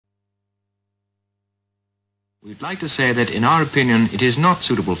We'd like to say that, in our opinion, it is not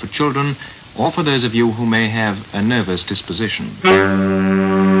suitable for children or for those of you who may have a nervous disposition.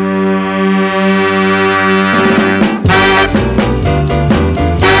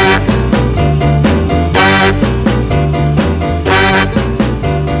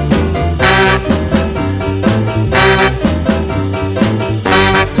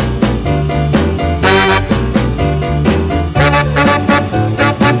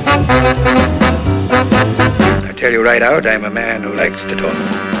 I tell you right out, I'm a man who likes to talk.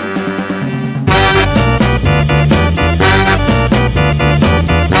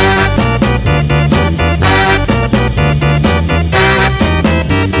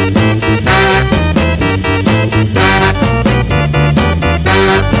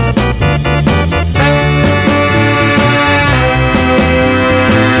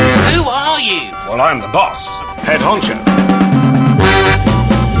 Who are you? Well, I'm the boss, head honcho.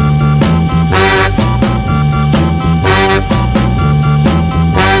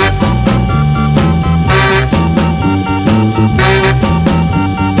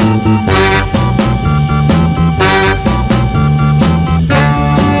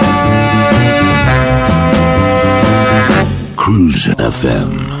 Cruise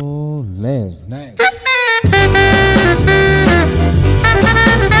FM. Oh, last night.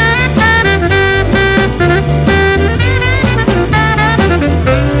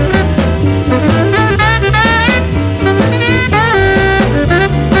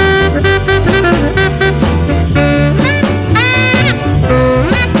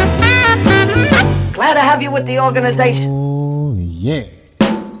 Glad to have you with the organization. Oh, yeah.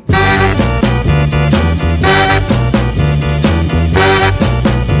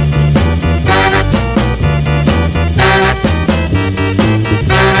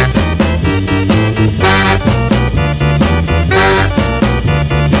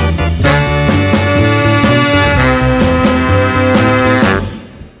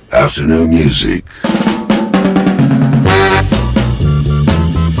 Afternoon music.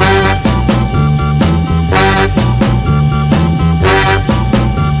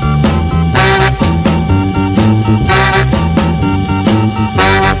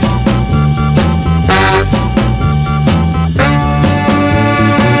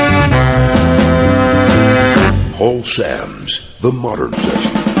 Paul Sam's The Modern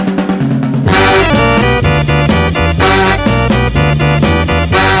Session.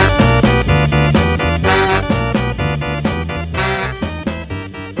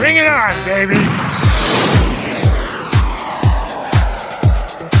 Bring it on, baby.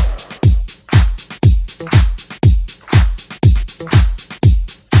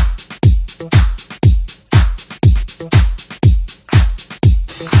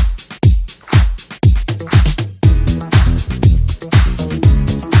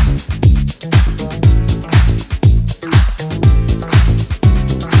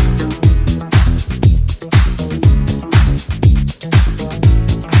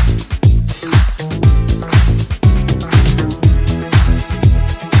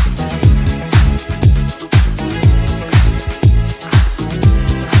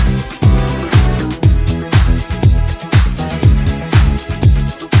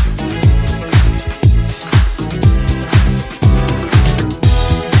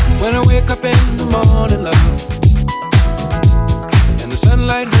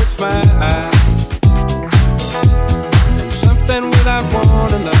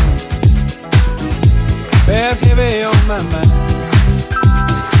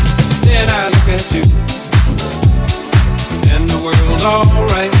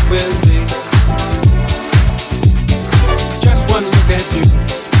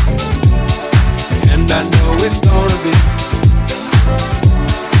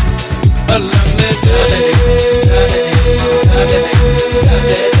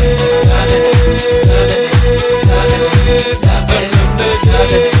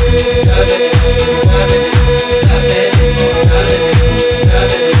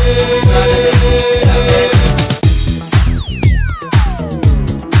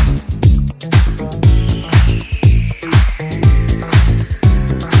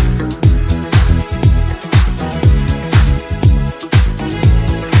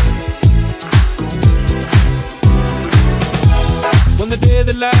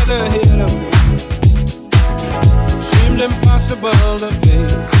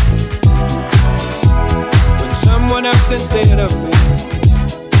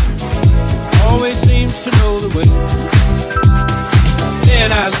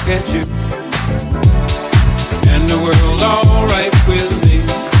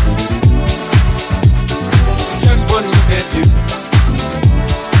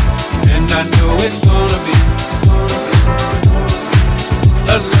 I know it's gonna be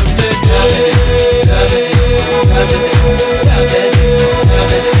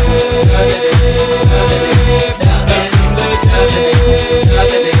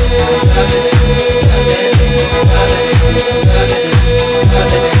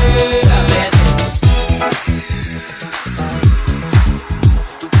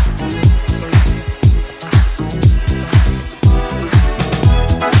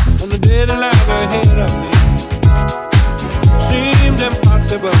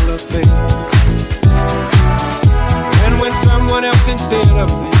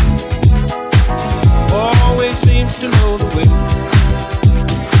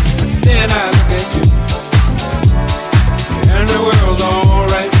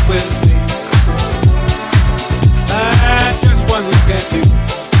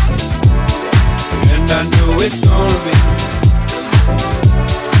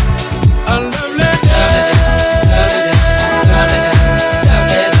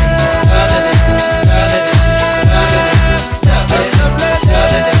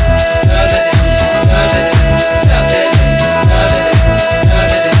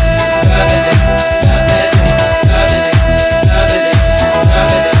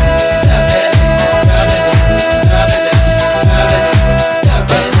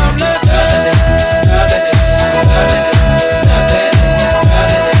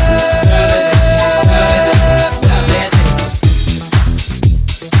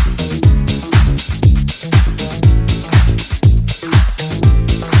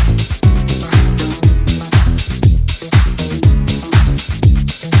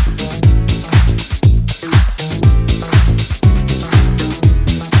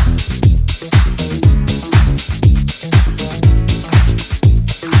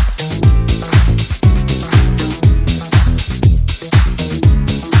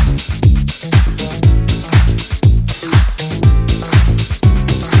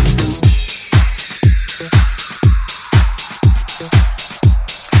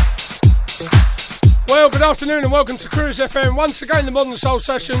afternoon and welcome to Cruise FM. Once again, the Modern Soul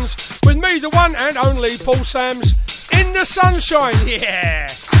Sessions with me, the one and only Paul Sams, in the sunshine, yeah,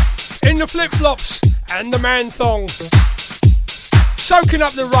 in the flip-flops and the man thong, soaking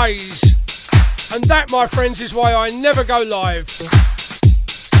up the rays. And that, my friends, is why I never go live.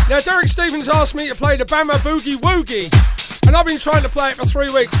 Now, Derek Stevens asked me to play the Bama Boogie Woogie, and I've been trying to play it for 3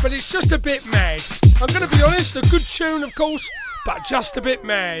 weeks, but it's just a bit mad. I'm going to be honest, a good tune, of course, but just a bit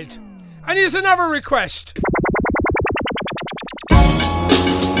mad. And here's another request.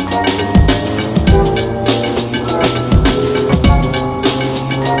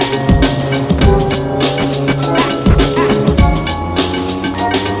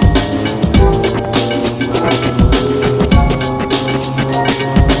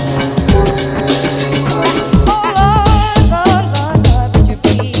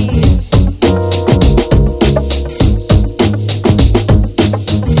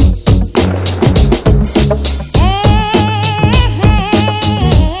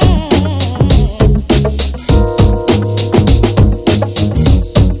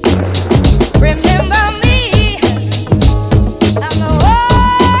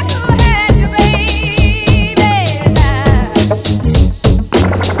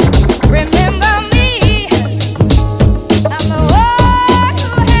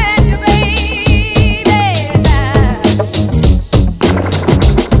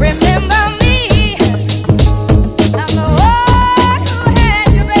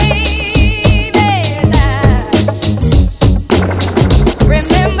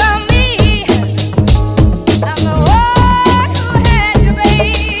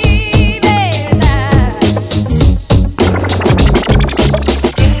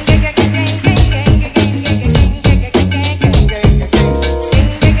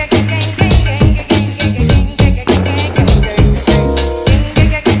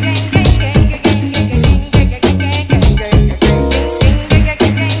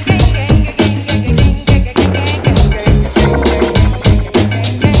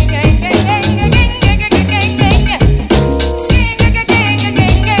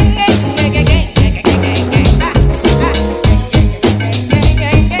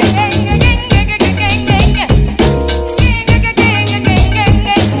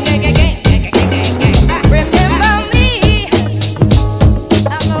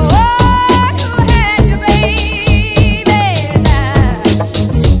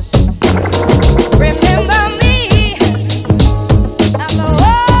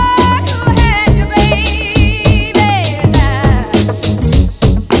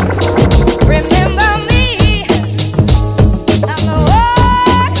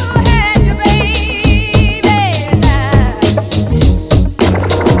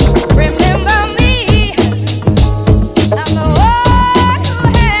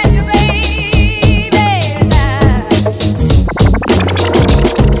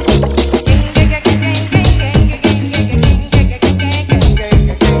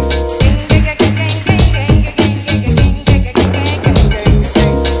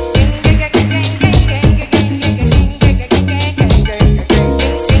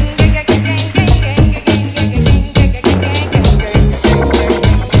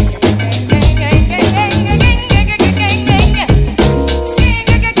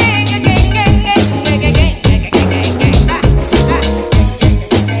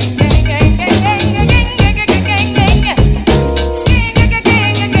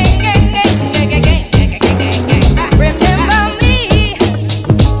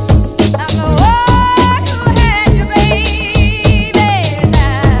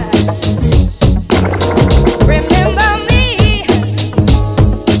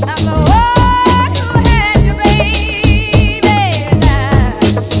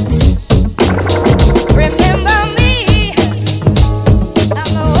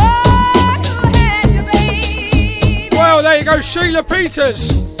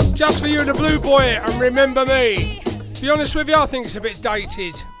 Just for you and the Blue Boy and Remember Me. To be honest with you, I think it's a bit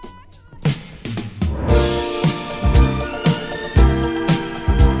dated.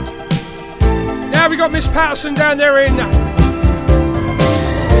 Now we got Miss Patterson down there in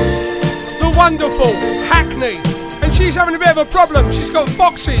the wonderful Hackney, and she's having a bit of a problem. She's got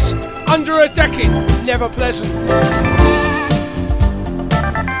foxes under her decking. Never pleasant.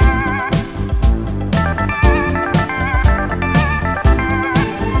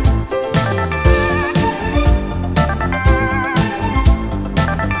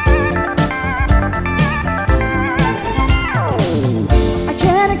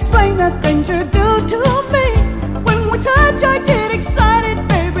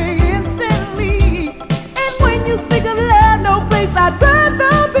 I'd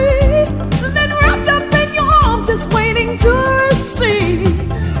rather be than wrapped up in your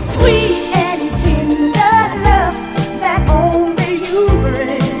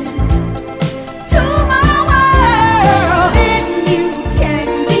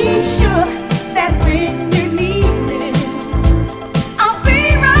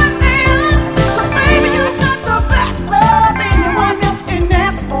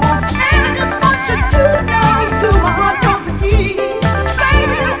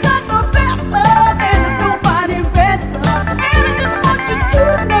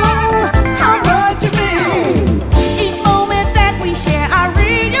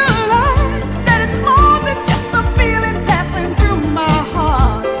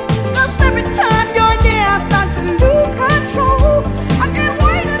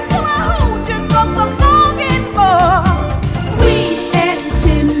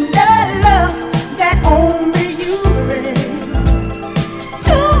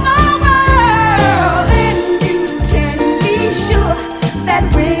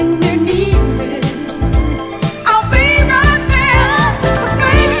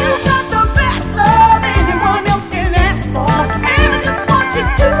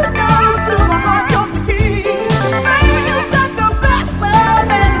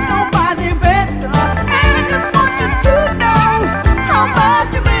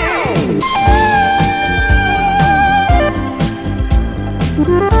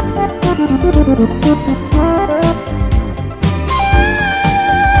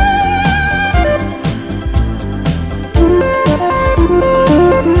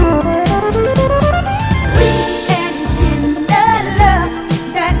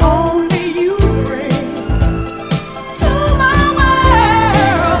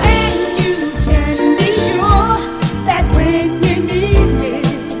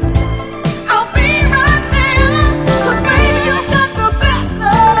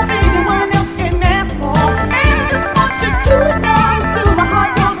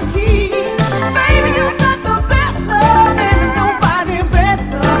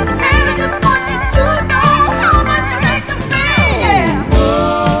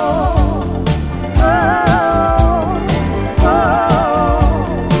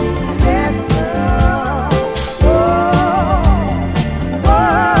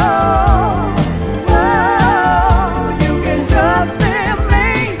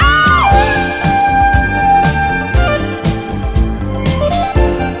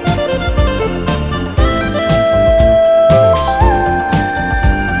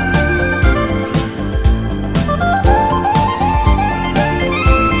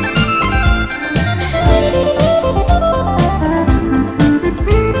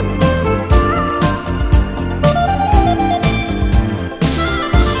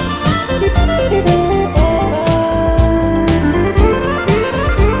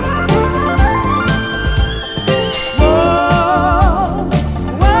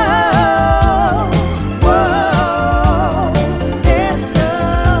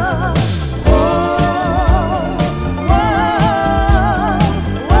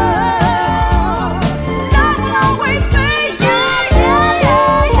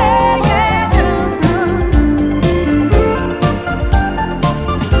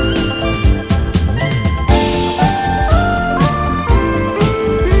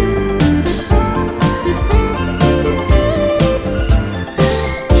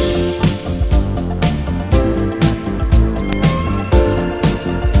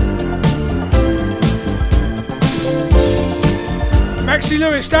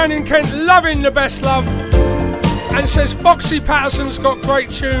down in Kent, loving the best love, and says Foxy Patterson's got great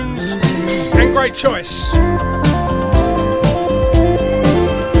tunes and great choice.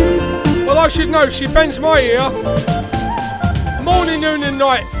 Well, I should know, she bends my ear morning, noon and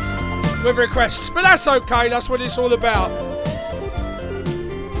night with requests, but that's okay, that's what it's all about.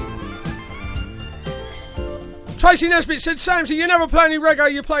 Tracy Nesbitt said, Samsy, you never play any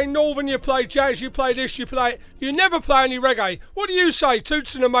reggae, you play northern, you play jazz, you play this, you play it. You never play any reggae. What do you say,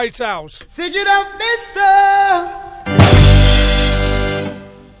 Toots and the Maytals? Sing it up, mister.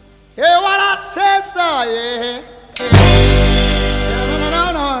 Hear what I say, sir, yeah.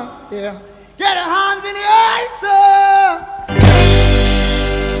 No, yeah. Get your hands in the air, sir.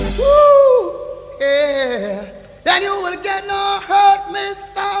 Woo, yeah. Then you will get no hurt,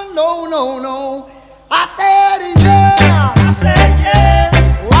 mister. No, no, no. I said yeah, I said yeah.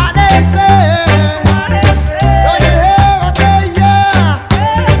 What they say, don't you hear? I said yeah,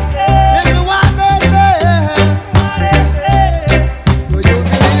 this is what they say. Do you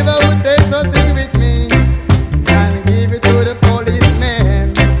believe I would take something with me and give it to the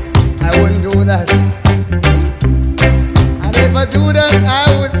policeman? I wouldn't do that. And if I do that,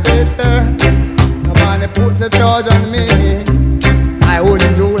 I would say, sir, come on and put the charge on me. I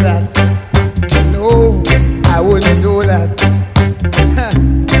wouldn't do that. No, I wouldn't do that.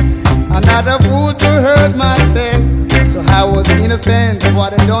 I'm not a fool to hurt myself, so I was innocent of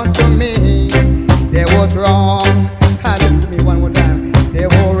what they done to me. They was wrong. Listen to me one more time. They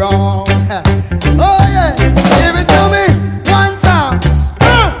were wrong. Oh yeah, give it to me one time.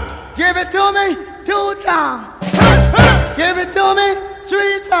 Give it to me 2 times. Give it to me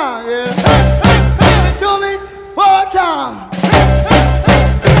 3 times. Yeah. Give it to me 4 times.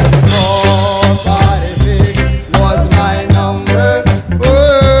 446 was my number.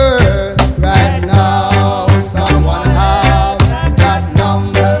 Right now, someone has that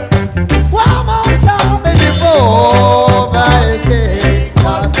number. One more time, baby. 456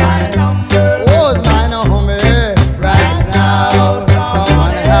 was my number. Was my number. Right now,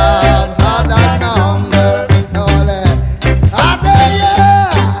 someone has that number. I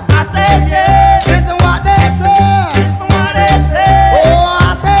say yeah. Listen what they say. Oh, I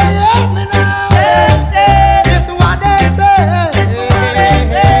say yeah, me now. Listen what they say.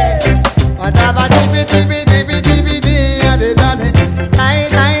 Whatever dibby dibby dibby dibby dee, I did that. Die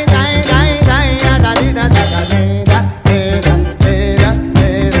die die die die, I did that.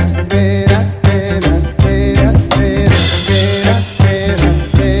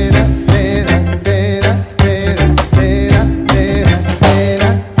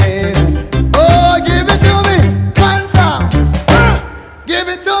 Oh, give it to me 1 time. Give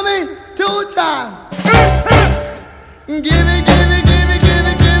it to me 2 times. Give it, give it, give it, give it, give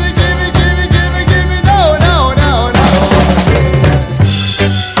it, give it, give it, give it, give it, give it. No, no, no, no.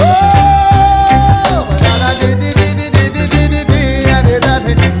 Oh,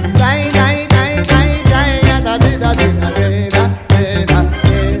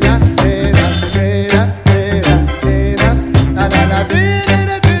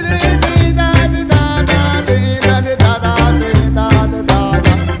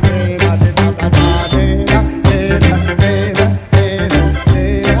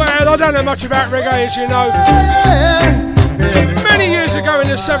 Well, I don't know much about reggae, as you know. Many years ago in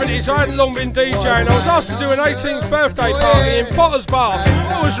the 70s, I hadn't long been DJing. I was asked to do an 18th birthday party in Potter's Bar.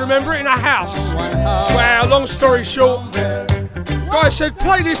 I always remember it, in a house. Well, long story short, guy said,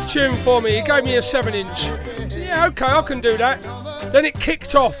 play this tune for me. He gave me a 7-inch. I said, yeah, okay, I can do that. Then it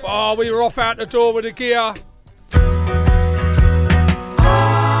kicked off. Oh, we were off out the door with the gear.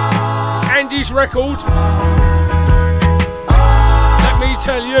 Andy's record. Let me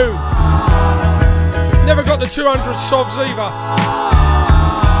tell you. Never got the 200 sovs either.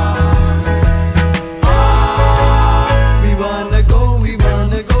 we wanna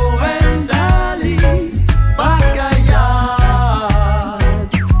go and dally backyard.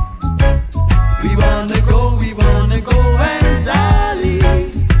 We wanna go and dally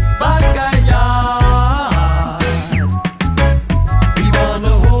backyard. We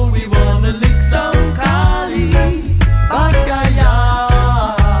wanna lick some Cali backyard.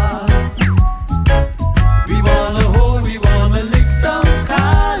 We wanna lick some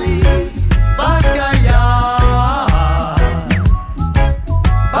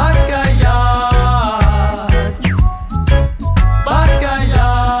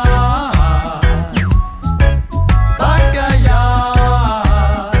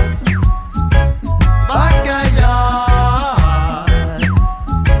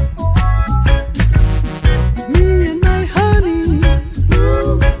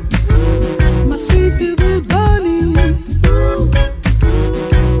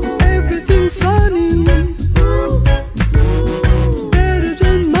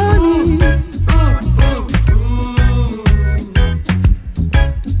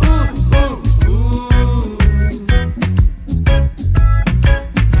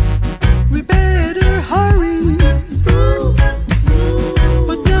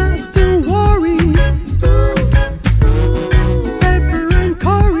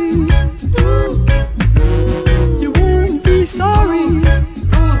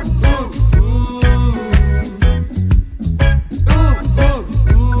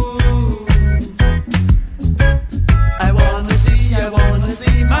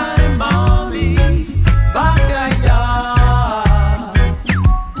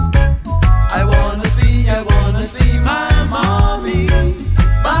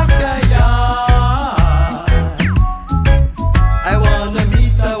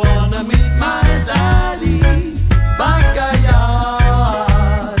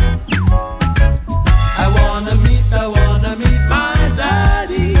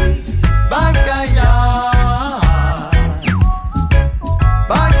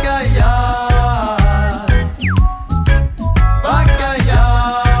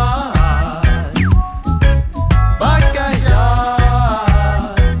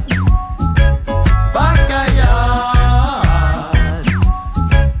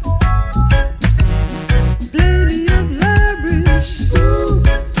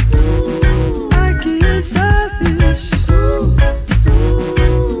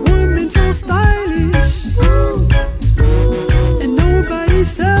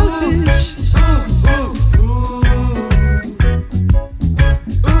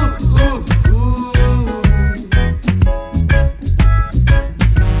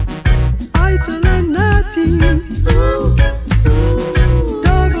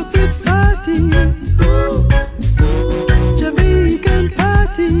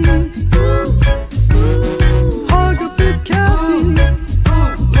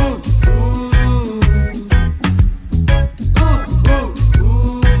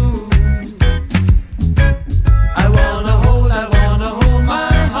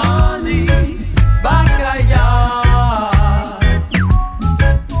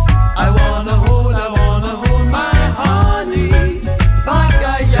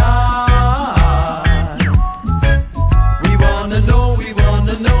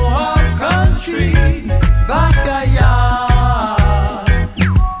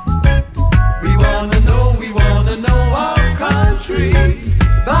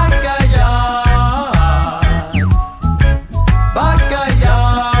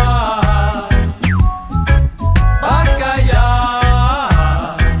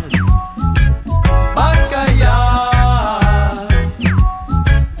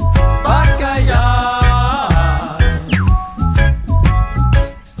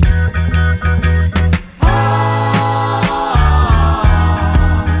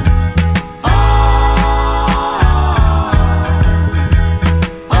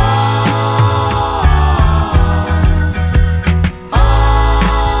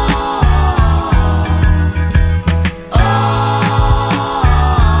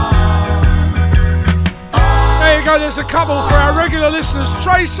go, there's a couple for our regular listeners,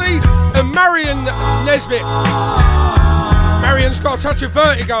 Tracy and Marion Nesbitt. Marion's got a touch of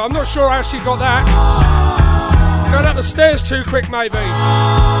vertigo. I'm not sure how she got that. Going up the stairs too quick, maybe.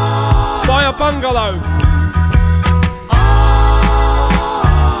 By a bungalow.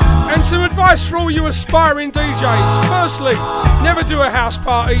 And some advice for all you aspiring DJs. Firstly, never do a house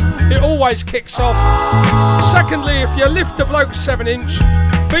party. It always kicks off. Secondly, if you lift the bloke 7-inch,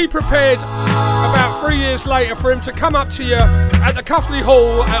 be prepared about 3 years later for him to come up to you at the Cuffley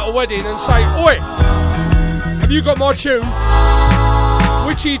Hall at a wedding and say, "Oi, have you got my tune?"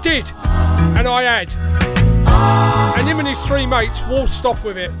 Which he did, and I had. And him and his 3 mates waltzed off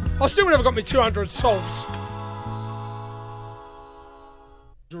with it. I still never got me 200 solves.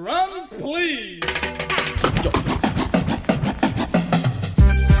 Drums, please.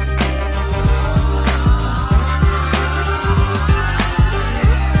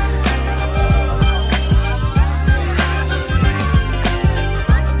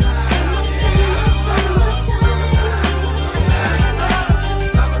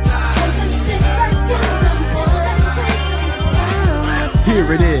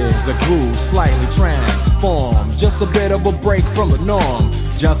 Here it is, a groove slightly transformed. Just a bit of a break from the norm.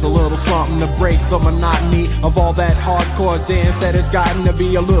 Just a little something to break the monotony of all that hardcore dance that has gotten to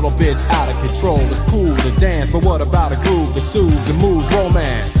be a little bit out of control. It's cool to dance, but what about a groove that soothes and moves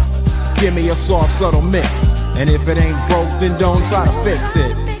romance? Give me a soft, subtle mix, and if it ain't broke, then don't try to fix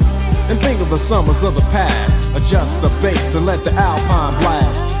it. And think of the summers of the past. Adjust the bass and let the alpine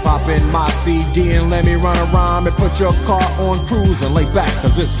blast. Pop in my CD and let me run a rhyme and put your car on cruise and lay back,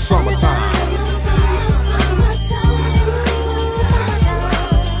 cause it's summertime.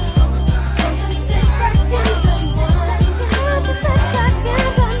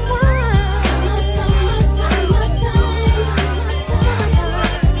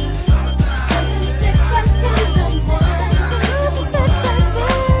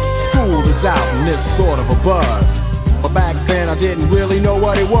 Out and it's sort of a buzz, but back then I didn't really know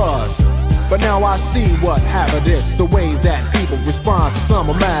what it was. But now I see what half of this, the way that people respond to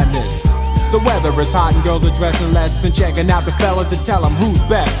summer madness. The weather is hot and girls are dressing less and checking out the fellas to tell them who's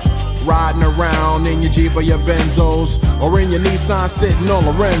best. Riding around in your Jeep or your Benzos, or in your Nissan sitting on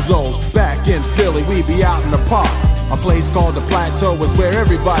Lorenzo's. Back in Philly we be out in the park. A place called the Plateau is where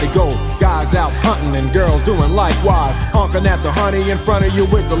everybody go. Guys out hunting and girls doing likewise. Honking at the honey in front of you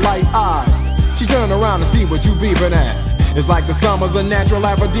with the light eyes. She turn around to see what you beeping at. It's like the summer's a natural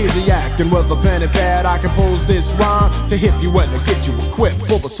aphrodisiac. And with a pen and pad I compose this rhyme to hip you and to get you equipped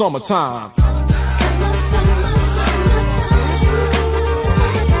for the summertime.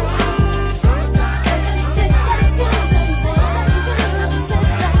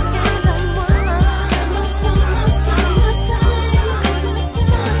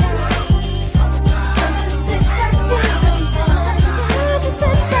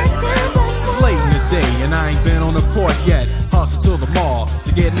 Court yet, hustle to the mall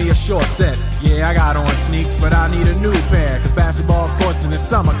to get me a short set. Yeah, I got on sneaks, but I need a new pair, cause basketball courts in the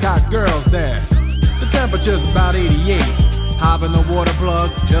summer got girls there. The temperature's about 88. Hop in the water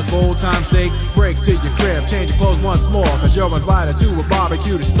plug, just for old time's sake. Break to your crib, change your clothes once more, cause you're invited to a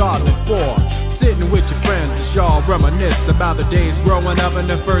barbecue to start at 4. Sitting with your friends as y'all reminisce about the days growing up and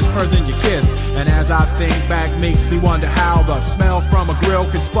the first person you kiss. And as I think back, makes me wonder how the smell from a grill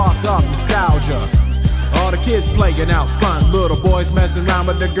can spark up nostalgia. All the kids playing out fun, little boys messing around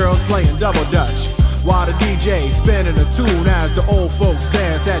with the girls playing double dutch. While the DJ spinning a tune as the old folks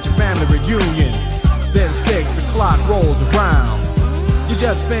dance at your family reunion. Then 6 o'clock rolls around. You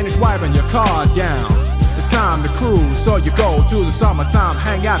just finished wiping your car down. It's time to cruise, so you go to the summertime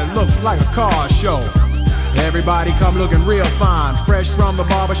hangout. It looks like a car show. Everybody come looking real fine, fresh from the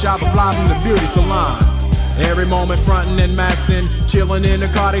barbershop or fly from the beauty salon. Every moment frontin' and maxin', chillin' in the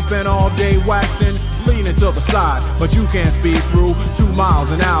car, they spend all day waxin', leaning to the side, but you can't speed through 2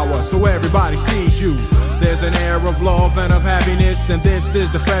 miles an hour, so everybody sees you. There's an air of love and of happiness, and this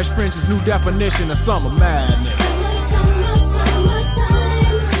is the Fresh Prince's new definition of summer madness.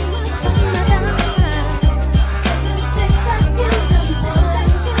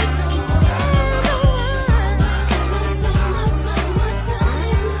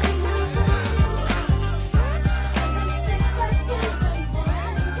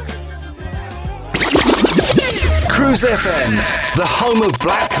 Cruise FM, the home of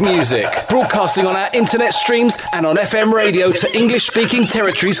black music, broadcasting on our internet streams and on FM radio to English-speaking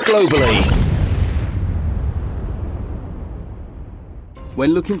territories globally.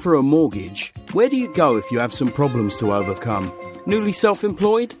 When looking for a mortgage, where do you go if you have some problems to overcome? Newly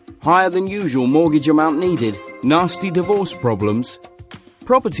self-employed? Higher than usual mortgage amount needed? Nasty divorce problems?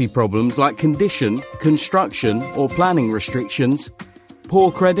 property problems like condition, construction or planning restrictions? Poor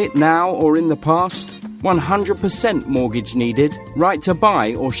credit now or in the past? 100% mortgage needed? Right to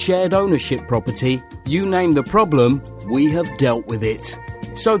buy or shared ownership property? You name the problem, we have dealt with it.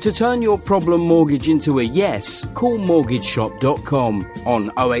 So to turn your problem mortgage into a yes, call mortgageshop.com on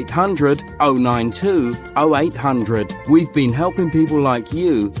 0800 092 0800. We've been helping people like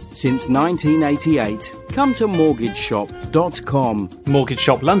you since 1988. Come to mortgageshop.com. Mortgage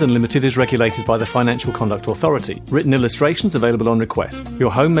Shop London Limited is regulated by the Financial Conduct Authority. Written illustrations available on request.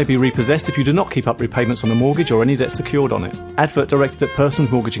 Your home may be repossessed if you do not keep up repayments on the mortgage or any debt secured on it. Advert directed at persons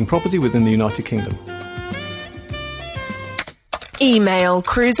mortgaging property within the United Kingdom. Email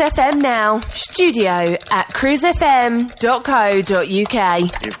Cruise FM now,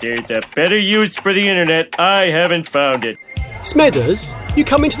 studio@cruisefm.co.uk. If there's a better use for the internet, I haven't found it. Smedders, you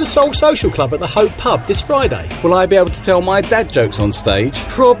come into the Soul Social Club at the Hope Pub this Friday. Will I be able to tell my dad jokes on stage?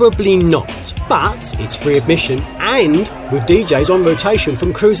 Probably not, but it's free admission and with DJs on rotation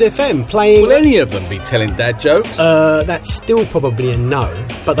from Cruise FM playing... Will any of them be telling dad jokes? That's still probably a no,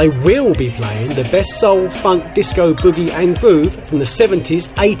 but they will be playing the best soul, funk, disco, boogie and groove from the 70s,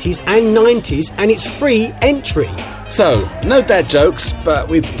 80s and 90s, and it's free entry. So, no dad jokes, but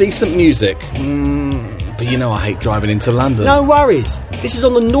with decent music. But you know I hate driving into London. No worries. This is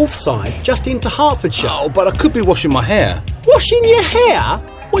on the north side, just into Hertfordshire. Oh, but I could be washing my hair. Washing your hair?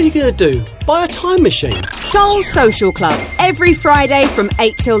 What are you going to do? Buy a time machine? Soul Social Club, every Friday from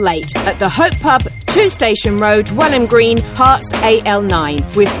 8 till late at the Hope Pub, 2 Station Road, Welham Green, Herts AL9,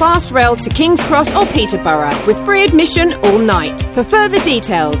 with fast rail to King's Cross or Peterborough, with free admission all night. For further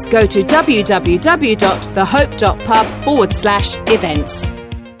details, go to www.thehope.pub/events.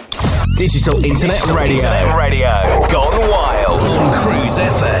 Digital Internet Radio. Gone wild. Cruise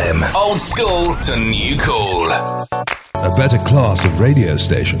FM. Old school to new cool. A better class of radio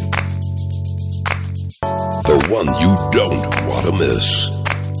station. The one you don't want to miss.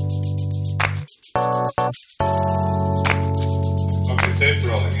 Okay, tape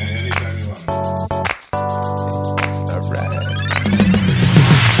rolling. Anytime you want. All right.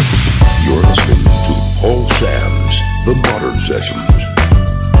 You're listening to Paul Sam's The Modern Sessions.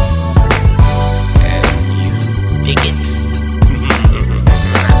 Dig it.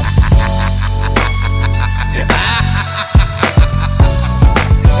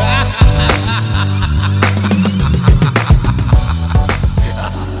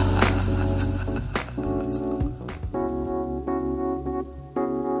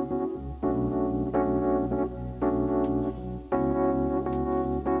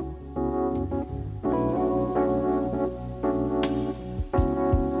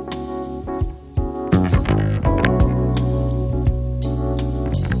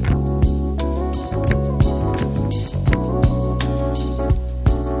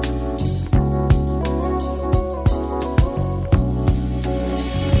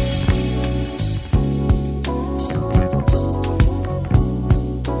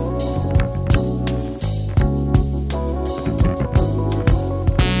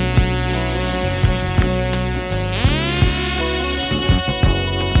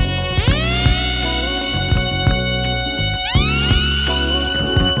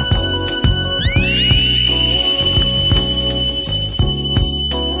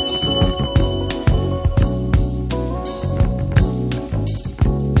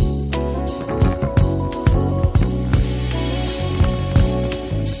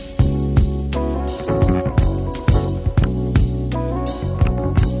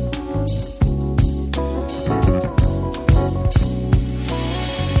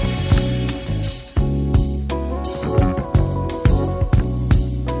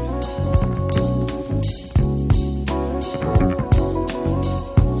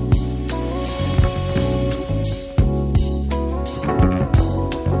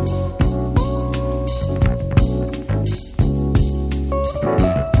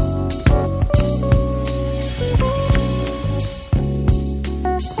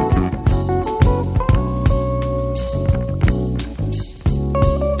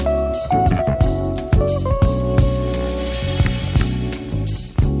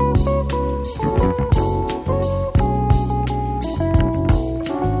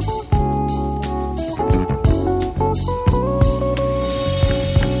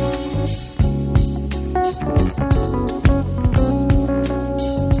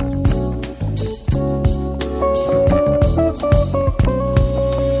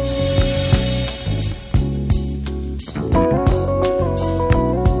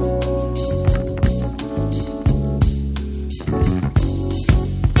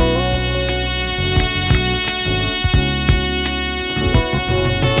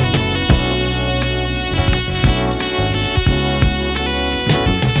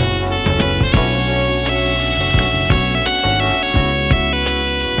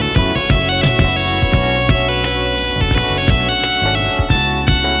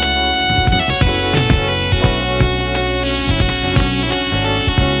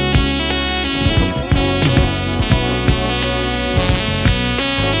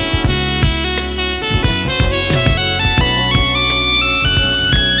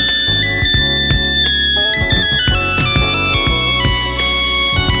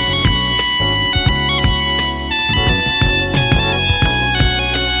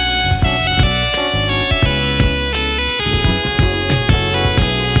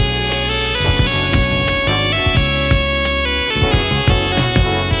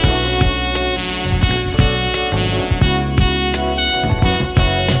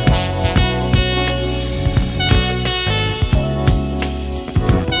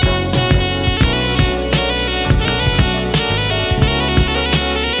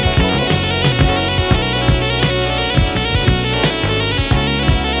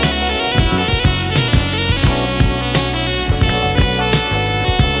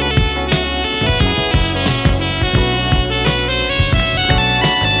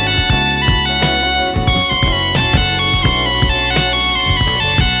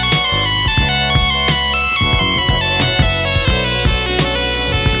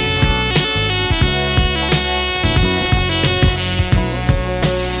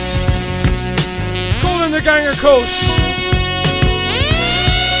 course,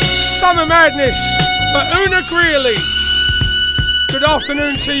 Summer Madness for Una Greeley. Good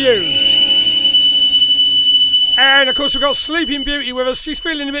afternoon to you. And of course we've got Sleeping Beauty with us. She's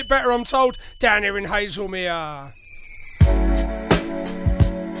feeling a bit better, I'm told, down here in Hazelmere.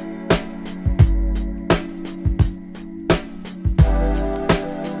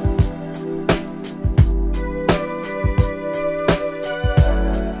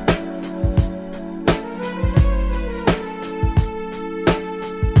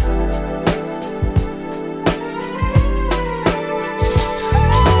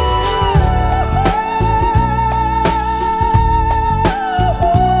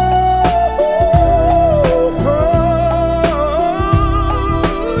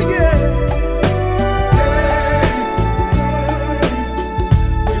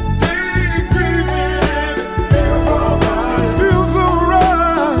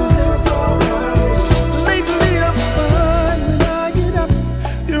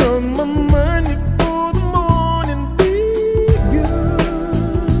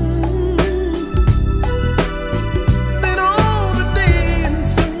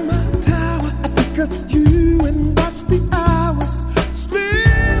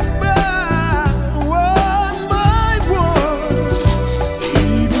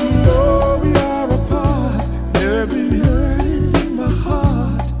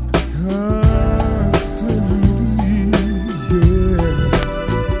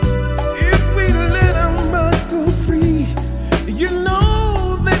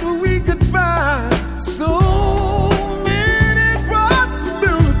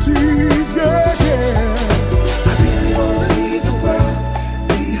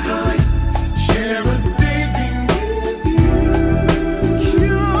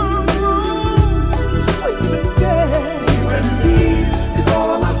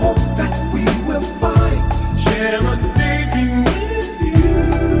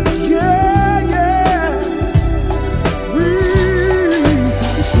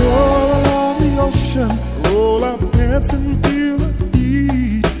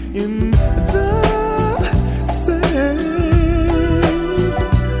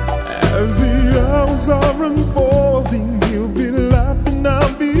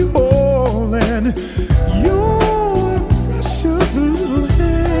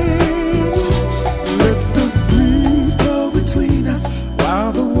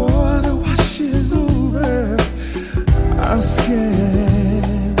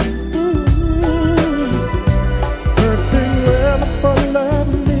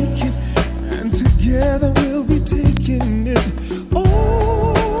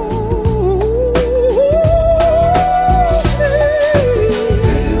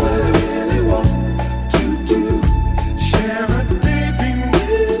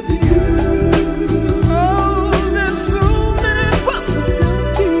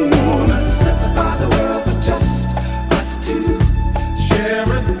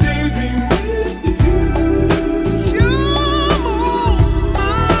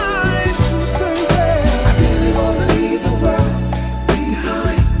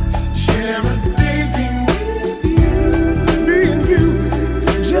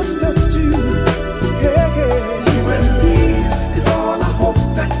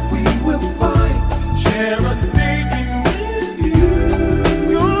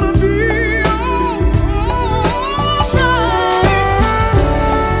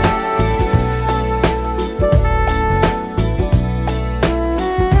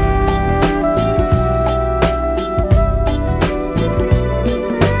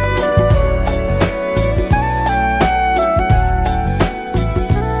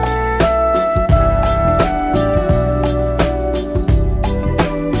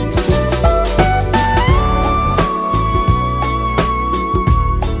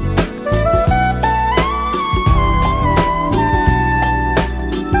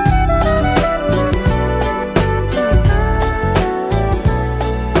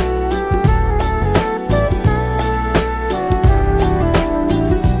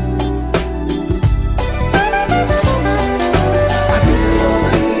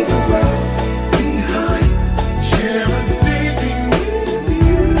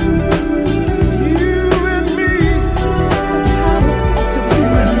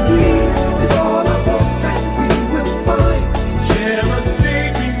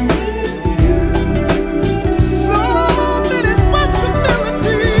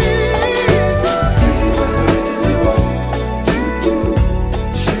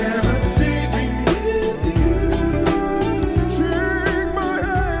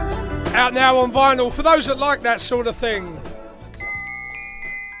 Out now on vinyl for those that like that sort of thing.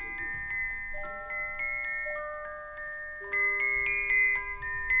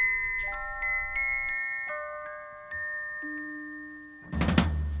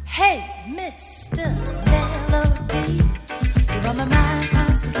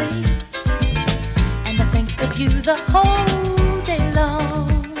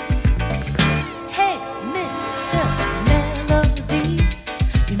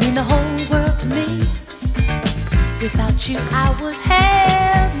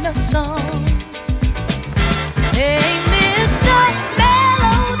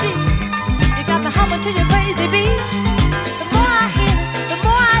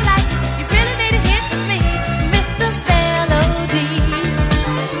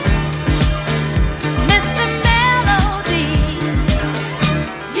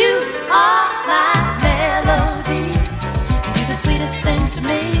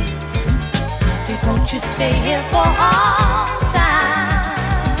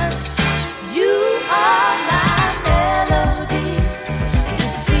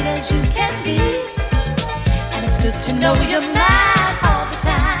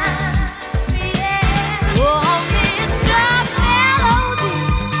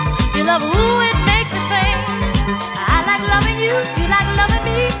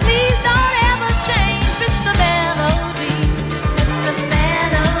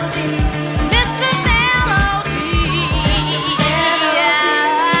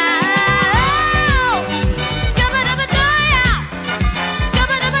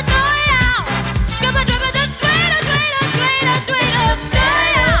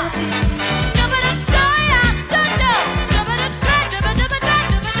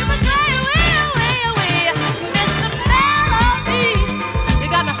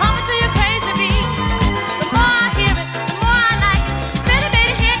 The more I hear it, the more I like it. Really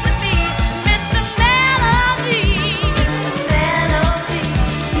made a hit with me. Mr. Melody, Mr. Melody,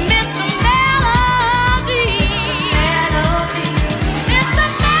 Mr. Melody, Mr.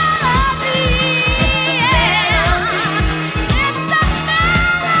 Melody, Mr.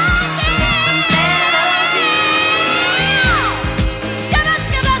 Melody, Mr. Melody, Skibba,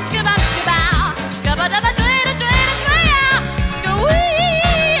 skibba, skibba, skibba, skibba, dabba, dwayda, dwayda, dwaya, skawee,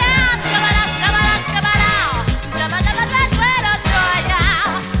 skibba, da, skibba, da, skibba, dow, dabba, dabba, da, dwayda, dwaya,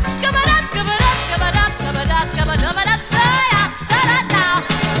 skibba, da, skibba, da, skibba, da, skibba, da, skibba, dabba, da, dwaya, da, da, dow.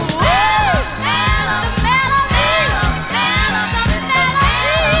 Woo! Mr. Melody,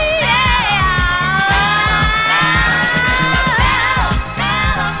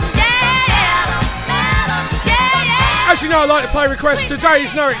 As you know, I like to play requests. Today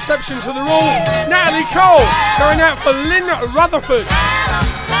is no exception to the rule. Natalie Cole, going out for Lynn Rutherford.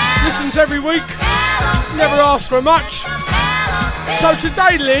 Listens every week, never asks for much. So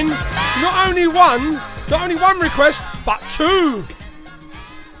today, Lynn, not only one request, but two.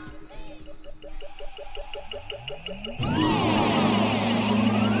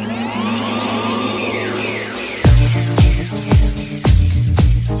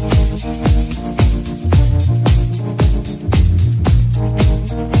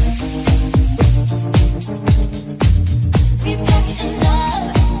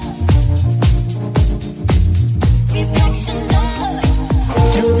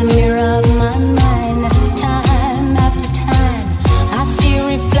 Through the mirror of my mind, time after time, I see a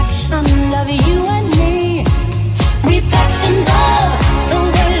reflection of you and me. Reflections of the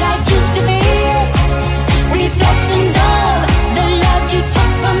way life used to be. Reflections of the love you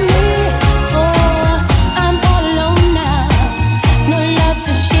took from me. Oh, I'm all alone now, no love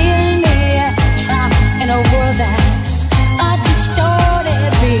to shield me. Trapped in a world that's a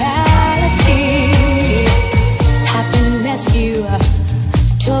distorted reality. Happiness you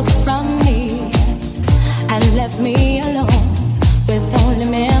took from me and left me alone with only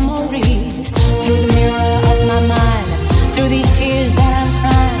memories. Through the mirror of my mind, through these tears that I'm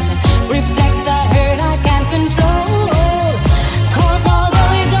crying, reflects the hurt I can't control. 'Cause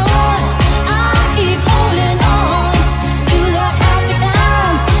although you're gone, I keep holding on to the happy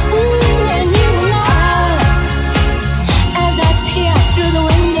times, ooh, and you and I. As I peer through the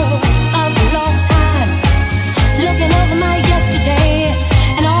window of lost time, looking over my yesterday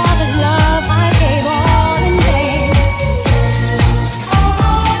and all the love I gave all in vain.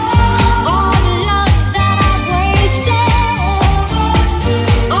 All the love that I've wasted,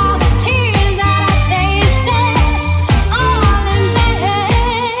 all the tears that I've tasted, all in vain.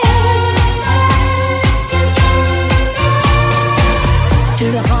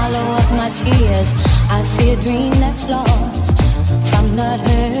 Through the hollow of my tears, I see a dream that's lost from the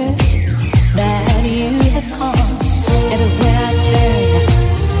hurt that you have caused. Everywhere I turn,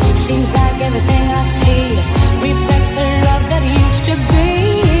 seems like everything I see reflects the love that used to be.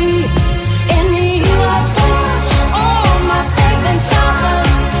 In you I put all my faith and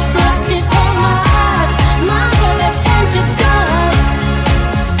troubles, right before my eyes. My world has turned to dust.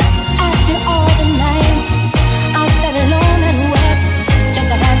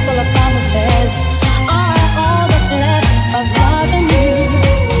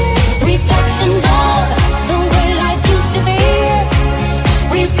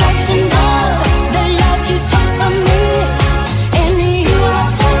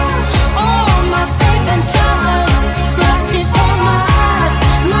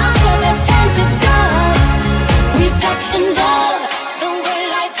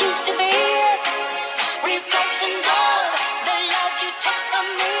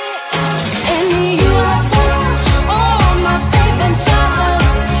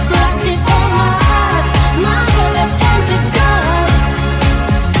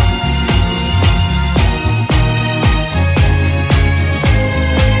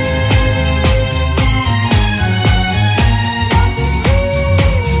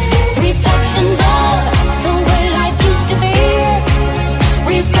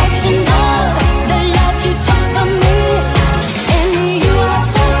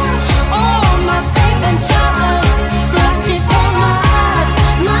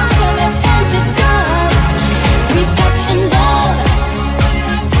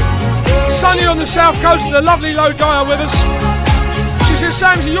 on the south coast, the lovely Lodi with us. She says,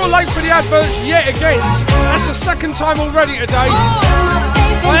 Samsy, you're late for the adverts yet again. That's the second time already today.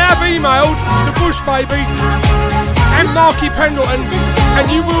 I have emailed the Bush Baby and Marky Pendleton,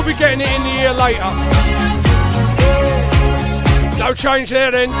 and you will be getting it in the year later. No change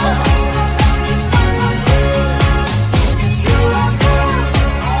there then.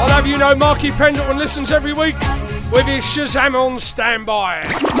 I'll have you know Marky Pendleton listens every week with his Shazam on standby.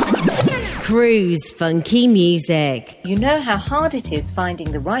 Cruise funky music. You know how hard it is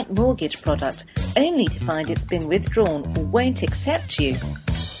finding the right mortgage product only to find it's been withdrawn or won't accept you?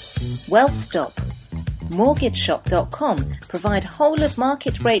 Well, stop. MortgageShop.com provide whole of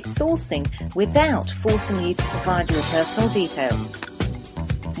market rate sourcing without forcing you to provide your personal details.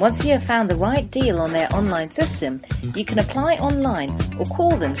 Once you have found the right deal on their online system, you can apply online or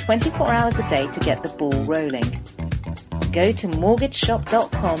call them 24 hours a day to get the ball rolling. Go to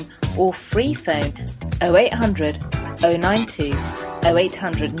MortgageShop.com or free phone 0800 092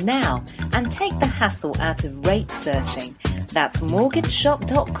 0800 now and take the hassle out of rate searching. That's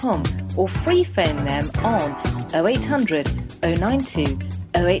MortgageShop.com or free phone them on 0800 092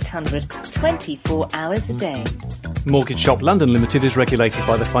 0800 24 hours a day. Mortgage Shop London Limited is regulated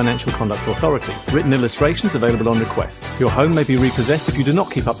by the Financial Conduct Authority. Written illustrations available on request. Your home may be repossessed if you do not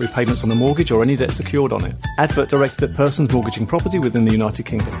keep up repayments on the mortgage or any debt secured on it. Advert directed at persons mortgaging property within the United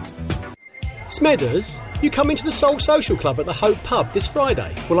Kingdom. Smedders, you come into the Soul Social Club at the Hope Pub this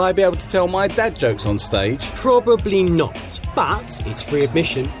Friday. Will I be able to tell my dad jokes on stage? Probably not, but it's free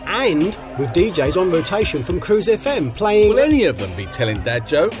admission and with DJs on rotation from Cruise FM playing... Will any of them be telling dad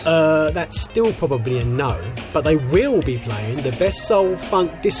jokes? That's still probably a no, but they will be playing the best soul,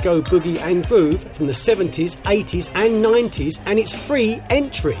 funk, disco, boogie and groove from the 70s, 80s and 90s, and it's free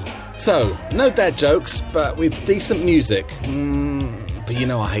entry. So, no dad jokes, but with decent music. But you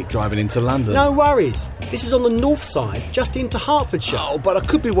know I hate driving into London. No worries. This is on the north side, just into Hertfordshire. Oh, but I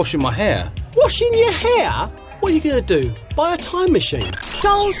could be washing my hair. Washing your hair? What are you going to do? Buy a time machine.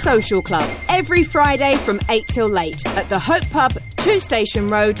 Soul Social Club, every Friday from 8 till late at the Hope Pub, 2 Station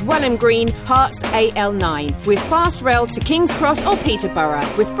Road, Welham Green, Herts AL9, with fast rail to King's Cross or Peterborough,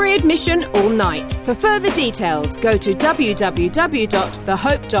 with free admission all night. For further details, go to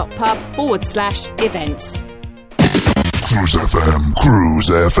www.thehope.pub/events. Cruise FM, Cruise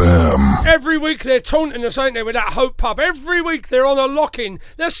FM. Every week they're taunting us, ain't they, with that Hope Pub. Every week they're on a lock-in.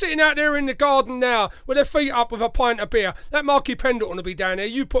 They're sitting out there in the garden now with their feet up with a pint of beer. That Marky Pendleton will be down there.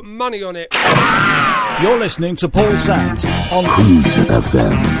 You put money on it. You're listening to Paul Sands on Cruise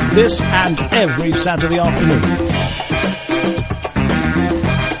FM. This and every Saturday afternoon.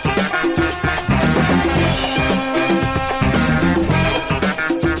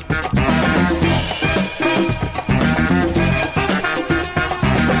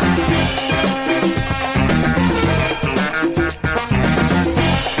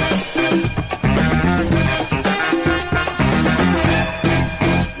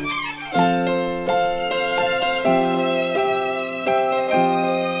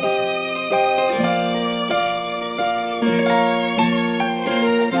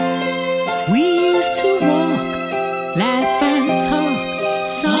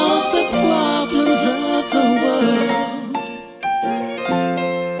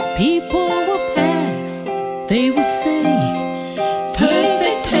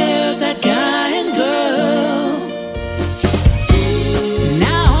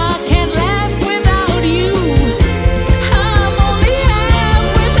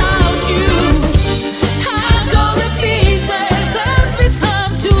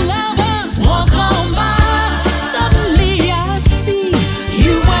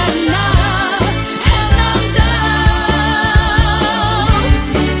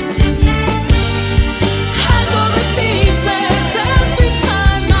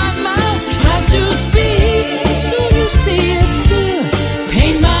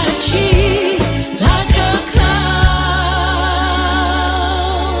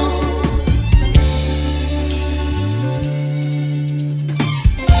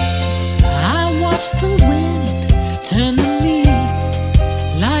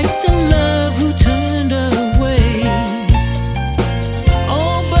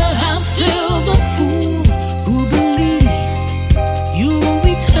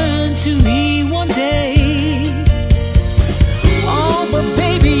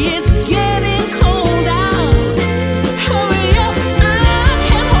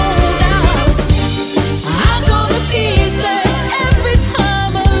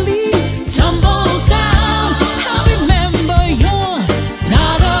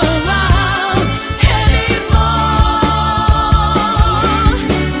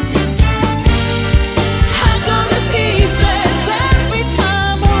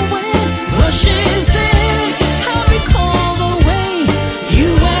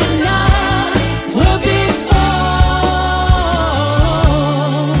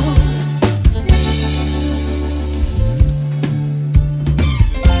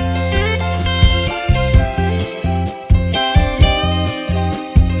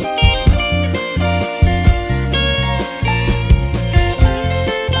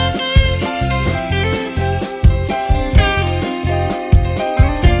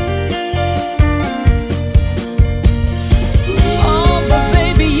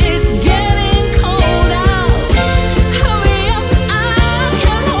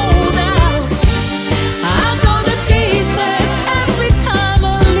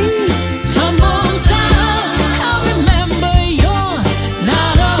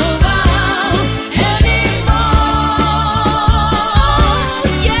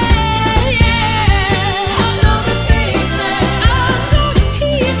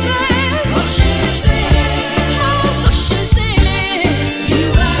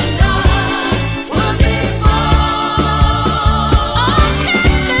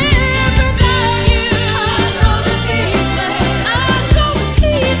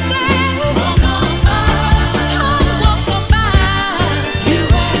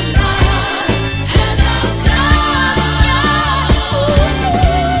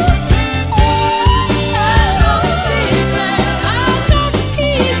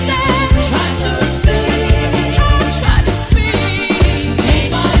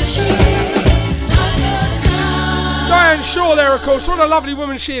 there, of course. What a lovely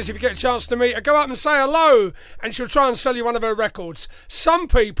woman she is. If you get a chance to meet her, go up and say hello, and she'll try and sell you one of her records. Some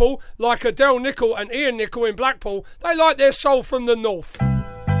people, like Adele Nicol and Ian Nicol in Blackpool, they like their soul from the north.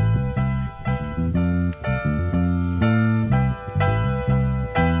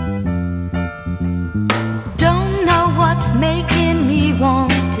 Don't know what's making me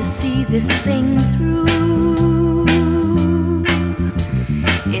want to see this thing through.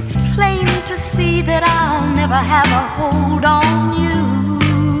 It's plain to see that I'll never have a hold on you.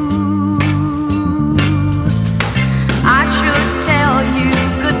 I should tell you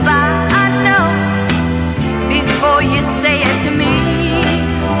goodbye, I know, before you say it to me.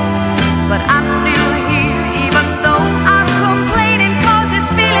 But I'm still here, even though I'm complaining, 'cause this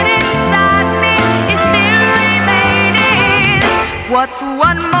feeling inside me is still remaining. What's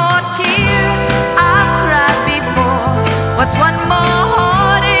one more tear I've cried before? What's one more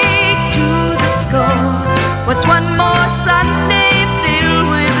heartache to the score? What's one more Sunday filled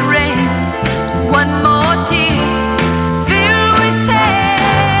with rain? One more tear filled with pain.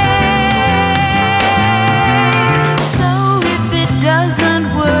 So if it doesn't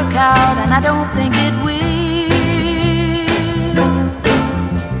work out, and I don't think it will,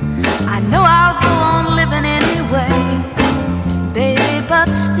 I know I'll go on living anyway, baby, but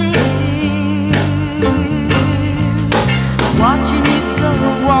still, watching you go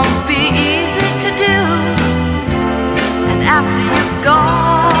won't be easy to do. And after you're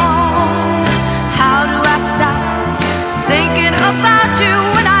gone, how do I stop thinking about you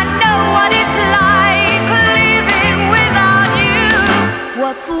when I know what it's like living without you?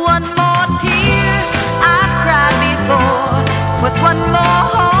 What's one more tear I've cried before? What's one more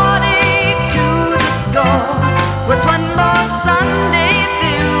heartache to the score? What's one more Sunday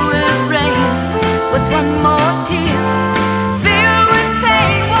filled with rain? What's one more tear filled with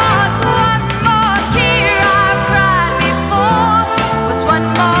pain? What's one more tear I've cried before? What's one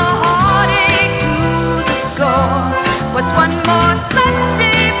more heartache to the score? What's one more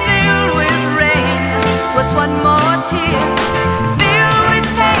Sunday filled with rain? What's one more tear filled with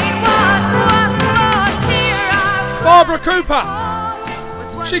pain? What's one more tear I've Barbara Cooper.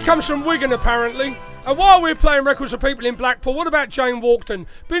 She comes from Wigan, apparently. And while we're playing records of people in Blackpool, what about Jane Walkton?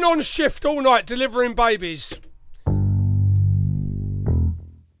 Been on shift all night delivering babies.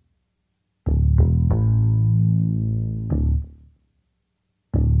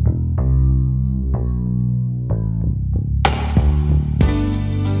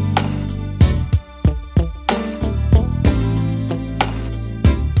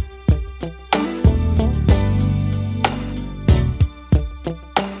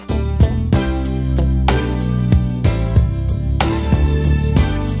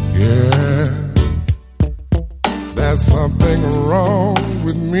 There's something wrong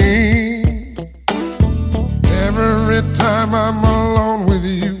with me. Every time I'm alone with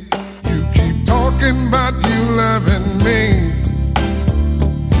you, you keep talking about you loving me.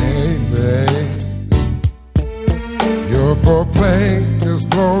 Hey, babe, your foreplay just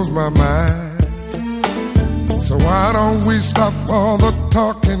blows my mind. So why don't we stop all the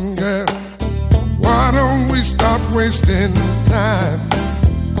talking, girl? Why don't we stop wasting time?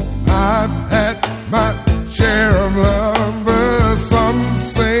 I've had my share of lovers, some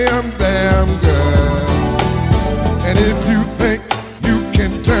say I'm damn good. And if you think you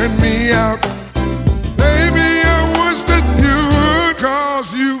can turn me out, baby, I wish that you would,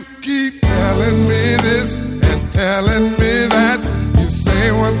 'cause you keep telling me this and telling me that. You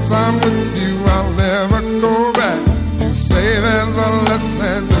say once I'm with you, I'll never go back. You say there's a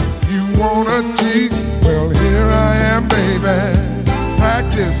lesson that you wanna teach. Well, here I am, baby,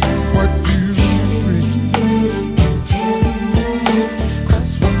 practice what you preach.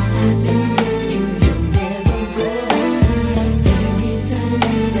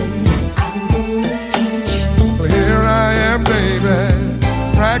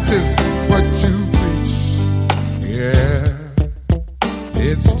 Practice what you preach. Yeah,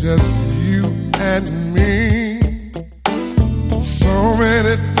 it's just you and me. So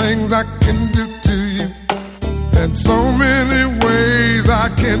many things I can do to you, and so many ways I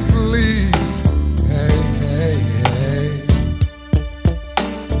can please. Hey, hey, hey,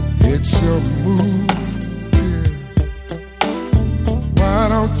 it's your move here. Why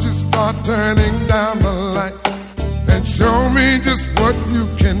don't you start turning down the lights and show me just what you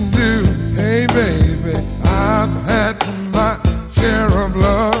can do? Hey, baby, I've had my share of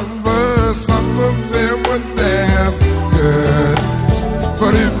lovers. Some of them were damn good.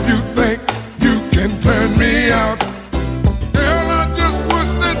 But if you think you can turn me out, girl, I just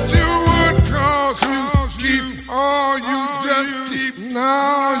wish that you would, 'cause you keep, oh, you just keep, no,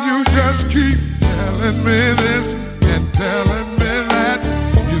 you just keep telling me this and telling me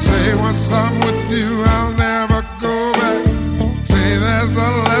Say what's up with you, I'll never go back. Say there's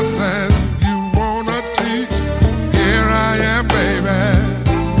a lesson you wanna teach. Here I am, baby.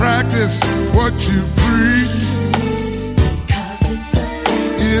 Practice what you preach.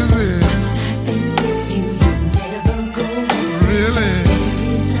 Is it? Really?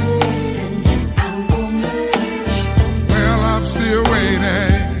 Well, I'm still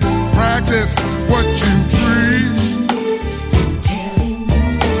waiting. Practice what you preach.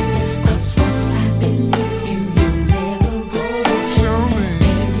 Show me.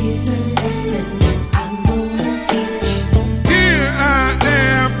 Here I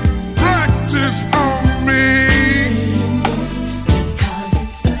am. Practice on me.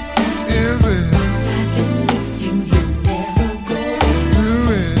 Is it?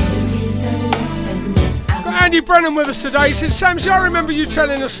 Got Andy Brennan with us today. He said, Samsy, I remember you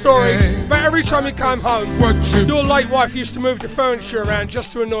telling a story about every time you came home, your late wife used to move the furniture around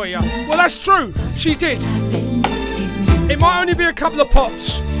just to annoy you. Well, that's true. She did. It might only be a couple of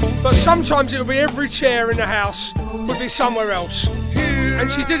pots, but sometimes it would be every chair in the house would be somewhere else.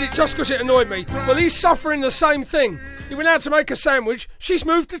 And she did it just because it annoyed me. Well, he's suffering the same thing. He went out to make a sandwich. She's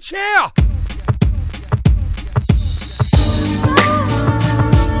moved the chair.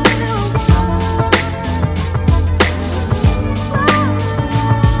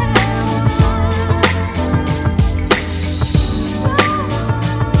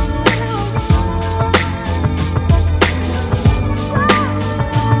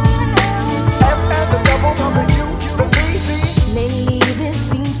 Lately there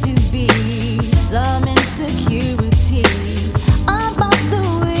seems to be some insecurities about the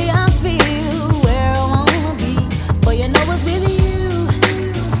way I feel, where I wanna be. But you know what's with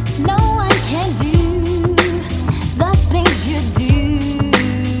you? No one can do the things you do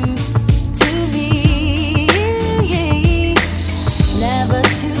to me. Never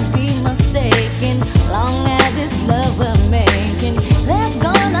to be mistaken, long as this love we're making. There's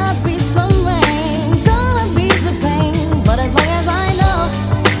gonna be some rain, gonna be the pain. But as long as I know,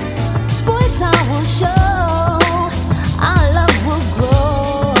 boy, time will show, our love will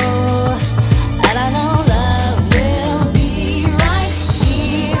grow. And I know love will be right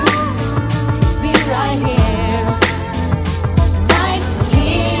here, be right here, right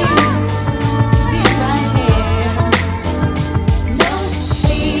here, be right here. No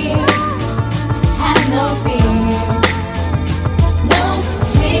fear, have no fear, no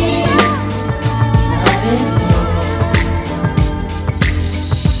tears, love is here.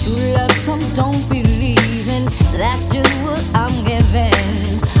 True love, some don't believe in, that's just what I'm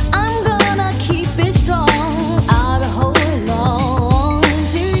giving. I'm gonna keep it strong, I'll be holding on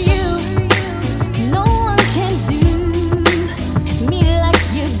to you. No one can do me like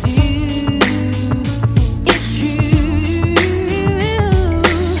you do, it's true.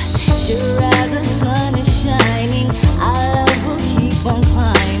 Sure as the sun is shining, our love will keep on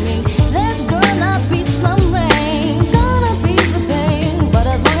climbing. There's gonna be some rain, gonna be the pain. But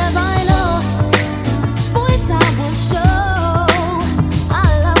as long as I know, boy, time will show,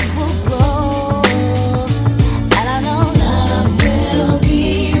 our love will grow. And I know love will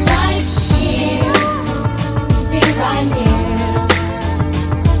be right here, be right here,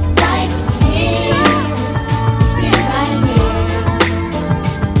 right here, be right here.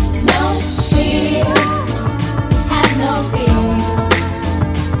 No fear, have no fear,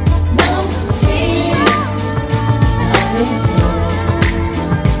 no tears, love is here.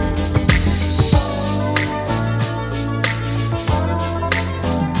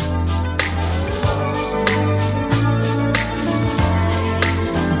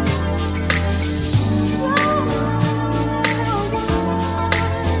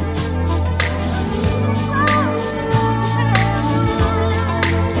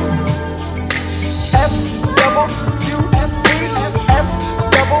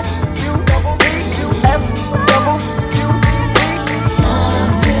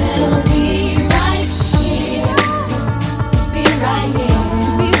 Love will be right here, be right here,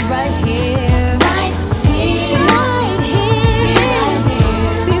 be right here, right here, right here,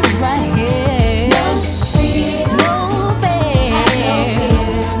 be right here. No fear, no fear,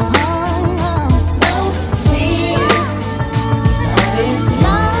 no tears.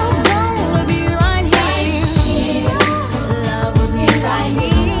 Love's gonna be right here. Love will be right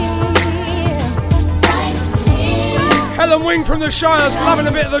here, right here. Helen Wing from the Shires, loving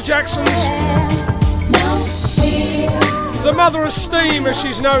a bit of the Jacksons. The Mother of Steam, as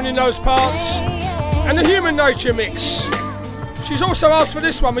she's known in those parts. And the Human Nature mix. She's also asked for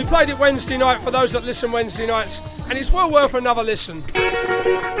this one. We played it Wednesday night for those that listen Wednesday nights, and it's well worth another listen.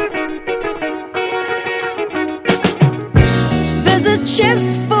 There's a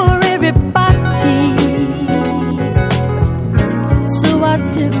chance for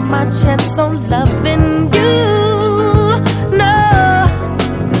focus on loving you. No,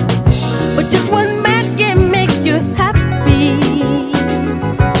 but just one man can make you happy.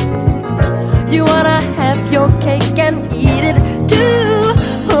 You wanna have your cake and eat it too.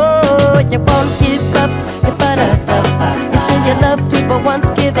 Oh, you won't give up your buttercup. You say you love to, but once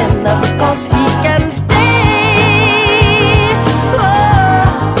given up, of course he can stay.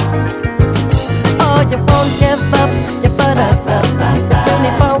 Oh, you won't give up your buttercup. It's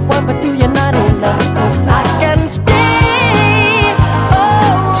only for one, but do you not enough? So I can stay.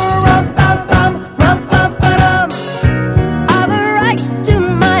 Oh, rum-bum-bum-bum-bum-bum. I've a right to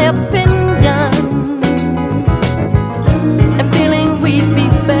my opinion, and feeling we'd be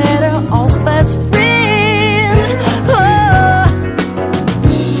better off as friends. Oh,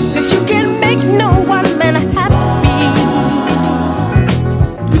 'cause you can make no one man happy,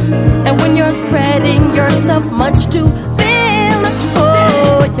 and when you're spreading yourself much too thin,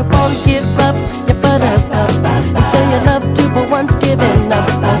 oh, you won't give up your buttercup. You say you love to, but once given up,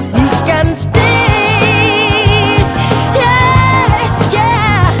 'cause you can stay. Yeah,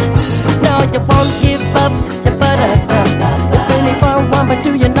 yeah. No, you won't give up your buttercup. You're feeling for one, but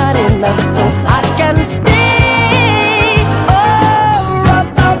do you not enough? So I can stay. Oh,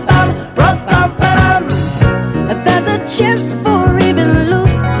 rum-bum-bum, rum-bum-bum. And there's a chance for even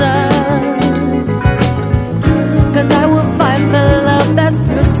losers, 'cause I will find the love that's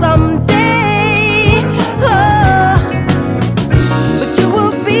pure someday. Oh, but you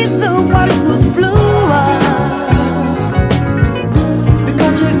will be the one who's bluer,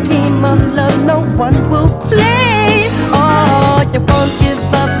 because your game of love no one will play. Oh, you won't give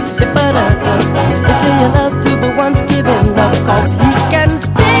up your buttercup. You say you love to, but once given up, 'cause he can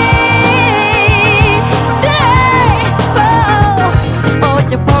stay. Oh, oh,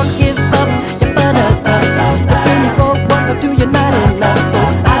 you won't give up your buttercup. You're feeling for one, but do you not enough? So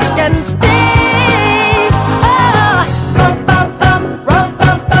I can stay. Oh, rum-bum-bum,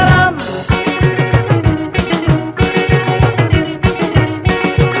 rum-bum-bum.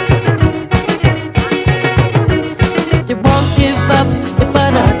 You won't give up your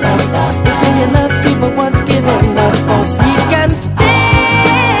buttercup. You say you love to, but once given up, 'cause he can stay.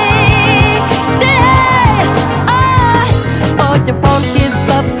 Oh, you won't give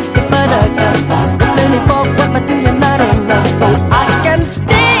up your buttercup. You're feeling for one, but do you not enough? So I can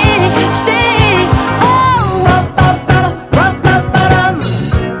stay, stay. Oh, rum-bum-bum, rum-bum-bum.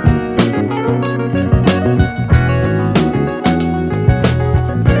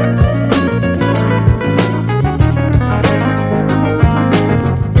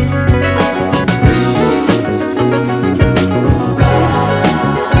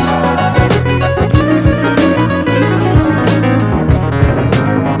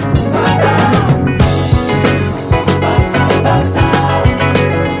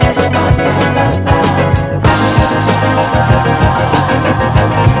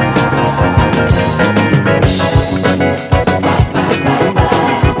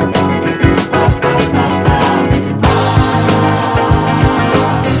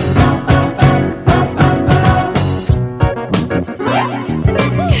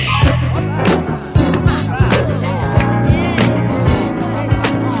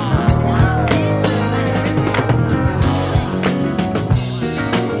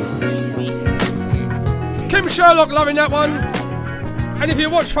 Sherlock loving that one. And if you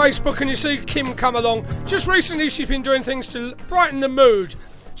watch Facebook and you see Kim come along, just recently she's been doing things to brighten the mood.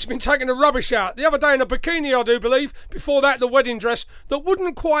 She's been taking the rubbish out. The other day in a bikini, I do believe. Before that, the wedding dress that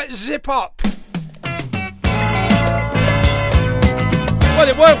wouldn't quite zip up. Well,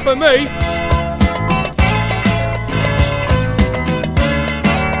 it worked for me.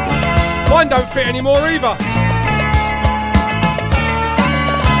 Mine don't fit anymore either.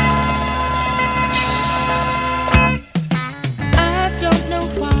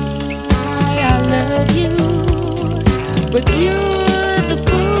 But you're the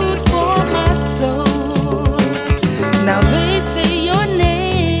food for my soul. Now they say your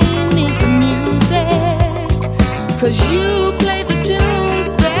name is music, 'cause you play the tunes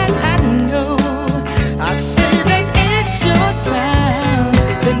that I know. I say that it's your sound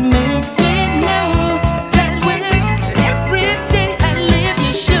that makes me know that with every day I live,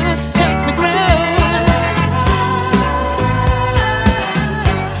 you should help me grow.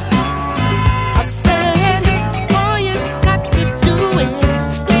 I said all you got to do is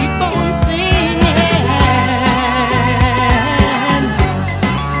keep on singing.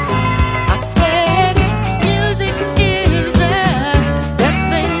 I said music is the best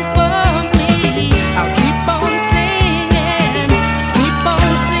thing for me. I'll keep on singing, keep on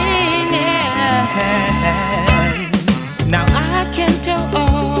singing.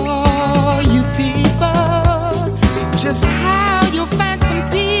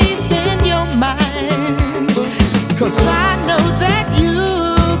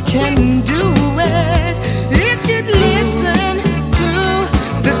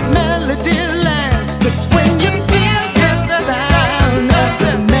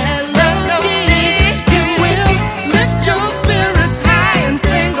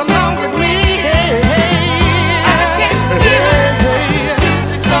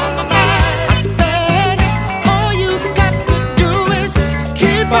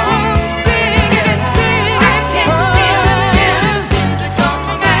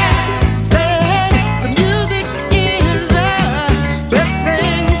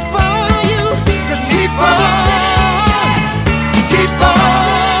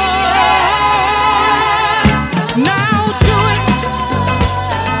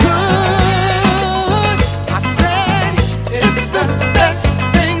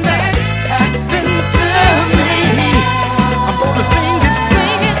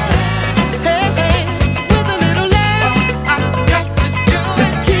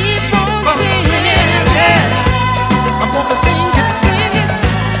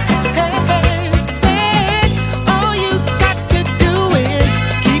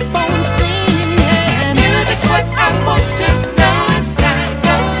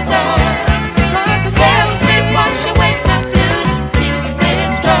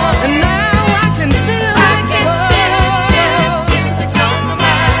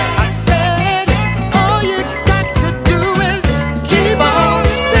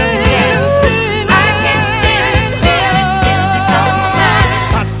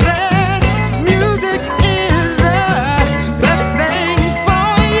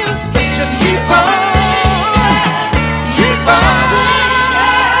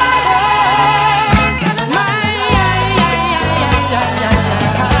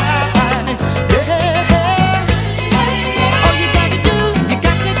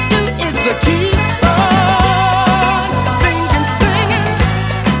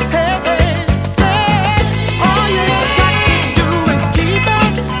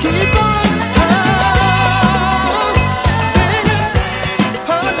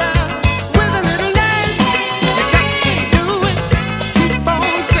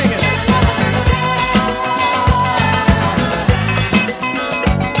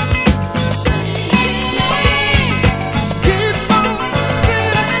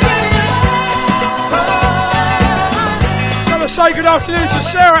 say good afternoon to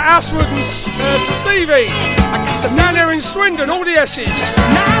Sarah Ashwood and Stevie. Down there in Swindon, all the S's.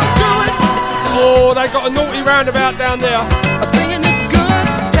 Oh, they got a naughty roundabout down there.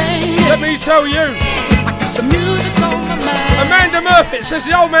 Let me tell you. Amanda Murphy says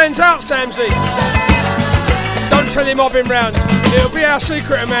the old man's out, Samsy. Don't tell him I've been round. It'll be our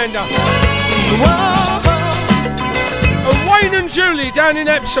secret, Amanda. And Wayne and Julie down in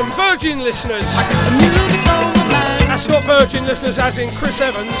Epsom, Virgin listeners. That's not Virgin listeners as in Chris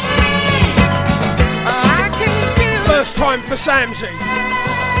Evans. First time for Samsy.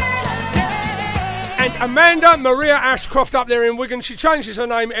 And Amanda Maria Ashcroft up there in Wigan. She changes her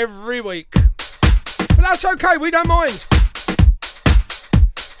name every week. But that's okay, we don't mind.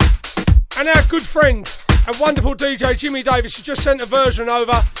 And our good friend and wonderful DJ Jimmy Davis has just sent a version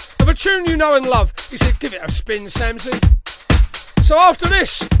over of a tune you know and love. He said, give it a spin, Samsy. So after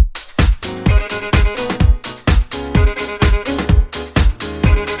this...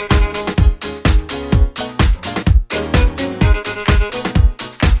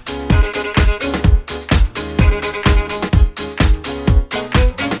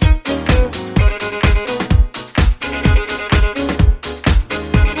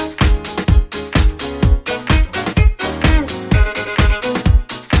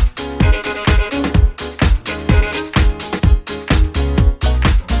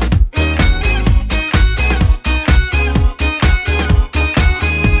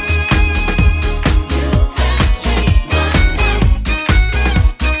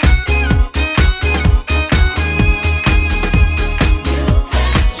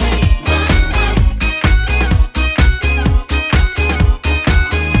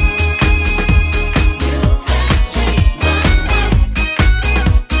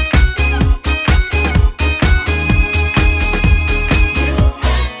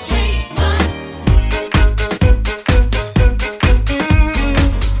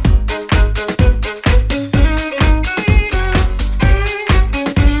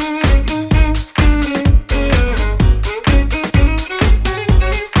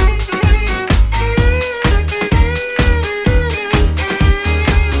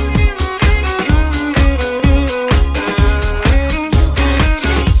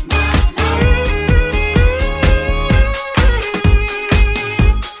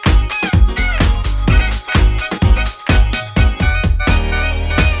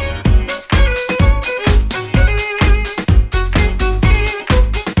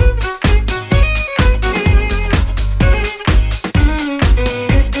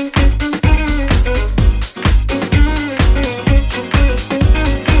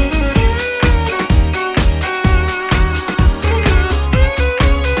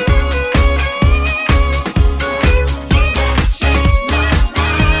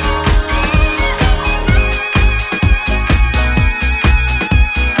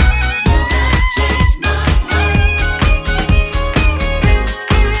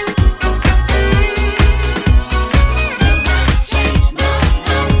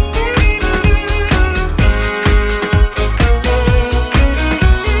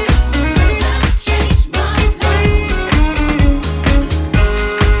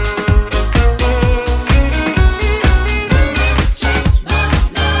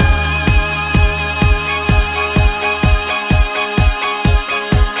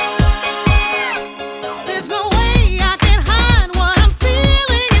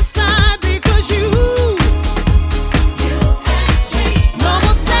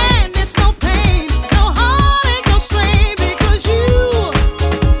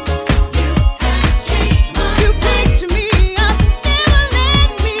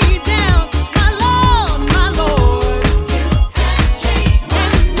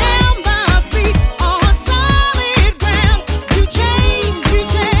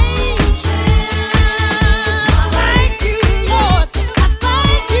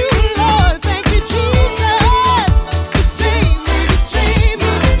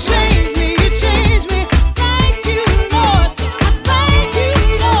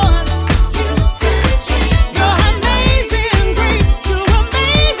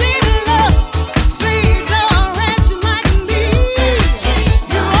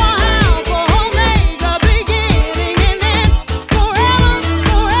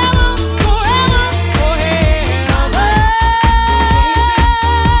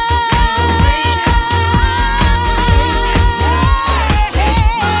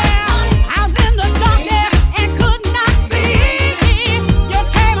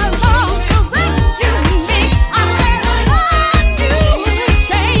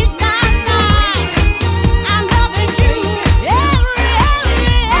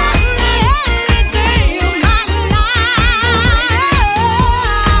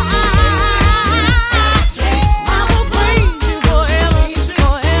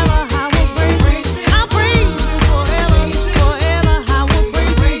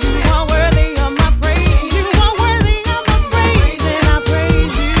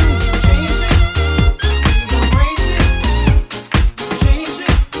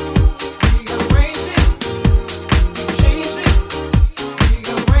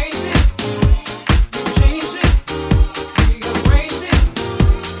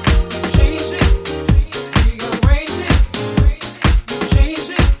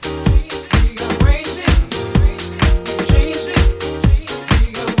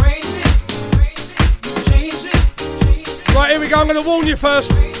 to warn you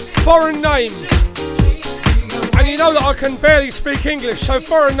first, foreign name. And you know that I can barely speak English, so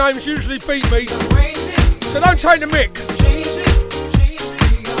foreign names usually beat me. So don't take the mick.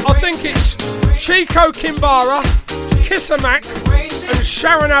 I think it's Chieko, Kinbara, Kisa, Mack and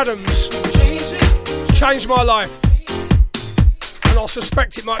Sharon Adams. Changed my life. And I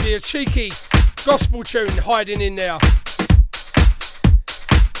suspect it might be a cheeky gospel tune hiding in there.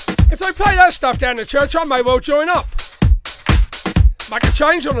 If they play that stuff down the church, I may well join up. Make a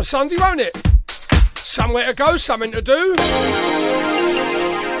change on a Sunday, won't it? Somewhere to go, something to do.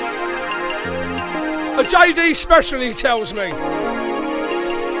 A JD special, he tells me.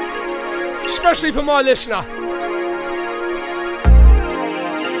 Especially for my listener.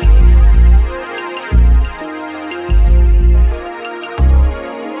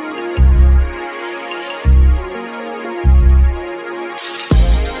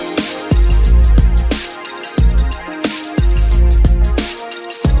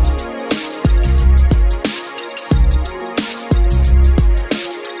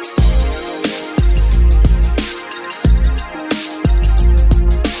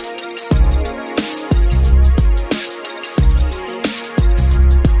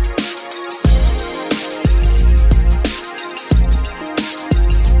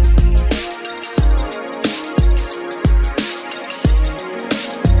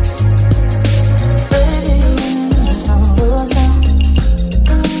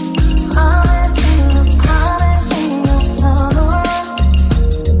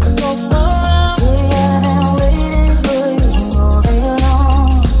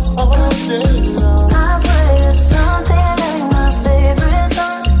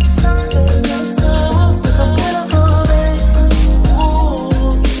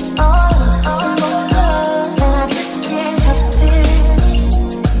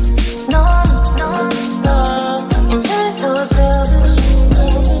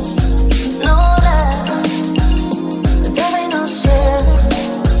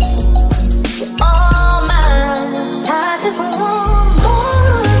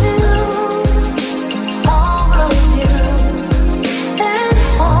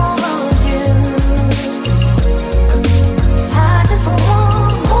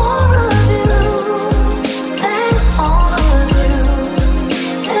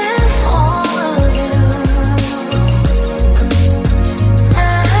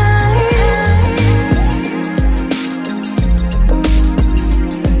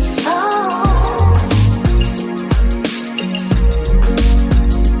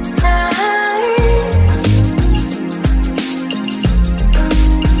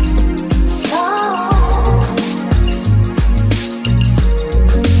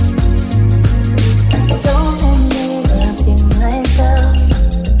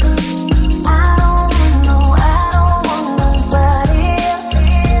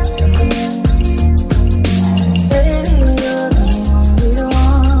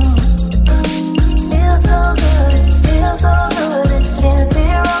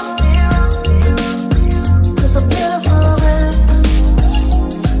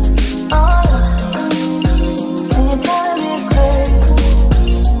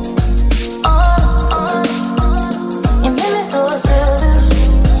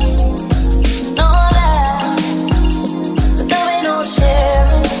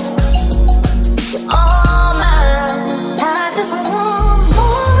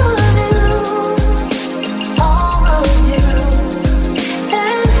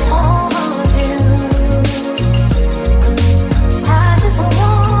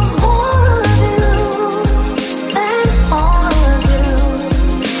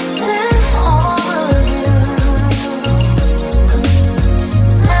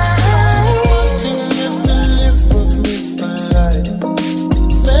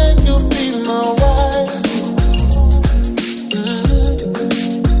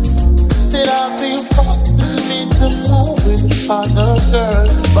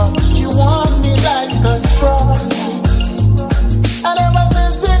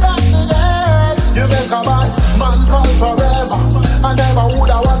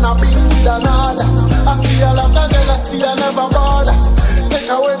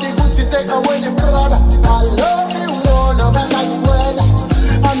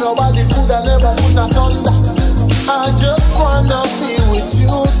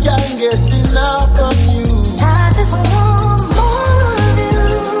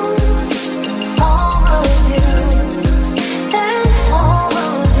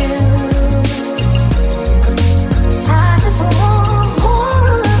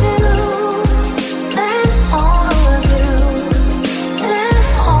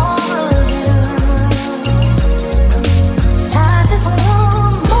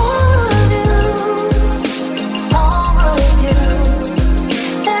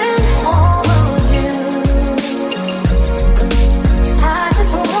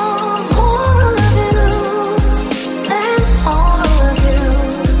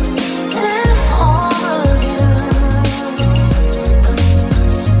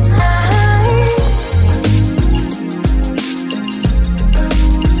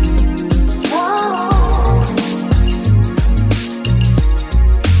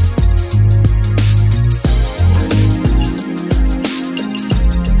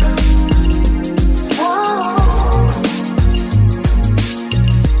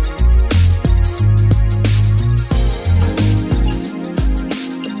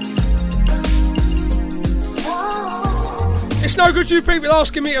 no good you people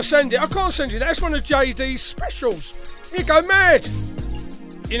asking me to send it. I can't send you that. It's one of JD's specials. He'd go mad.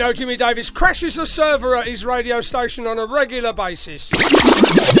 You know, Jimmy Davis crashes the server at his radio station on a regular basis.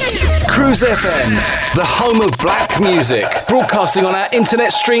 Cruise FM, the home of black music, broadcasting on our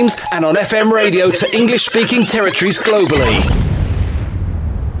internet streams and on FM radio to English-speaking territories globally.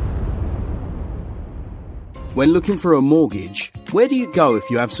 When looking for a mortgage, where do you go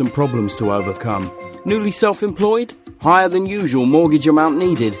if you have some problems to overcome? Newly self-employed? Higher than usual mortgage amount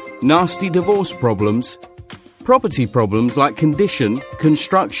needed? Nasty divorce problems? Property problems like condition,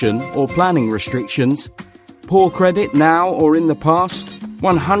 construction or planning restrictions? Poor credit now or in the past?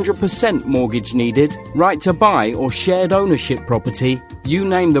 100% mortgage needed? Right to buy or shared ownership property? You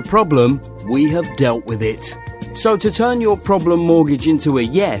name the problem, we have dealt with it. So to turn your problem mortgage into a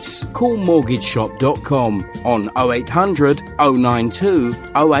yes, call mortgageshop.com on 0800 092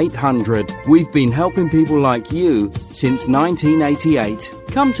 0800. We've been helping people like you since 1988.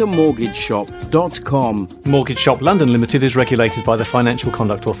 Come to mortgageshop.com. Mortgage Shop London Limited is regulated by the Financial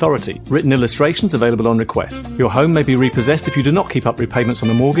Conduct Authority. Written illustrations available on request. Your home may be repossessed if you do not keep up repayments on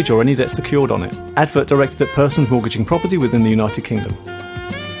the mortgage or any debt secured on it. Advert directed at persons mortgaging property within the United Kingdom.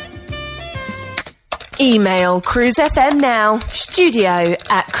 Email Cruise FM now,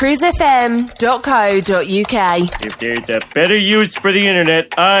 studio@cruisefm.co.uk. If there's a better use for the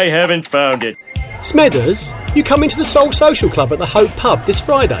internet, I haven't found it. Smethers, you come into the Soul Social Club at the Hope Pub this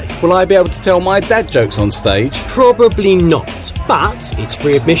Friday. Will I be able to tell my dad jokes on stage? Probably not, but it's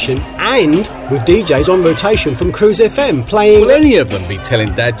free admission and with DJs on rotation from Cruise FM playing... Will any of them be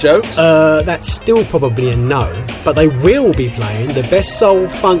telling dad jokes? That's still probably a no, but they will be playing the best soul,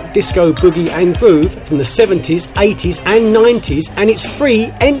 funk, disco, boogie and groove from the 70s, 80s and 90s, and it's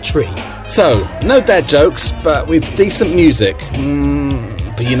free entry. So, no dad jokes, but with decent music.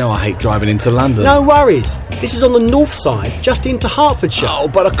 But you know I hate driving into London. No worries. This is on the north side, just into Hertfordshire. Oh,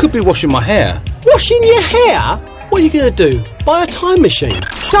 but I could be washing my hair. Washing your hair? What are you going to do? Buy a time machine?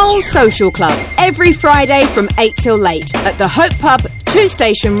 Soul Social Club, every Friday from 8 till late at the Hope Pub, 2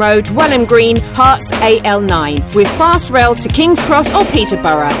 Station Road, Welham Green, Hearts AL9, with fast rail to King's Cross or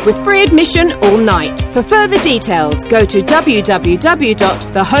Peterborough, with free admission all night. For further details, go to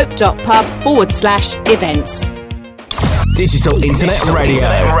www.thehope.pub/events. Digital Internet Radio.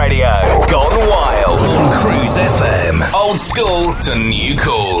 Gone wild. Cruise FM. Old school to new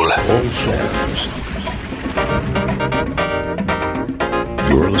cool. All Sam's.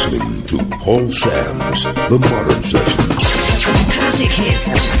 You're listening to Paul Sam's The Modern Sessions. Classic hits.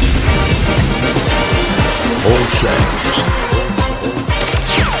 Paul Sam's.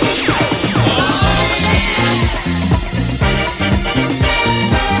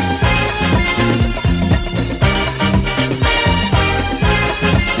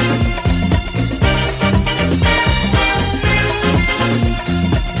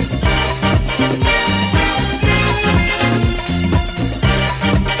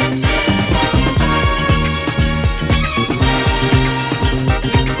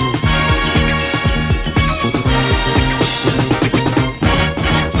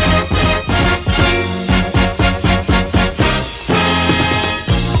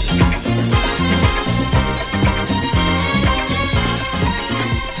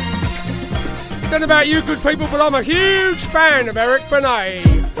 Don't know about you good people, but I'm a huge fan of Eric Benet.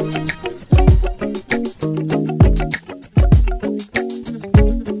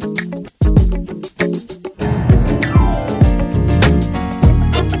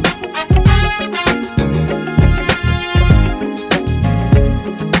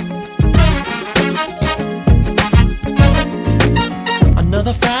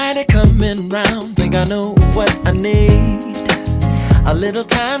 Another Friday coming round, think I know what I need. A little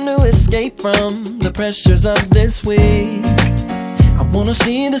time to escape from the pressures of this week. I wanna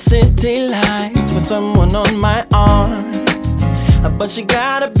see the city lights with someone on my arm, but you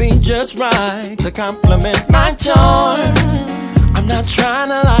gotta be just right to compliment my charms. I'm not trying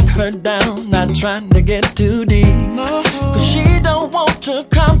to lock her down, not trying to get too deep, but she don't want to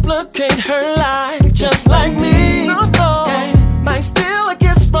complicate her life just like me. Yeah, might steal a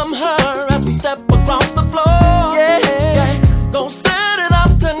kiss from her as we step across the floor. Yeah, don't set it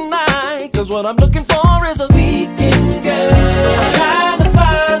up tonight, cause what I'm looking for is a weekend girl. I'm trying to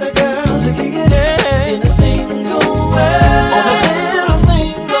find a girl to kick it in a single world, on a little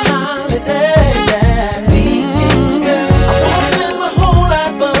single holiday. Yeah, weekend girl. I wanna spend my whole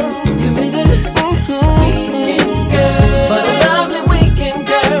life uncommitted. Weekend girl, but a lovely weekend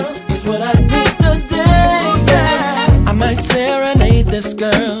girl is what I need today. Yeah, I might serenade this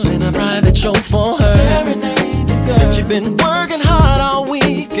girl in a private show for her. Serenade the girl. She's been working hard all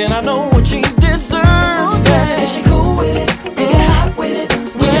week, and I know what she deserves. Yeah, is she cool with it?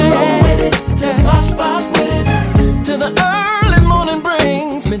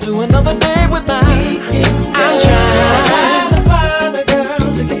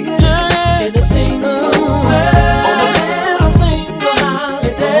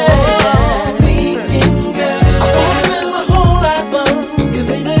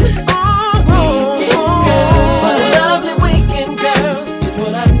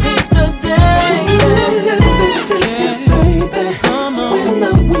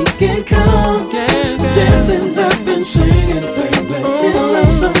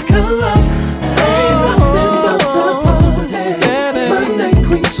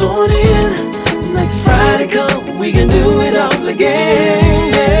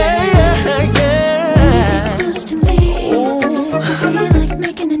 again. Yeah, yeah. Close to me. I feel like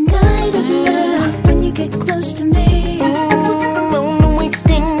making a night of love when you get close to me. On the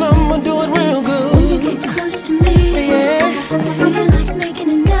weekend, I'ma do it real good. When you get close to me. Yeah. I feel like making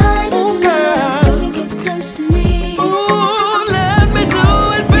a night of love when you get close to me. Ooh, let me do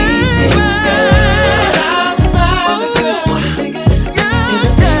it, baby.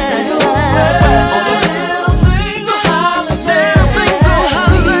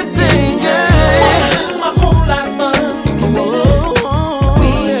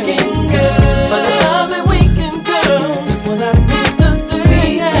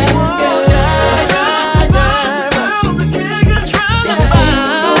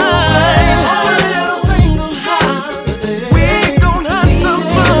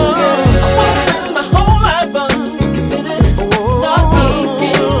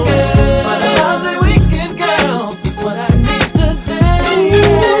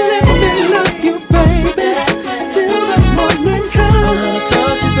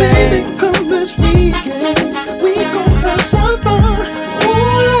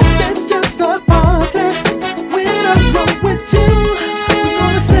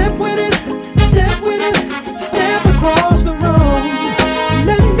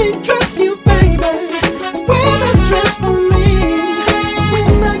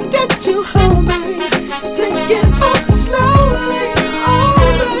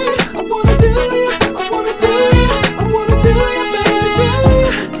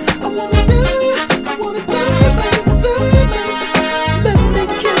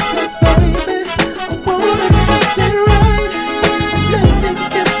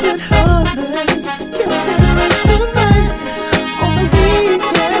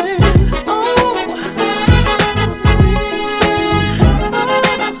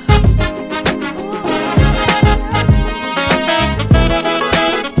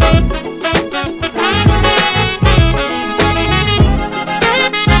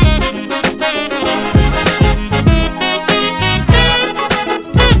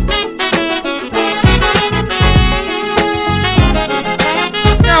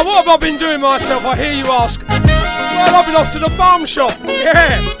 Myself, I hear you ask. Well, I've been off to the farm shop.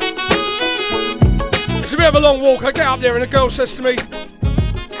 Yeah. It's a bit of a long walk. I get up there and the girl says to me,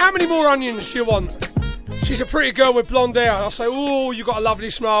 how many more onions do you want? She's a pretty girl with blonde hair. I say, oh, you got a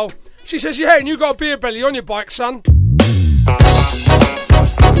lovely smile. She says, yeah, and you got a beer belly on your bike, son.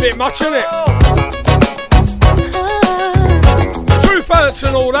 Bit much, isn't it? Truth hurts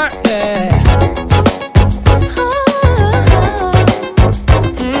and all that. Yeah.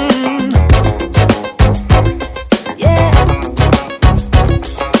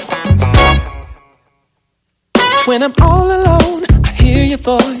 When I'm all alone, I hear your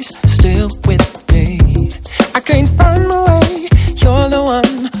voice still with me. I can't find my way, you're the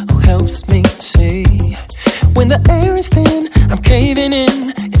one who helps me see. When the air is thin, I'm caving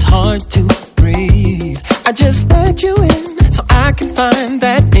in, it's hard to breathe. I just let you in, so I can find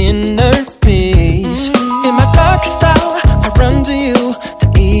that inner peace. In my darkest hour, I run to you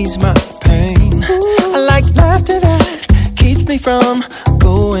to ease my pain. I like laughter that keeps me from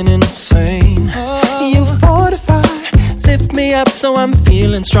going insane. You fortify, lift me up so I'm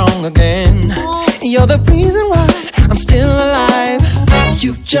feeling strong again. You're the reason why I'm still alive.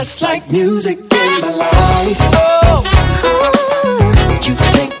 You just like music in my life. Oh, you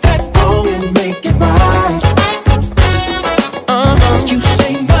take that wrong and make it right. You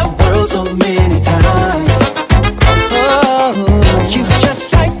saved my world so many times. Oh, you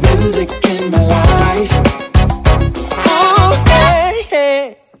just like music in my life. Oh, hey,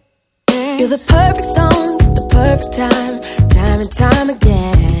 hey. You're the perfect song, the perfect time, time and time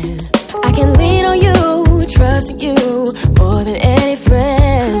again. I can lean on you, trust in you more than any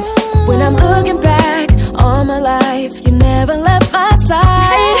friend. When I'm looking back on my life, you never left my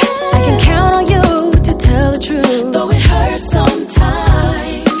side. I can count on you to tell the truth, though it hurts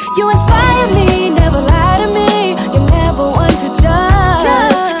sometimes. You inspire me, never lie to me. You're never one to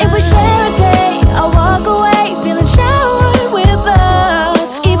judge. If we share a day, I'll walk away feeling showered with love.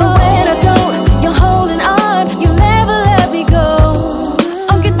 Even when I don't, you're holding on. You never let me go.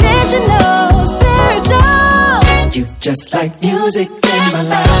 Unconditional, spiritual. You just like music in my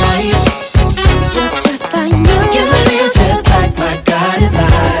life. You're just like music. Yes, I feel just like my guiding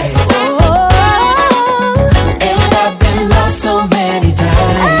light. And I've been lost so many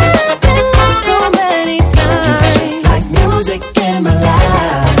times. I've been lost so many times. You're just like music in my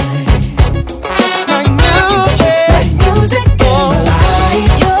life. Just like music. You're just like music in my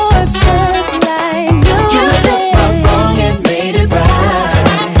life. You're just like music. You took my wrong and made it right.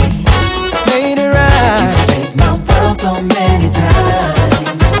 Made it right. You saved my world so many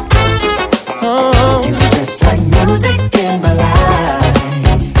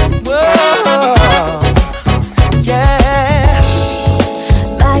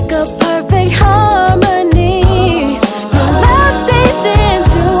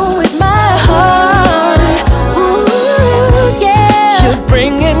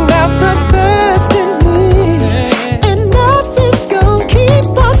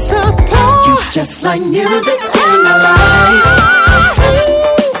just like music in my life.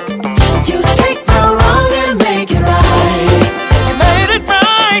 You take my wrong and make it right. You made it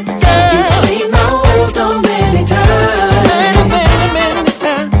right, girl. You say my words so many times. Many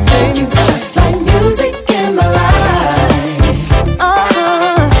times. You just like music in my life.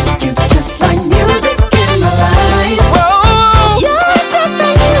 You just like music in my life. Whoa. You're just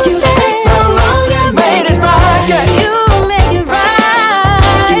like music. You take my wrong and made it right. Yeah. You make it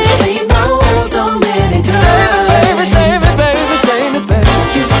right. You say my words so many times. Save it, baby, save it, baby.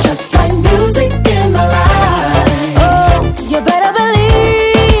 You just like music in my life. Oh, you better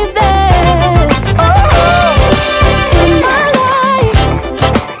believe that. Oh, in my life.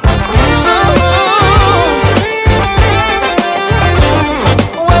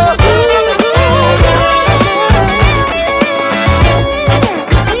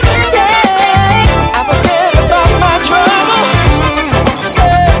 I forget about my trouble.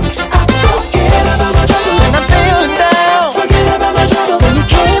 When I'm feeling down. Forget about my trouble. When you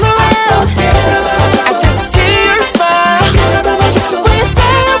came around, I just see your smile. Will you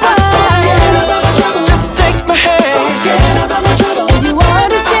stay a while? Just take my hand, and you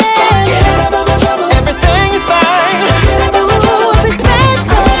understand. Everything is fine. Ooh, we spent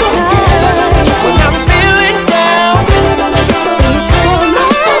some time. When I'm feeling down, when you come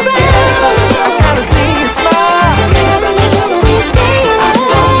around, I gotta see you smile. Will you stay a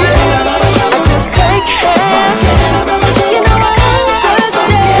while? I just take hand. You know I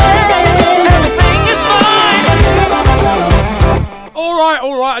understand. Everything is fine. All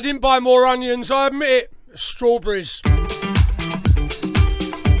right, I didn't buy more onions, I admit it. Strawberries.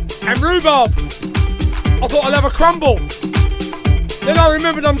 And rhubarb. I thought I'd have a crumble. Then I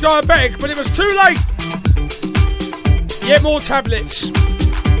remembered I'm diabetic, but it was too late. Yet more tablets.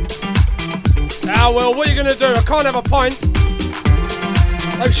 Ah, well, what are you going to do? I can't have a pint.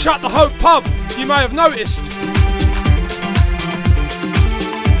 They've shut the Hope pub, you may have noticed.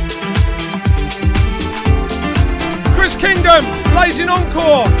 Chris Kingdom, blazing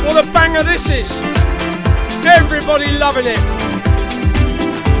encore. What a banger this is. Everybody loving it.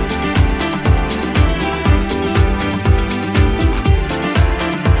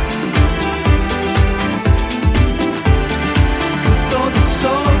 For the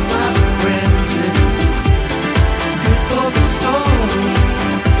soul, my friends, it's good for the soul.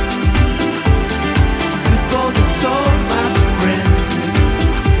 Good for the soul, my friends, it's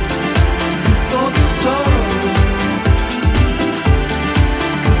good for the soul.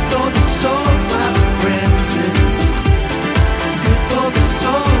 Good for the soul, my friends, it's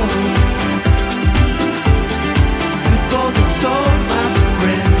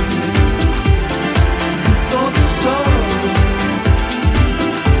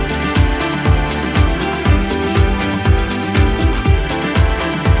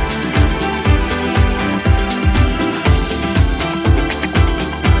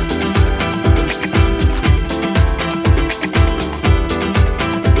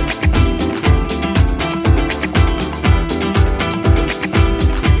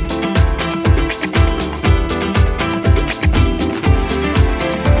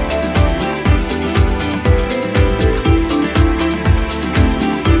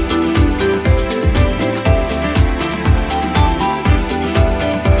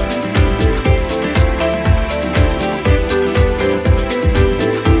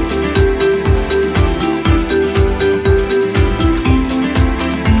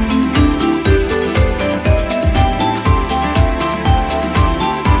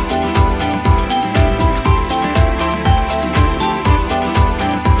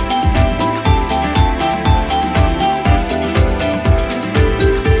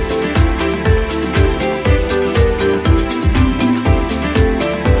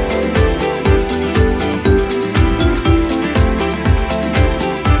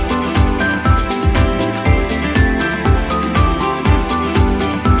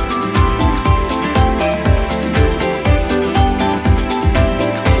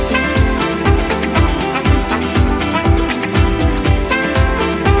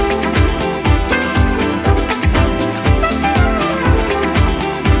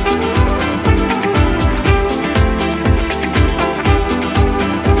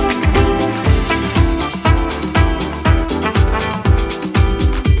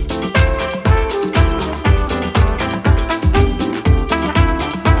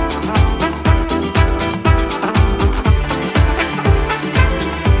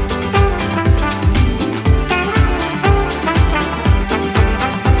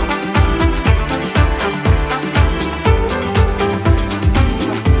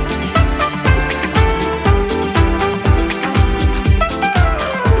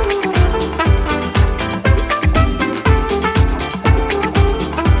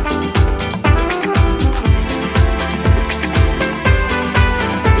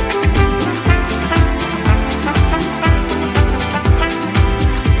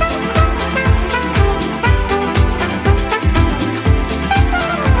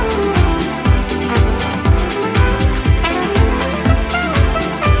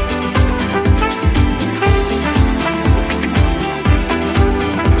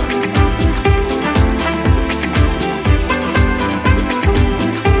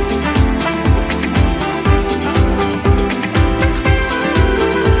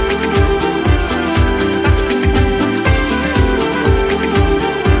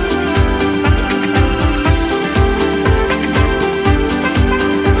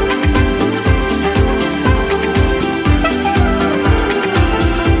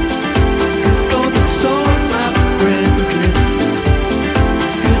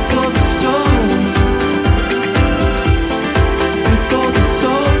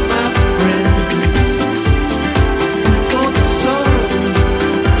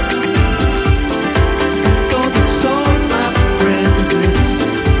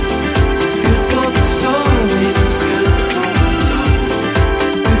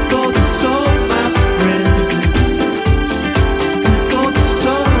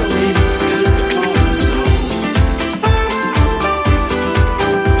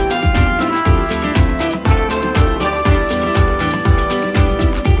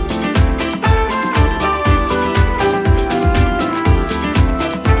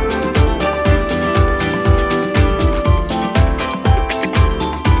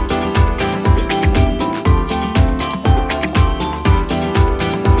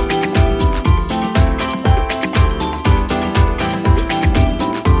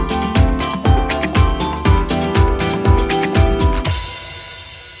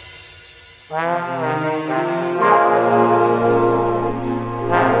Now,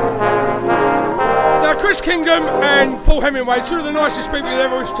 Chris Kingdom and Paul Hemingway, two of the nicest people you'll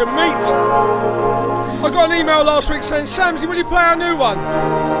ever wish to meet. I got an email last week saying, Samsy, will you play our new one?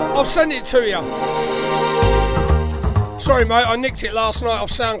 I've sent it to you. Sorry, mate, I nicked it last night off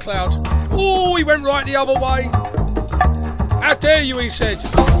SoundCloud. Oh, he went right the other way. How dare you, he said. So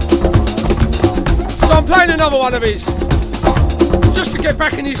I'm playing another one of his, just to get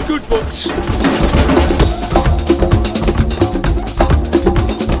back in his good books.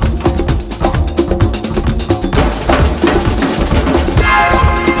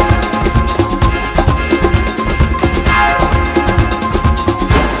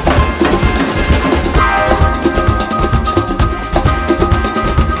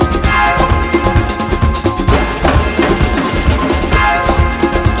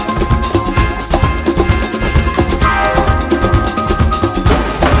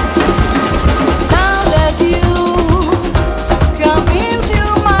 Now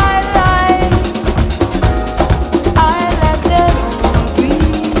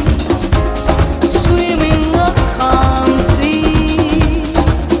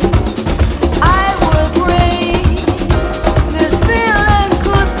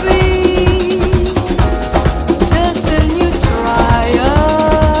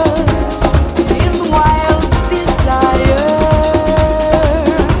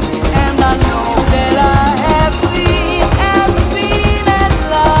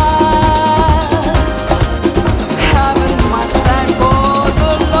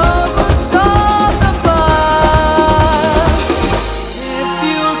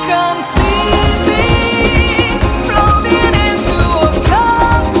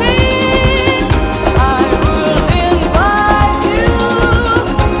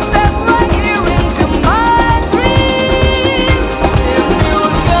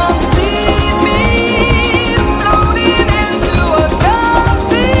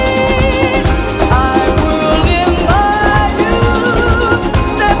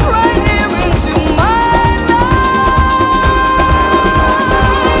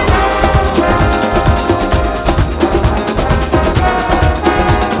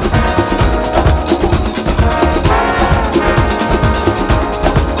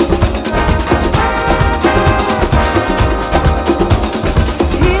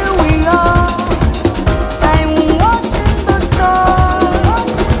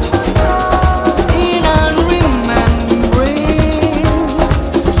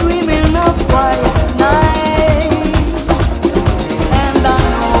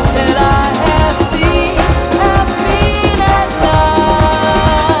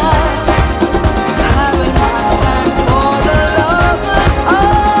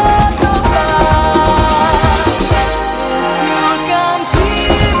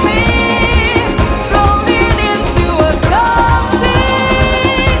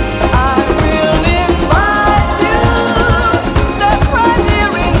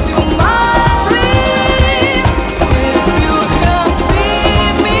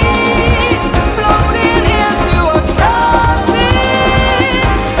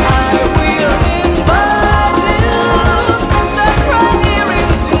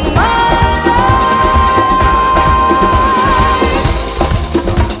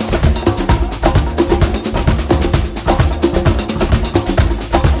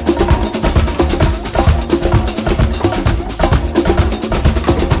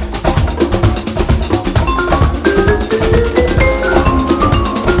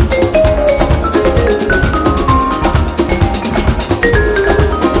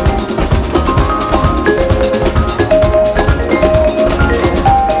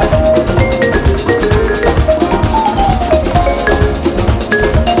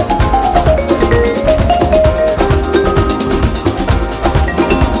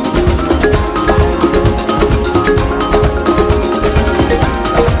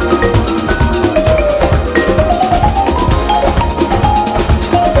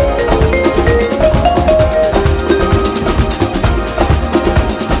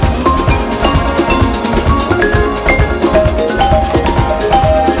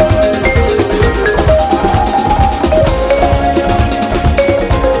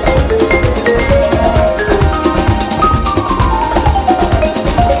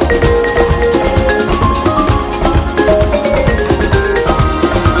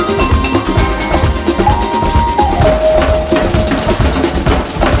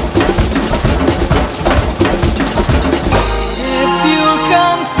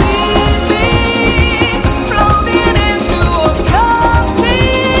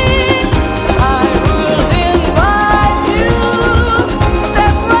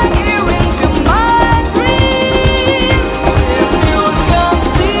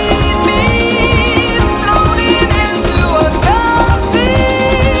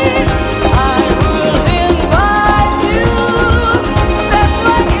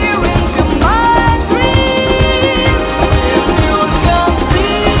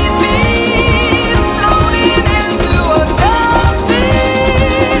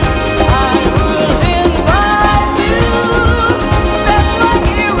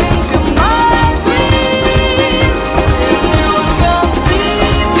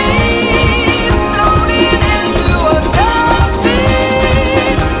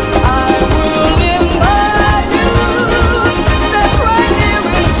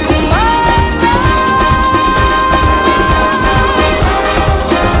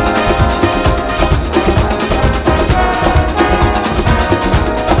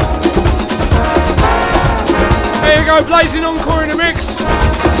amazing encore in the mix.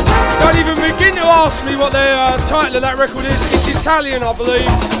 Don't even begin to ask me what the title of that record is. It's Italian, I believe.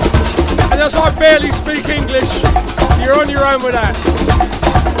 And as I barely speak English, you're on your own with that.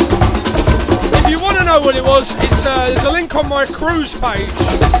 If you want to know what it was, it's there's a link on my cruise page.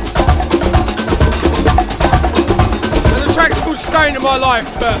 And the track's called Stay Into My Life,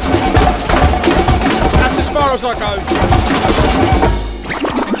 but that's as far as I go.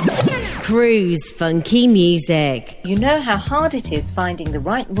 Cruise funky music. You know how hard it is finding the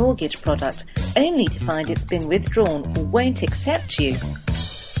right mortgage product only to find it's been withdrawn or won't accept you?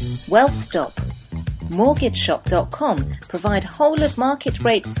 Well, stop. MortgageShop.com provide whole of market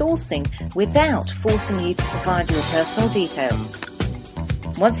rate sourcing without forcing you to provide your personal details.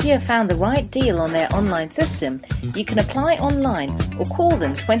 Once you have found the right deal on their online system, you can apply online or call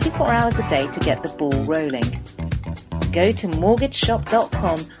them 24 hours a day to get the ball rolling. Go to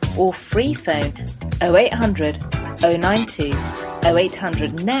mortgageshop.com or free phone 0800 092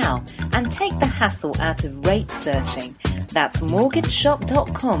 0800 now and take the hassle out of rate searching. That's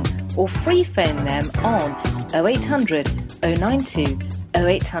mortgageshop.com or free phone them on 0800 092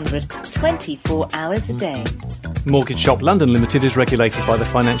 0800 24 hours a day. Mortgage Shop London Limited is regulated by the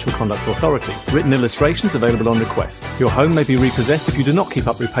Financial Conduct Authority. Written illustrations available on request. Your home may be repossessed if you do not keep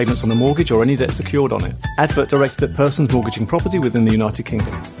up repayments on the mortgage or any debt secured on it. Advert directed at persons mortgaging property within the United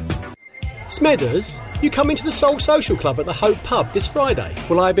Kingdom. Smedders, you come into the Soul Social Club at the Hope Pub this Friday.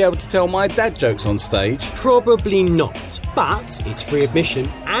 Will I be able to tell my dad jokes on stage? Probably not, but it's free admission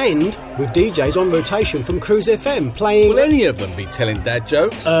and with DJs on rotation from Cruise FM playing... Will any of them be telling dad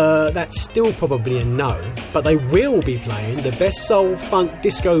jokes? That's still probably a no, but they will be playing the best soul, funk,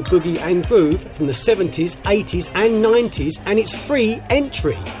 disco, boogie and groove from the 70s, 80s and 90s, and it's free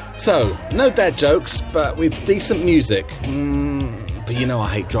entry. So, no dad jokes, but with decent music. But you know I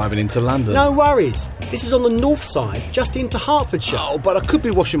hate driving into London. No worries. This is on the north side, just into Hertfordshire. Oh, but I could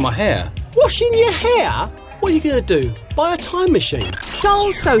be washing my hair. Washing your hair? What are you going to do? Buy a time machine?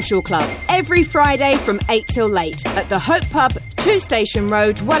 Soul Social Club, every Friday from 8 till late at the Hope Pub, 2 Station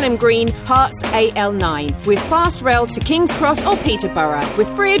Road, Welham Green, Hearts AL9, with fast rail to King's Cross or Peterborough, with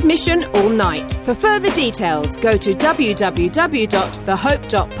free admission all night. For further details, go to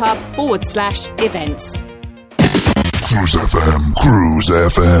www.thehope.pub/events. Cruise FM, Cruise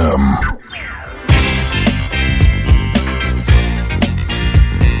FM.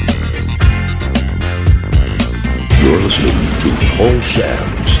 You're listening to Paul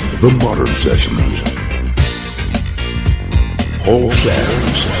Sam's The Modern Sessions. Paul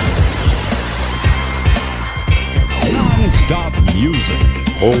Sam's Non-stop music.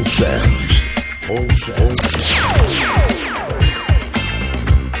 Paul Sam's. Paul Sam's.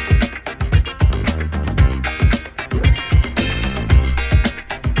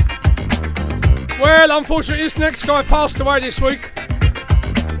 Well, unfortunately, this next guy passed away this week.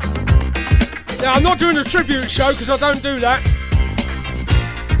 Now, I'm not doing a tribute show because I don't do that.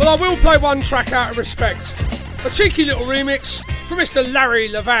 But I will play one track out of respect. A cheeky little remix from Mr. Larry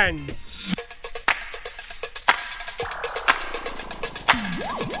Levan.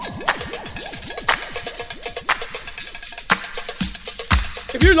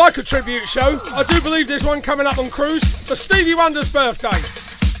 If you like a tribute show, I do believe there's one coming up on Cruise for Stevie Wonder's birthday.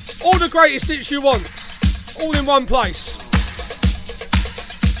 All the greatest hits you want, all in one place.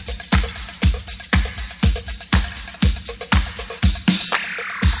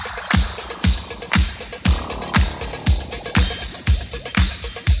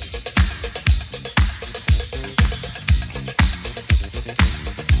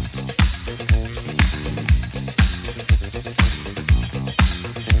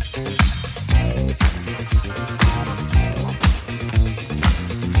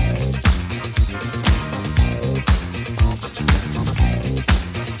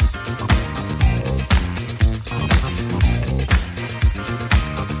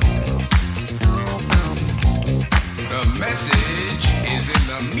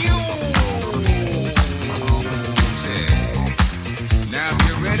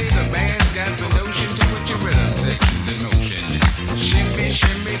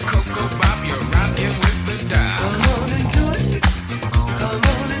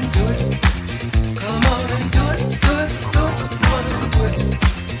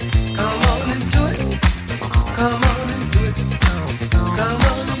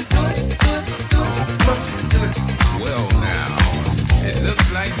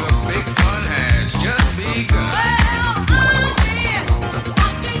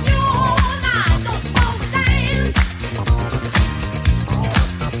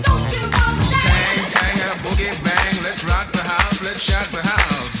 Don't you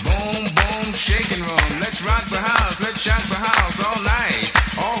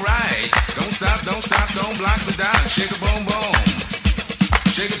block the dot. Shake a boom boom.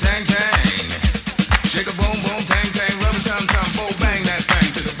 Shake a tang tang. Shake a boom boom tang tang. Rubber tum tum. Bo bang that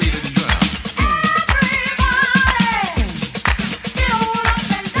thing to the beat of the drum.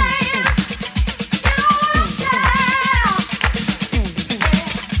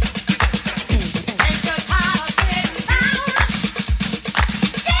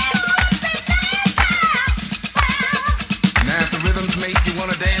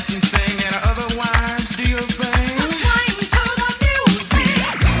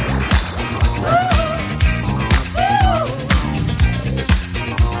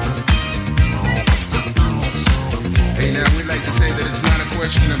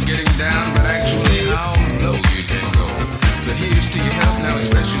 Question of getting down, but actually how low you can go. So here's to your health, now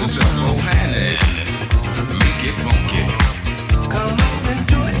express yourself, oh hand it, make it funky. Come on and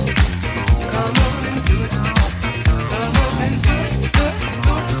do it. Come on and do it. Come on and do it. Do it.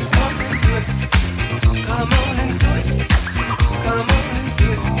 Come on and do it. Come on and do it. Come on and do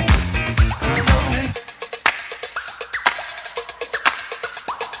it. Come on and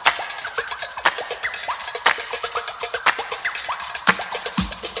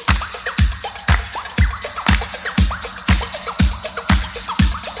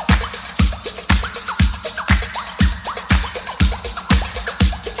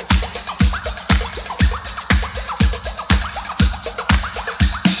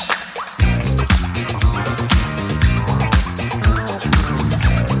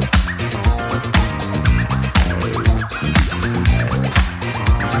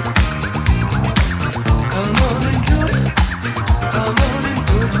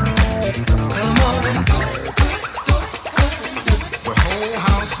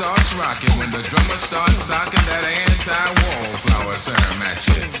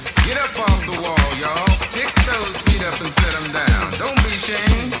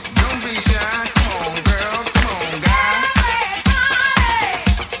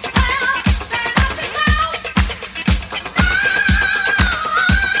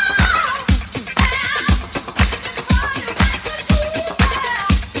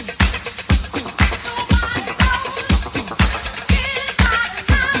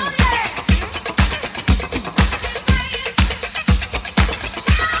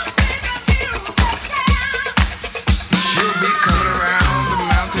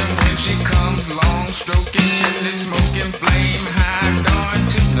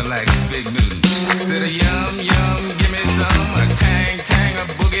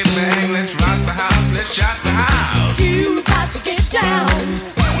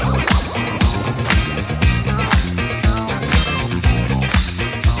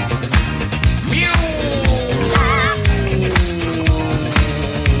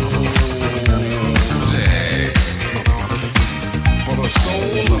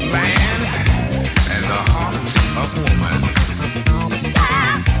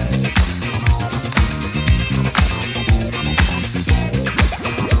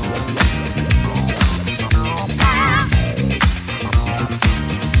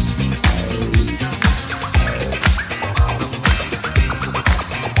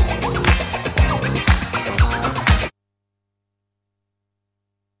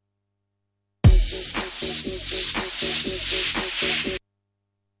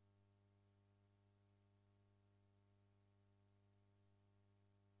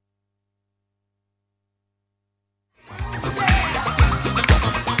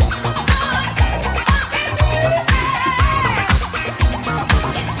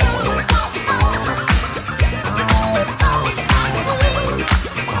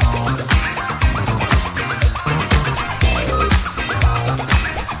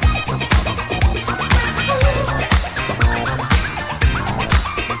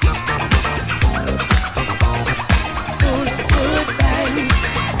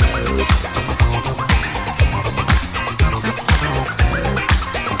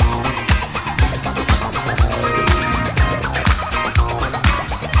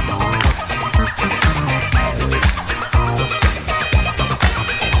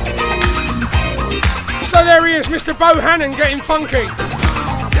Mr. Bohannon getting funky.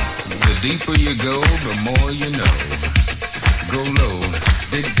 The deeper you go, the more you know. Go low,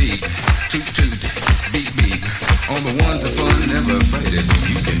 dig deep, toot toot, beat beat. On the ones of fun, never afraid it.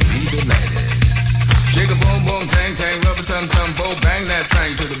 You can be delighted. Shake a boom boom, tang tang, rubber tum tum, bo bang that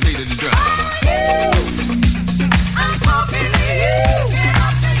thing to the beat of the drum. I'm talking to you. Get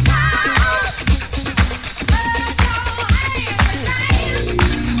up and down.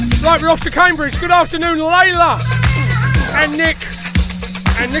 Right, we're off to Cambridge. Good afternoon, Layla and Nick.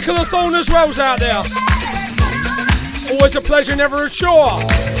 And Nicola Thorne as well's out there. Always a pleasure, never a chore.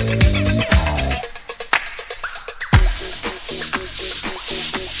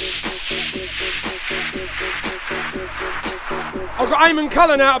 Eamon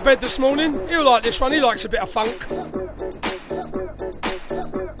Cullen out of bed this morning. He'll like this one. He likes a bit of funk.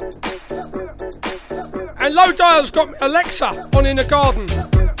 And Low Dial's got Alexa on in the garden.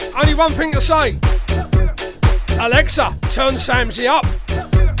 Only one thing to say. Alexa, turn Samsy up.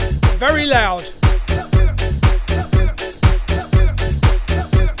 Very loud.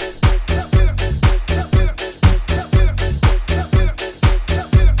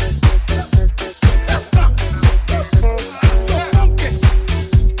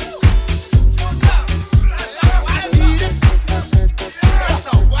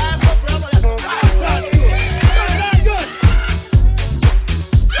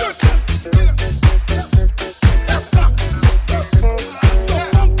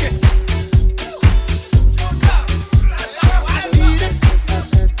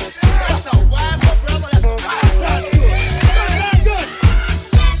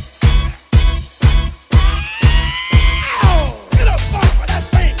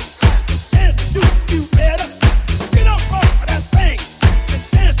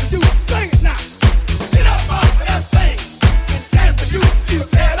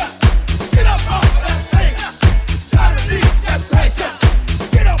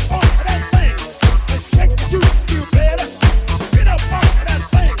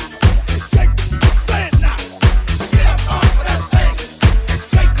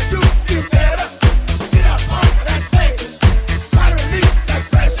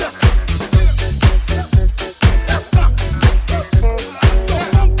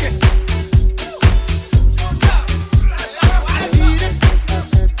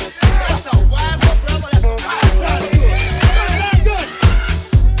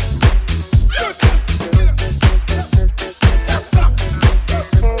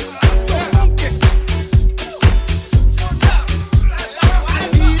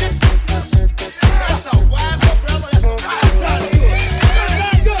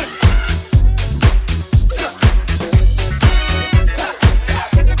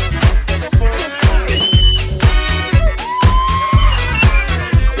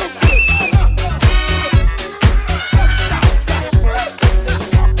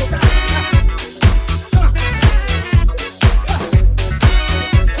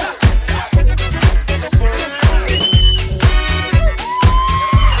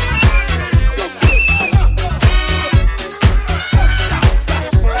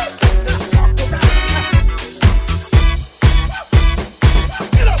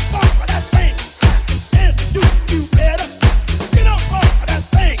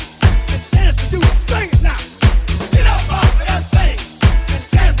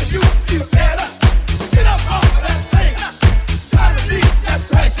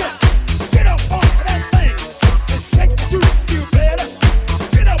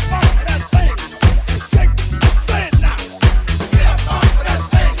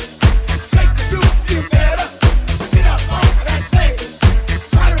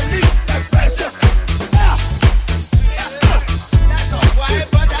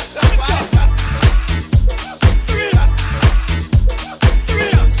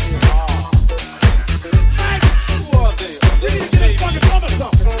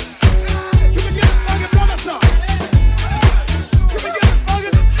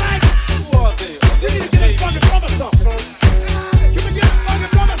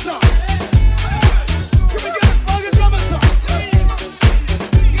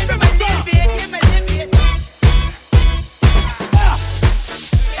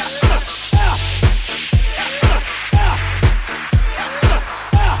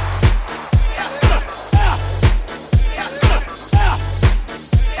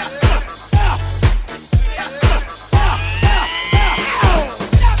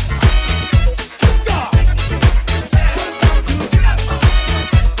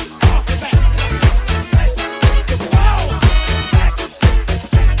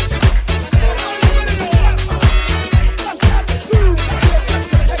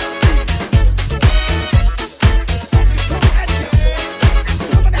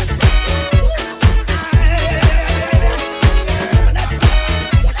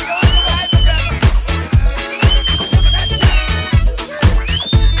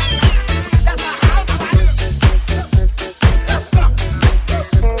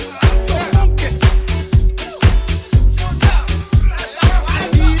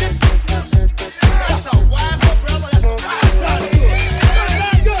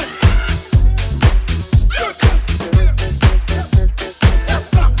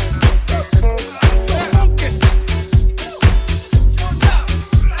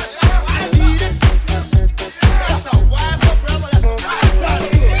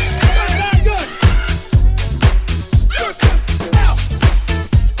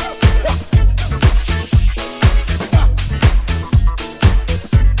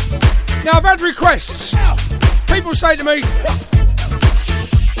 Now, I've had requests. People say to me,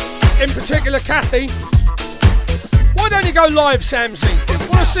 in particular Kathy, why don't you go live, Samsy? I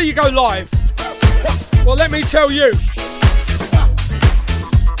want to see you go live. Well, let me tell you,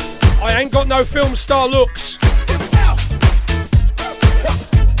 I ain't got no film star looks.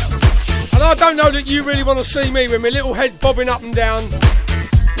 And I don't know that you really want to see me with my little head bobbing up and down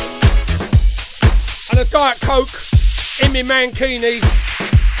and a Diet Coke in my mankini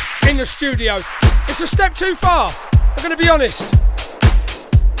in the studio. It's a step too far, I'm going to be honest.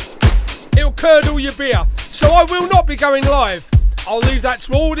 It'll curdle your beer. So I will not be going live. I'll leave that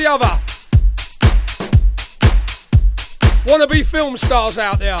to all the other wannabe film stars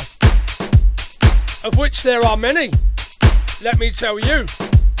out there, of which there are many, let me tell you.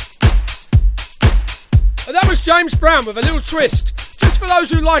 And that was James Brown with a little twist, just for those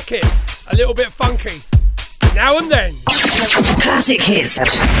who like it, a little bit funky, now and then. Classic hits.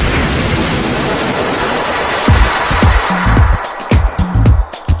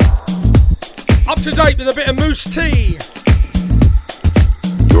 Up to date with a bit of moose tea.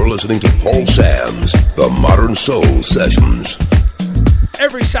 You're listening to Paul Sam's The Modern Soul Sessions.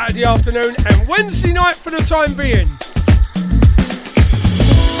 Every Saturday afternoon and Wednesday night for the time being.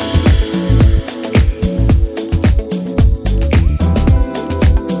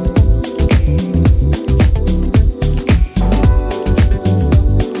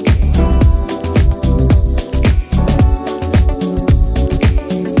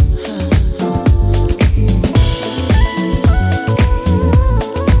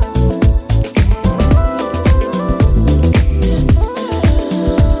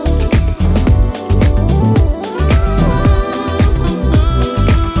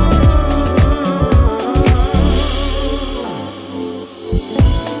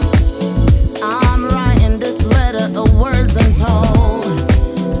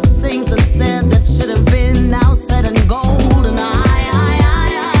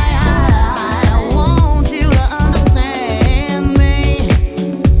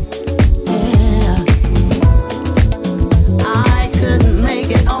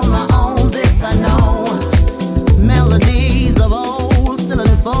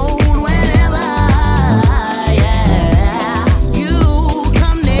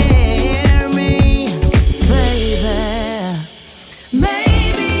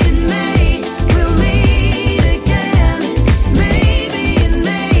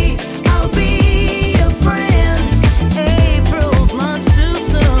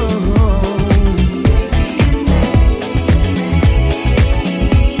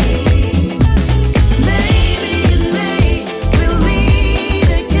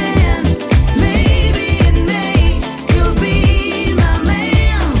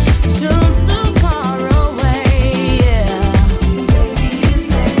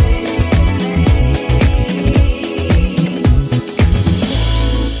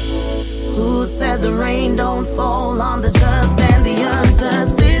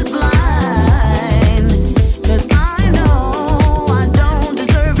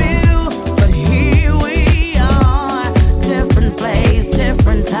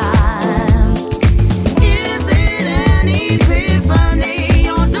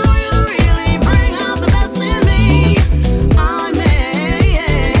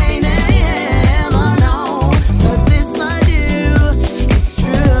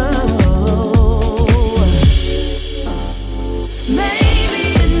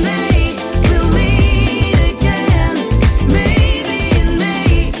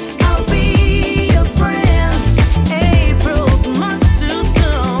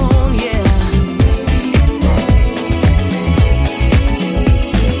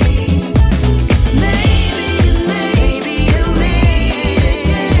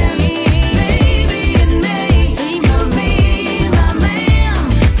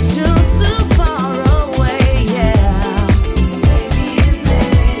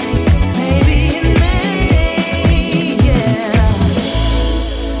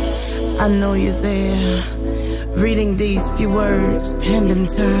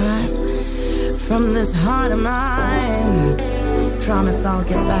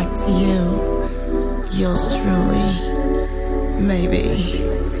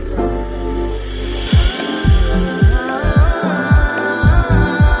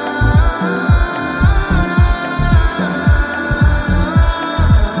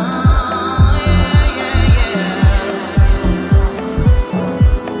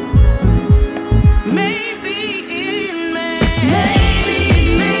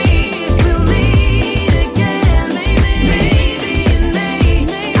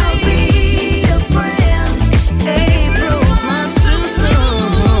 April, much too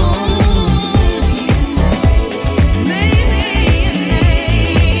soon.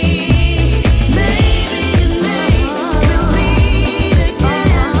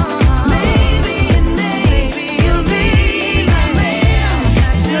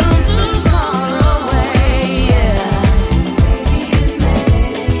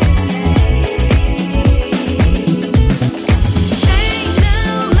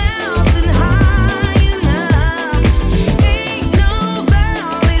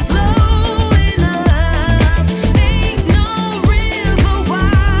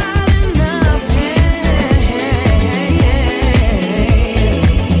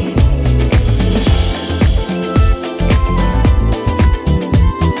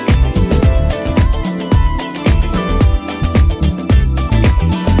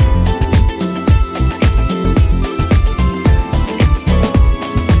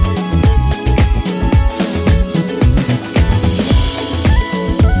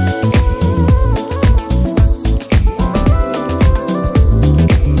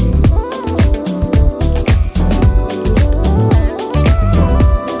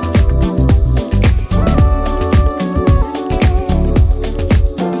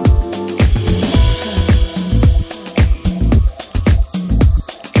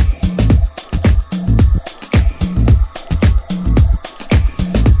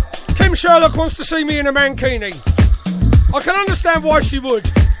 Sherlock wants to see me in a mankini. I can understand why she would,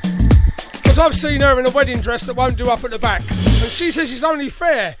 because I've seen her in a wedding dress that won't do up at the back, and she says it's only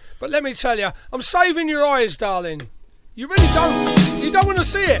fair. But let me tell you, I'm saving your eyes, darling. You really don't. You don't want to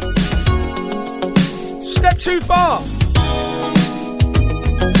see it. Step too far.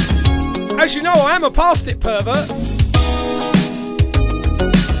 As you know, I am a past it pervert.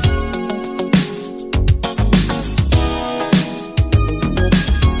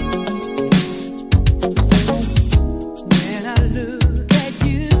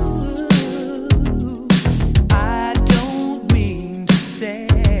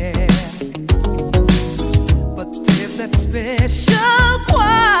 Special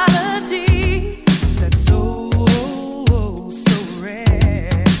quality that's so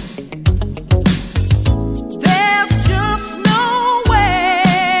rare. There's just no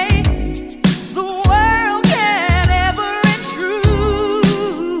way the world can ever intrude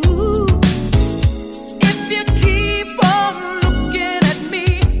if you keep on looking at me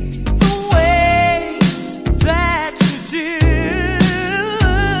the way that you do.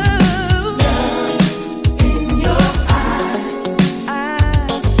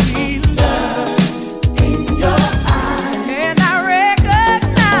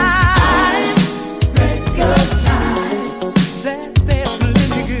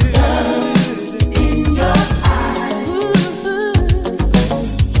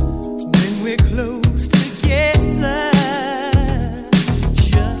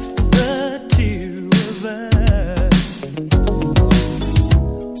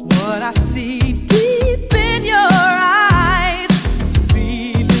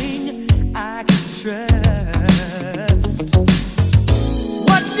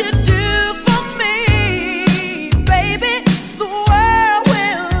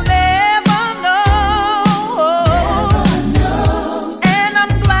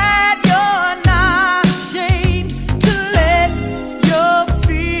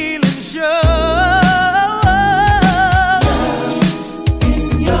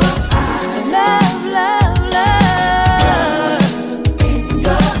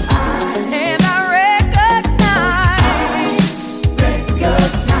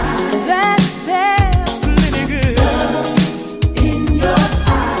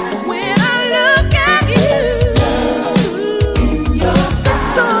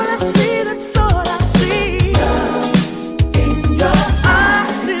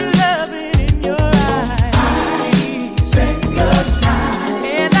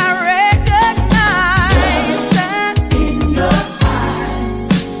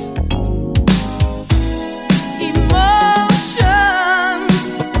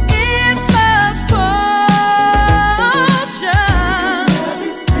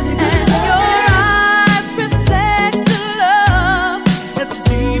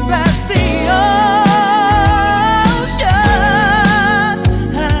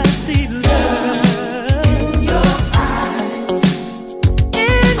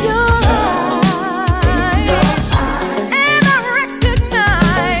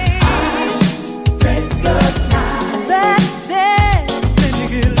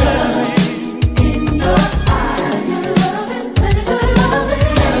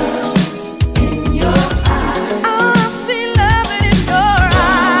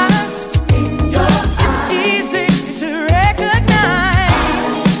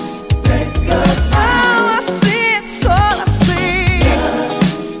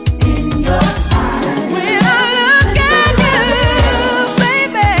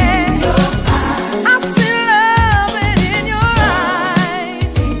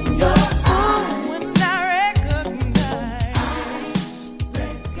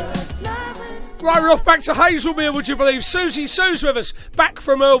 Back to Hazelmere, would you believe? Susie Sue's with us, back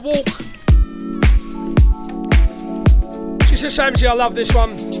from her walk. She says, Samsy, I love this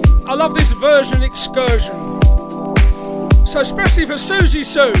one. I love this version excursion. So especially for Susie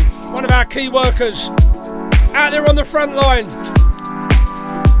Sue, one of our key workers, out there on the front line.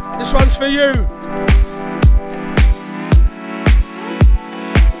 This one's for you.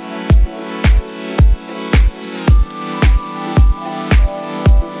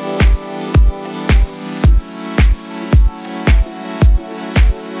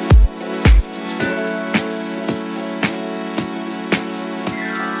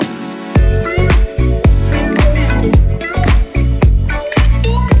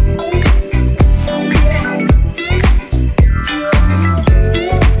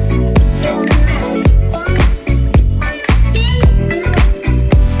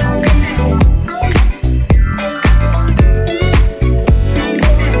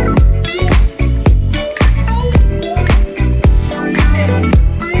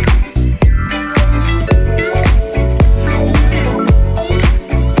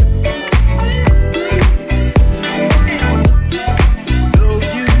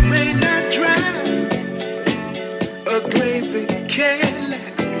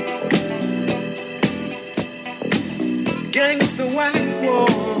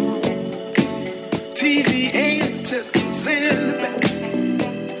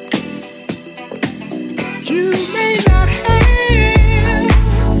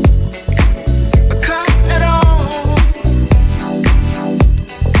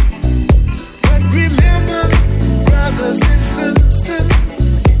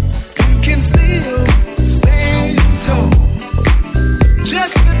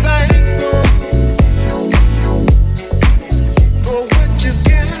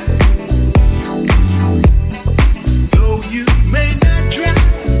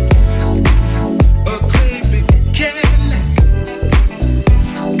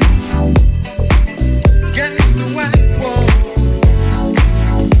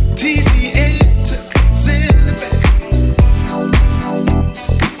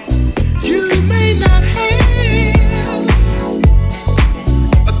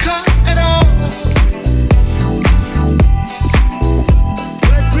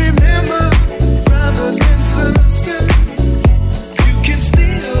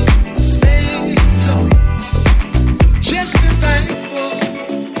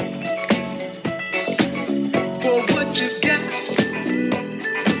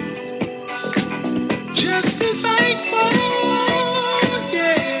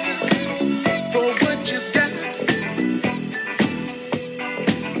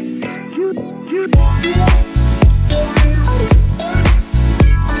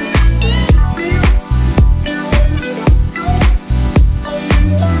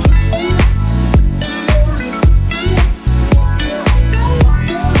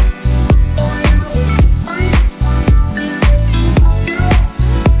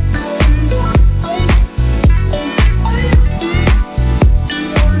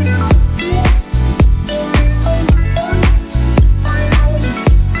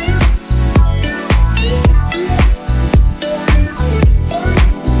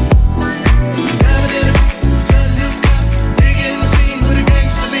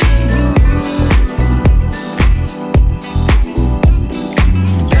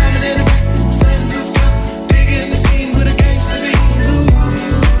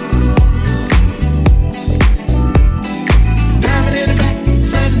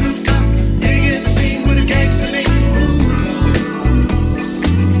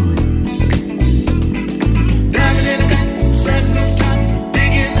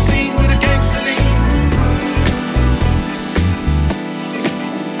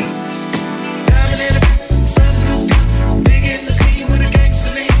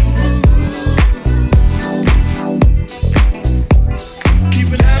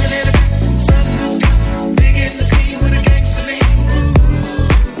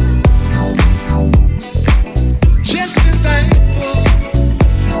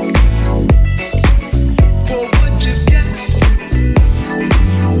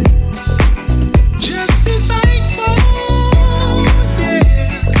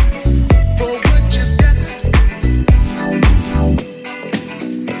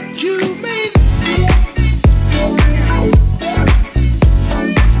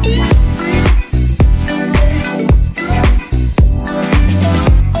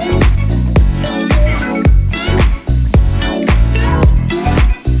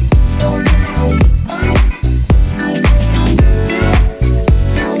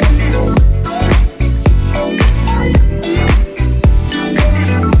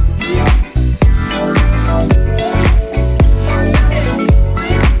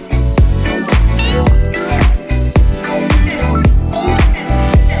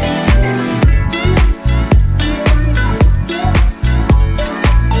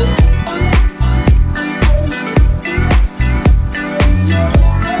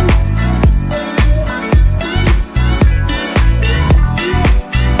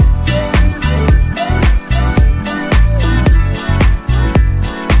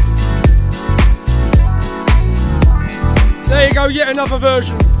 Yet another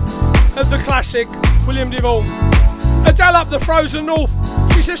version of the classic William Devon. Adele up the frozen north.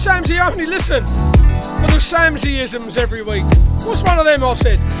 She says, Samsy, I only listen for the Samsy-isms every week. What's one of them? I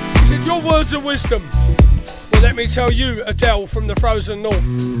said. She said, your words of wisdom. Well, let me tell you, Adele from the frozen north.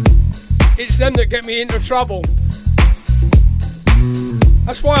 It's them that get me into trouble.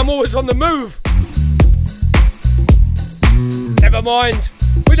 That's why I'm always on the move. Never mind.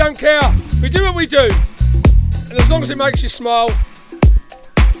 We don't care. We do what we do. And as long as it makes you smile,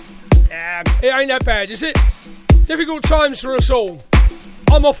 it ain't that bad, is it? Difficult times for us all.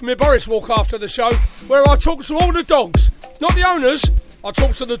 I'm off my Boris walk after the show, where I talk to all the dogs. Not the owners, I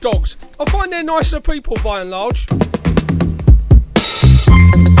talk to the dogs. I find they're nicer people by and large.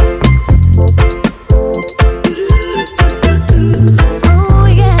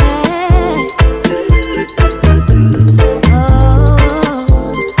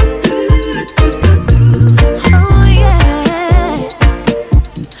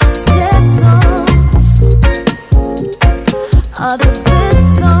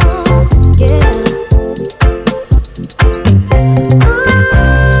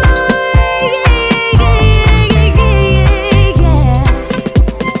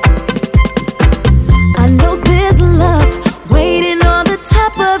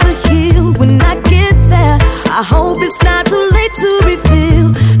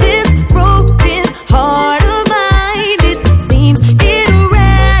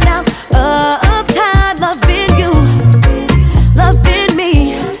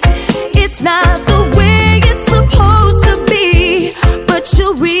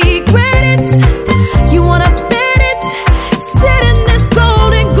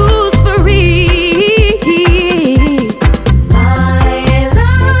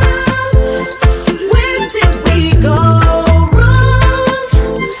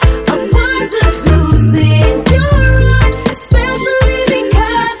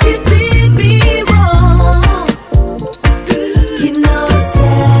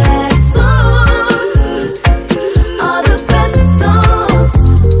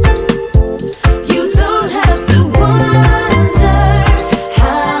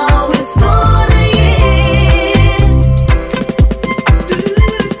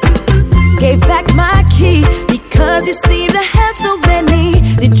 key, because you seem to have so many.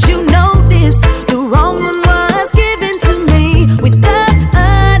 Did you notice the wrong one was given to me with the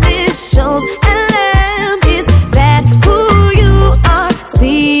initials and lamb? Is that who you are?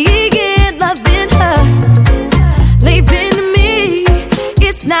 Seeing it, loving her, leaving me.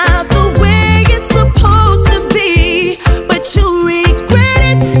 It's not the way it's supposed to be, but you'll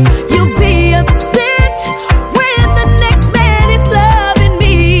regret it. You'll be upset when the next man is loving me.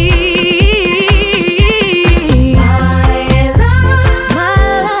 My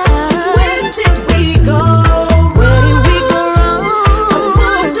love, where did we go? Where did we go wrong? I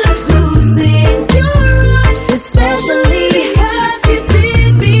wonder who's in your room, especially because you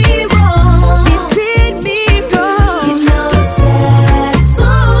did me wrong. You did me wrong. You know, sad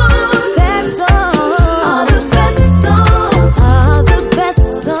songs are the best songs. Are the best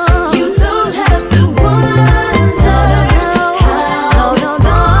songs. You don't have to wonder how it's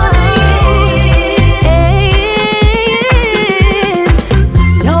gonna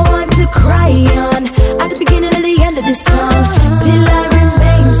end. No one to cry on at the beginning and the end of this song. Still I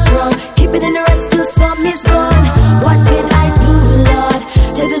remain strong, keeping in the rest till some is gone. What did I do, Lord,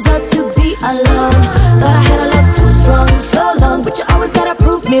 to deserve to be alone? Thought I had a love too strong so long, but you always gotta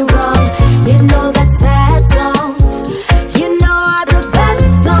prove me wrong. You know that sad songs, you know, are the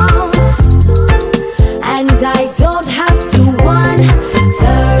best songs, and I don't have to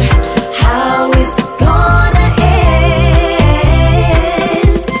wonder how it's gonna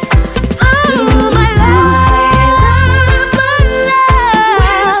end. Oh, my love,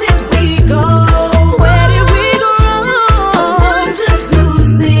 where did we go? Where did we go wrong? I wonder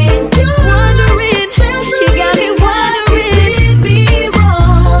who's in you. Wondering, you got me wondering. You did me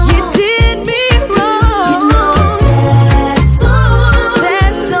wrong. You did me wrong. You know, sad songs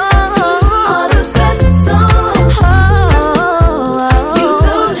are the best songs. You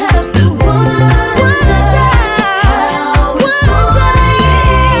don't have to wonder how it's gonna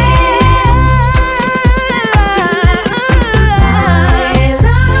end.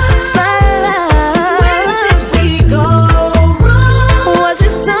 My love, where did we go wrong? Was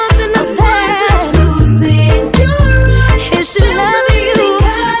it something I said? Who's in your room? Is she loving you?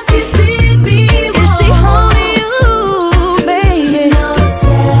 Because you did me wrong. Is she holding you, baby? You know,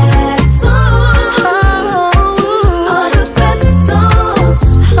 sad songs are the best songs.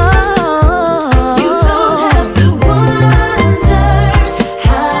 You don't have to wonder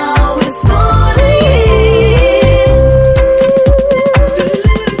how it's gonna end.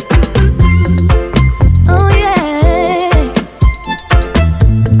 Oh yeah.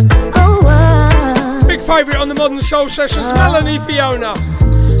 Oh wow. Big favourite on the Modern Soul Sessions, Melonie Fiona.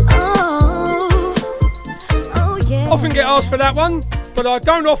 Oh yeah. Often get asked for that one, but I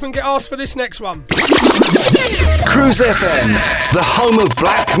don't often get asked for this next one. Cruise FM, the home of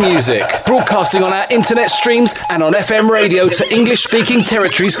black music, broadcasting on our internet streams and on FM radio to English-speaking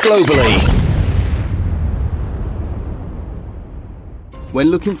territories globally.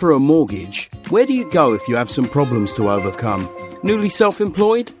 When looking for a mortgage, where do you go if you have some problems to overcome? Newly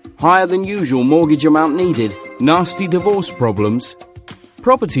self-employed? Higher than usual mortgage amount needed? Nasty divorce problems?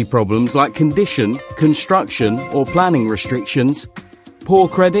 Property problems like condition, construction or planning restrictions? Poor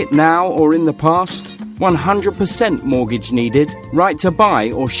credit now or in the past? 100% mortgage needed? Right to buy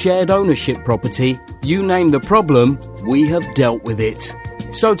or shared ownership property? You name the problem, we have dealt with it.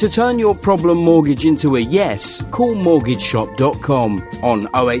 So to turn your problem mortgage into a yes, call mortgageshop.com on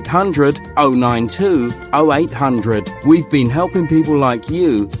 0800 092 0800. We've been helping people like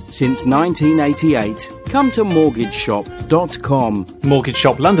you since 1988. Come to mortgageshop.com. Mortgage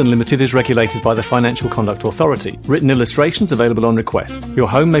Shop London Limited is regulated by the Financial Conduct Authority. Written illustrations available on request. Your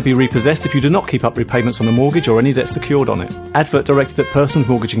home may be repossessed if you do not keep up repayments on a mortgage or any debt secured on it. Advert directed at persons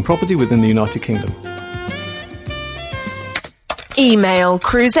mortgaging property within the United Kingdom. Email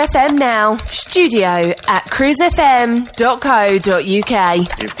Cruise FM now,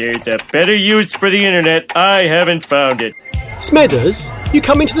 studio@cruisefm.co.uk. If there's a better use for the internet, I haven't found it. Smedders, you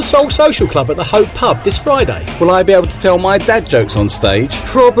come into the Soul Social Club at the Hope Pub this Friday. Will I be able to tell my dad jokes on stage?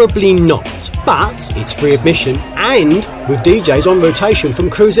 Probably not, but it's free admission and with DJs on rotation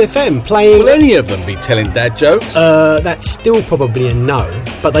from Cruise FM playing... Will any of them be telling dad jokes? That's still probably a no,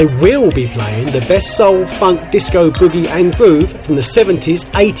 but they will be playing the best soul, funk, disco, boogie and groove from the 70s,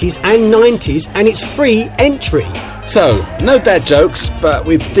 80s and 90s, and it's free entry. So, no dad jokes, but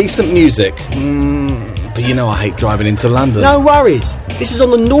with decent music. But you know I hate driving into London. No worries. This is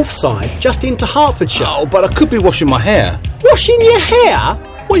on the north side, just into Hertfordshire. Oh, but I could be washing my hair. Washing your hair?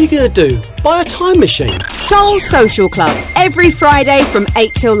 What are you going to do? Buy a time machine. Soul Social Club, every Friday from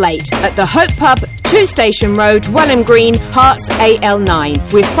 8 till late at the Hope Pub, 2 Station Road, Welham Green, Hearts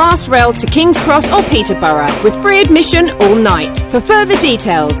AL9, with fast rail to King's Cross or Peterborough, with free admission all night. For further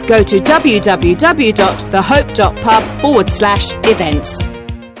details, go to www.thehope.pub/events.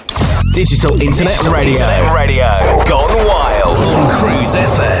 Digital Internet Radio. Gone wild. Cruise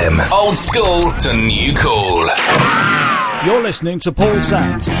FM. Old school to new cool. You're listening to Paul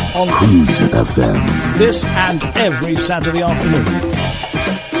Sams on Cruise FM. This and every Saturday afternoon.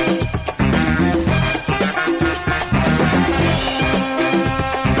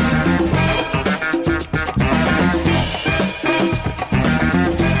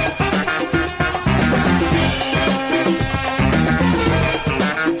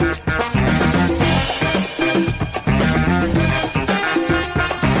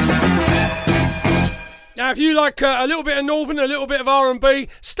 If you like a little bit of Northern, a little bit of R&B,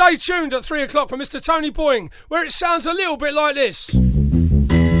 stay tuned at 3 o'clock for Mr. Tony Boying, where it sounds a little bit like this.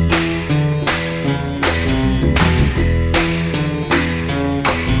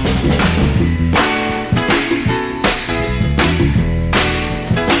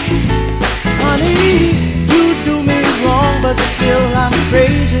 Honey, you do me wrong, but still I'm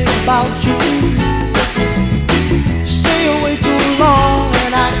crazy about you. Stay away too long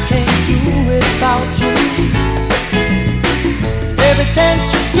and I can't do without you. Every chance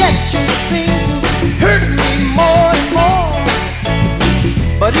you get, you seem to hurt me more and more.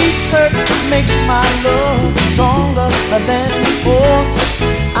 But each hurt makes my love stronger than before.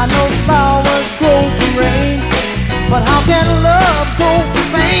 I know flowers grow from rain, but how can love grow from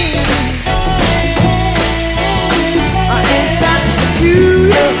pain? Ain't that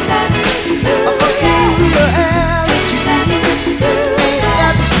peculiar? A peculiar attitude. Ain't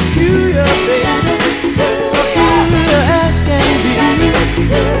that peculiar, baby? Peculiar as can be.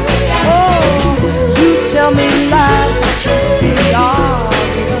 Oh, you tell me lies that should be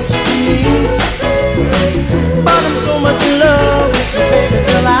obvious to me. But I'm so much in love with you, baby,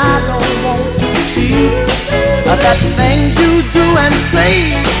 till I don't want to see that things you do and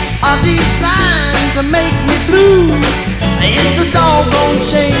say are designed to make me blue. It's a doggone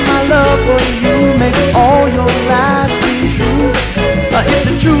shame my love for you makes all your lies seem true. If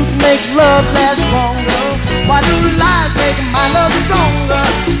the truth makes love last longer, why do lies make my love stronger?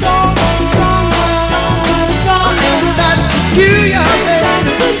 Stronger, stronger, stronger. Ain't that peculiar, baby?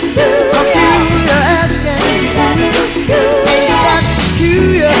 Peculiar as can be. Ain't that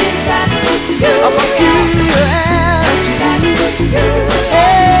peculiar? A peculiar attitude.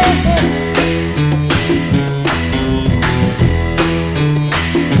 Hey.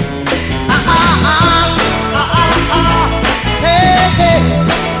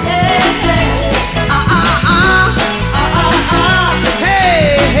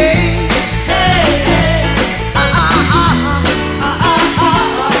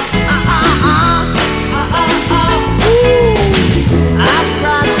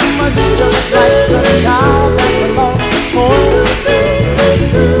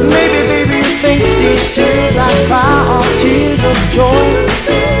 Tears I cry are tears of joy.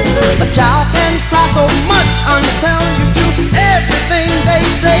 A child can cry so much until you do everything they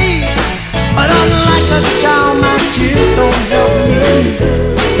say. But unlike a child, my tears don't help me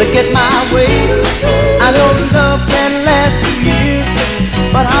to get my way. I know love can last through years,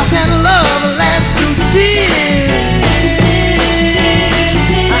 but how can love last through tears?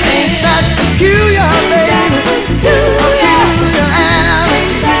 Ain't that peculiar, baby?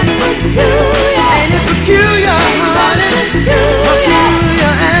 Peculiar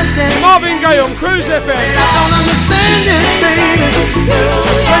attitude. Marvin Gaye on Cruise FM. I don't understand it, baby.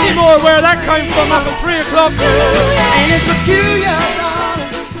 Any more where that came from up at 3 o'clock. Ain't it peculiar?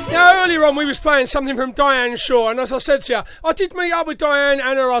 Now, earlier on we was playing something from Diane Shaw, and as I said to you, I did meet up with Diane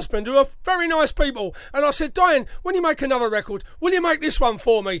and her husband, who are very nice people, and I said, Diane, when you make another record, will you make this one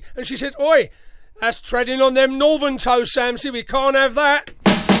for me? And she said, oi, that's treading on them northern toes, Samsy, we can't have that.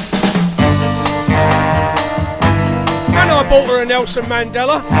 And I bought her a Nelson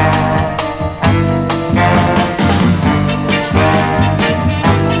Mandela.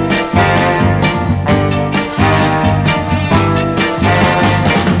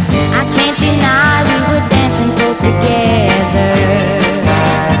 I can't deny we were dancing close together.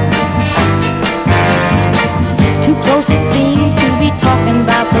 Too close it seemed to be talking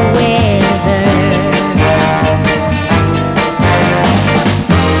about the weather.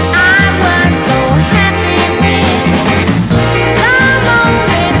 I was so happy when the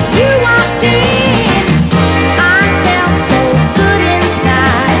moment you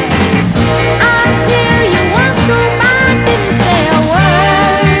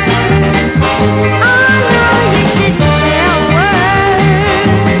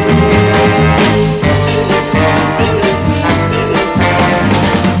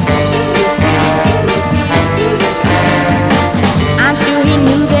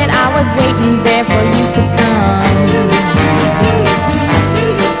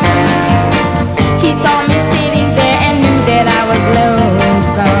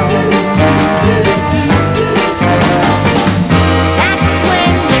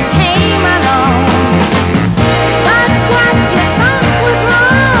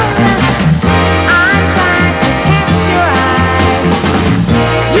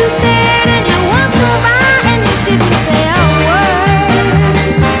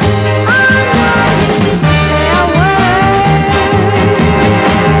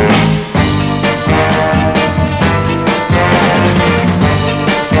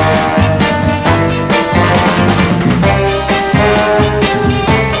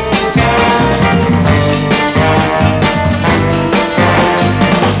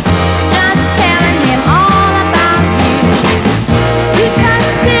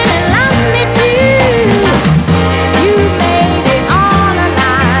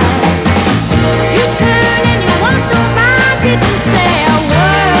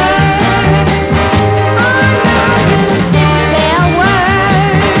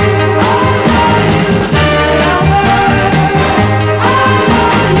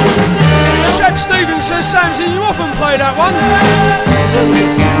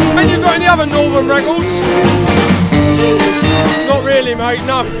mate,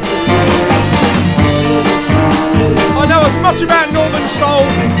 no. I know as much about Northern Soul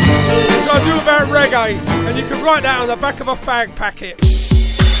as I do about reggae, and you can write that on the back of a fag packet.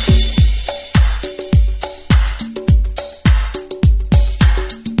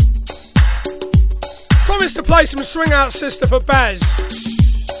 Promise to play some Swing Out Sister for Baz.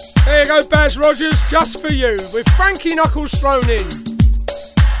 There you go, Baz Rogers, just for you, with Frankie Knuckles thrown in.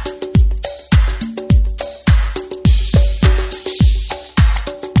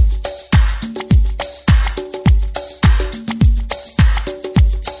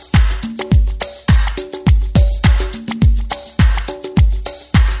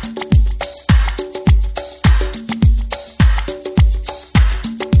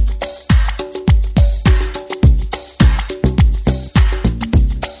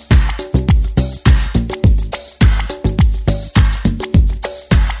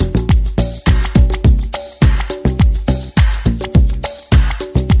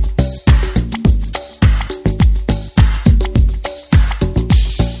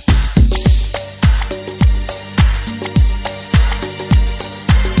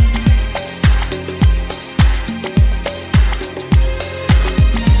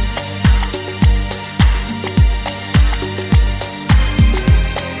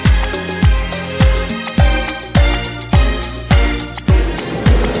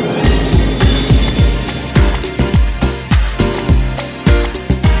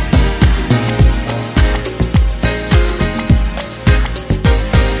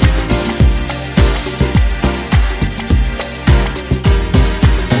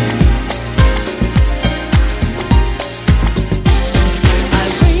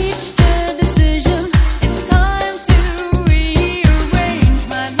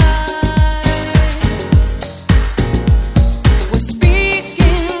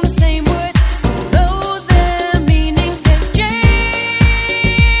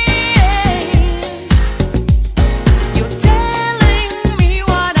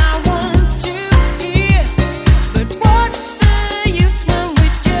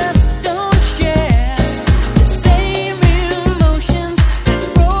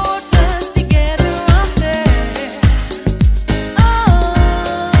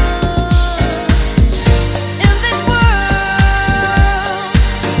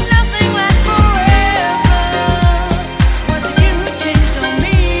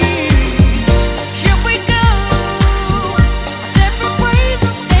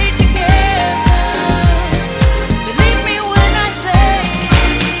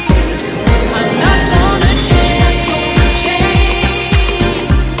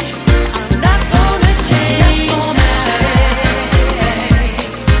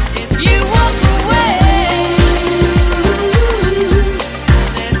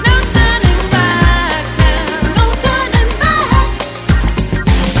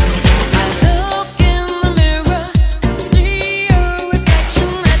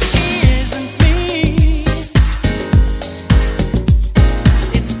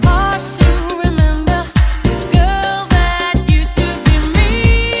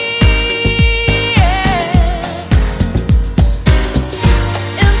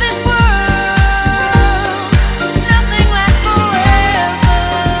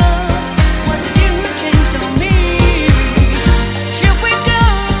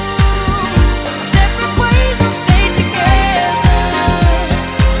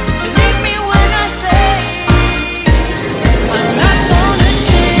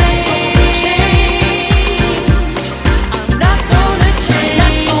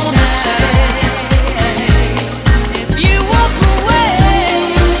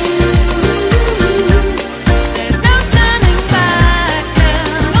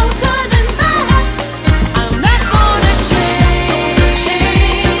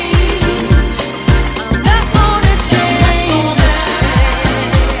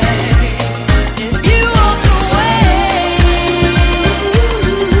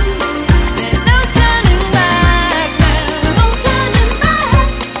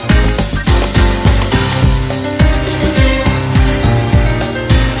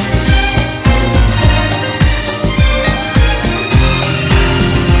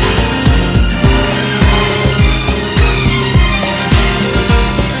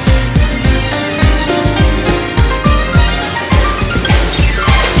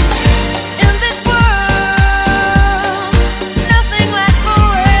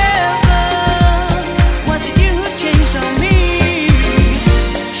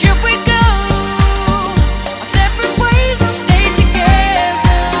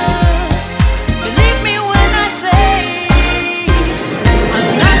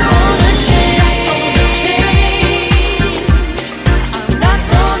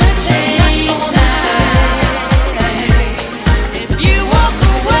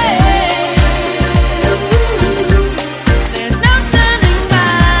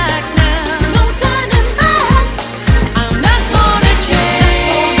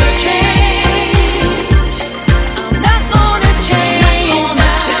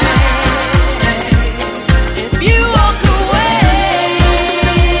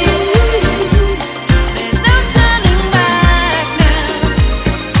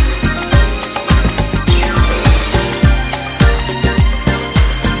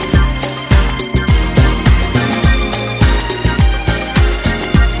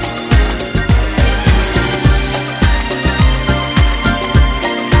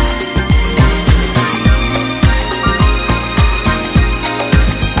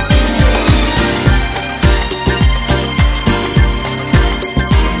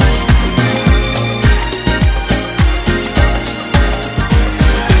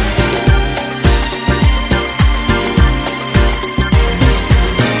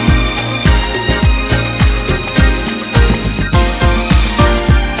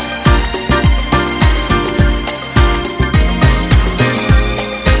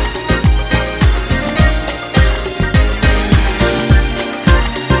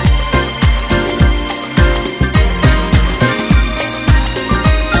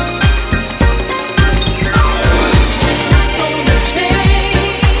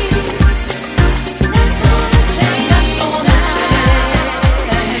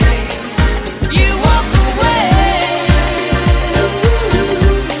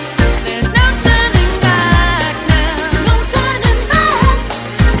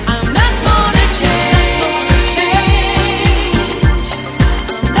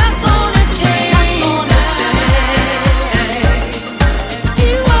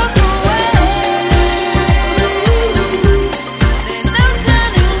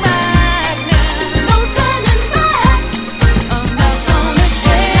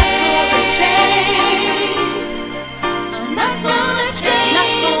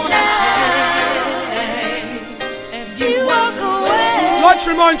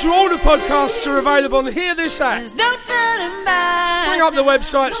 remind you all the podcasts are available on Hear This app. Bring up the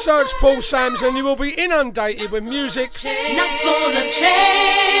website, search Paul Sams, and you will be inundated with music. Not gonna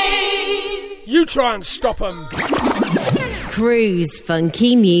change. You try and stop them. Cruise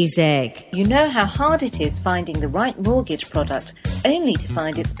funky music. You know how hard it is finding the right mortgage product only to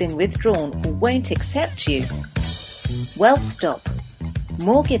find it's been withdrawn or won't accept you? Well, stop.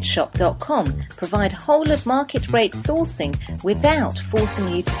 MortgageShop.com provide whole of market rate sourcing without forcing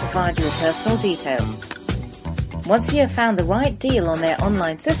you to provide your personal details. Once you have found the right deal on their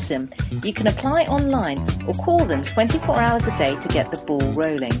online system, you can apply online or call them 24 hours a day to get the ball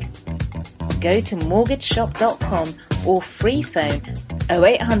rolling. Go to MortgageShop.com or free phone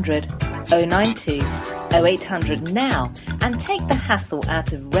 0800 092 0800 now and take the hassle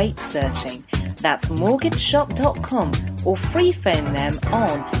out of rate searching. That's MortgageShop.com or free phone them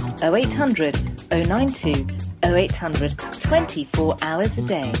on 0800 092 0800 24 hours a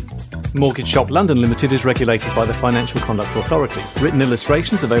day. Mortgage Shop London Limited is regulated by the Financial Conduct Authority. Written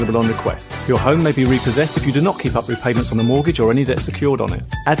illustrations available on request. Your home may be repossessed if you do not keep up repayments on the mortgage or any debt secured on it.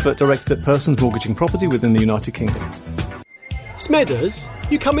 Advert directed at persons mortgaging property within the United Kingdom. Smedders,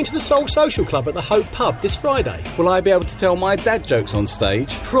 you come into the Soul Social Club at the Hope Pub this Friday. Will I be able to tell my dad jokes on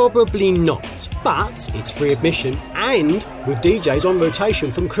stage? Probably not, but it's free admission and with DJs on rotation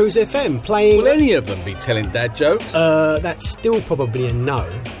from Cruise FM playing... Will any of them be telling dad jokes? That's still probably a no,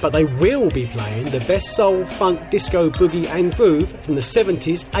 but they will be playing the best soul, funk, disco, boogie and groove from the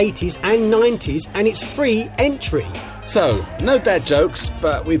 70s, 80s and 90s, and it's free entry. So, no dad jokes,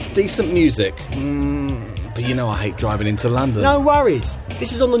 but with decent music. But you know I hate driving into London. No worries.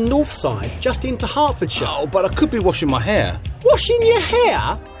 This is on the north side, just into Hertfordshire. Oh, but I could be washing my hair. Washing your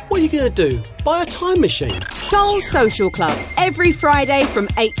hair? What are you going to do? Buy a time machine? Soul Social Club, every Friday from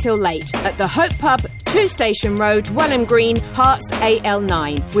 8 till late at the Hope Pub, 2 Station Road, Welham Green, Hearts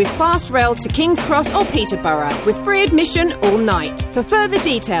AL9, with fast rail to King's Cross or Peterborough, with free admission all night. For further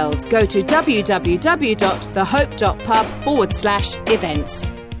details, go to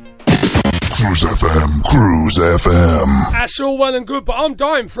www.thehope.pub/events. Cruise FM, Cruise FM. That's all well and good, but I'm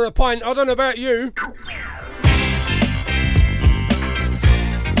dying for a pint. I don't know about you.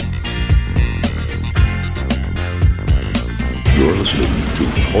 You're listening to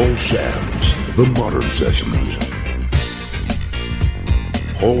Paul Sams, The Modern Sessions.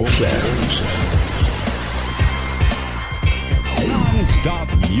 Paul Sams. Non-stop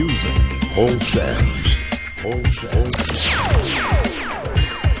music. Paul Sams. Paul Sams.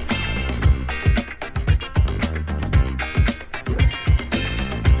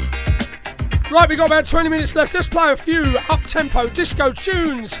 Right, we've got about 20 minutes left. Let's play a few up-tempo disco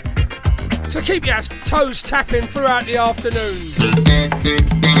tunes to keep your toes tapping throughout the afternoon.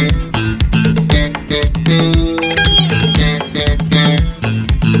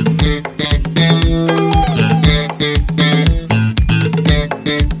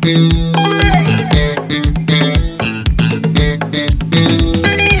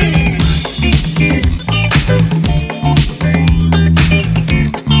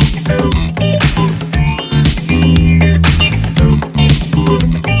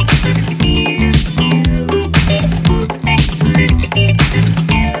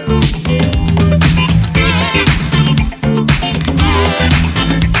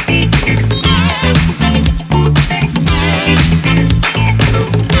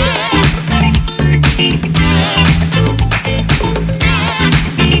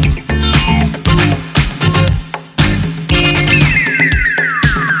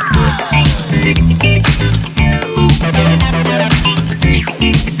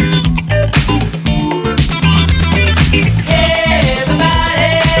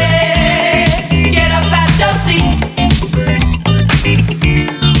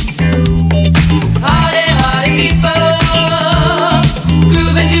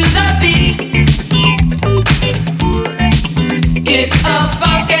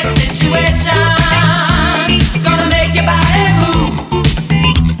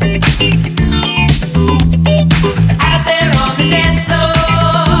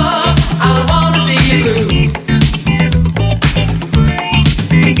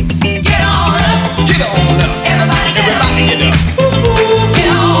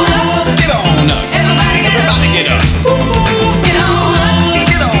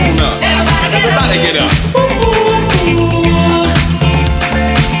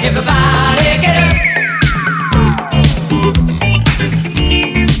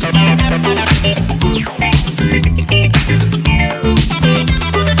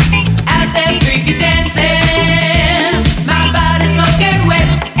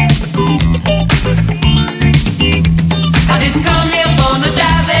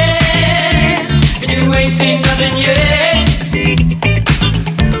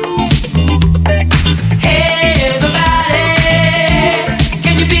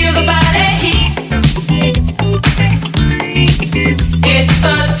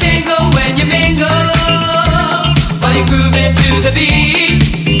 Everybody grooving to the beat.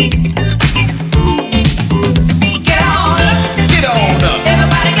 Get on up. Get on up.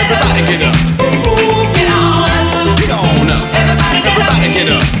 Everybody get up. Everybody get up. Get on up. Get on up. Everybody get up. Everybody get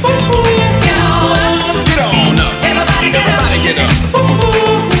up. Get on up. Get on up. Everybody get up. Everybody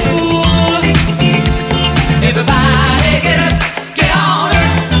get up. Everybody get up. Get on up.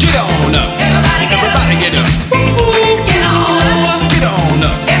 Get on up. Everybody get up. Everybody get up. Get on up. Get on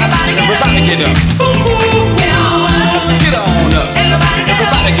up. Everybody get up. Everybody get up. Get on up. Get on up. Everybody get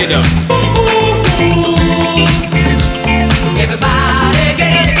up. Everybody get up. Everybody get up. Get up.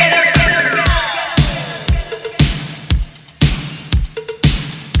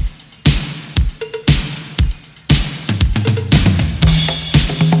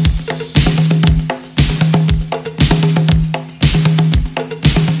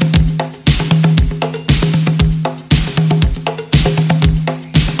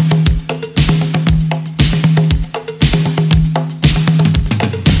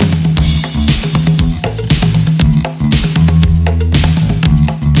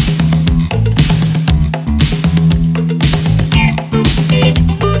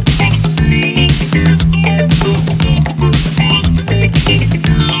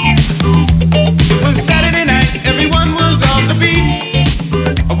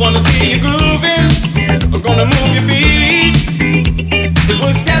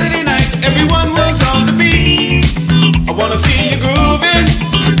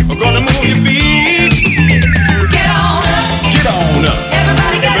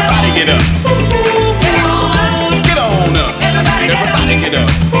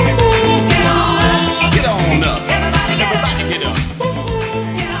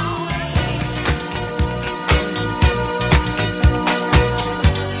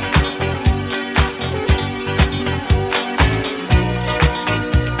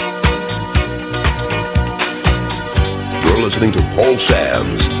 Listening to Paul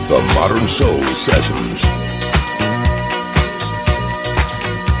Sam's The Modern Soul Sessions.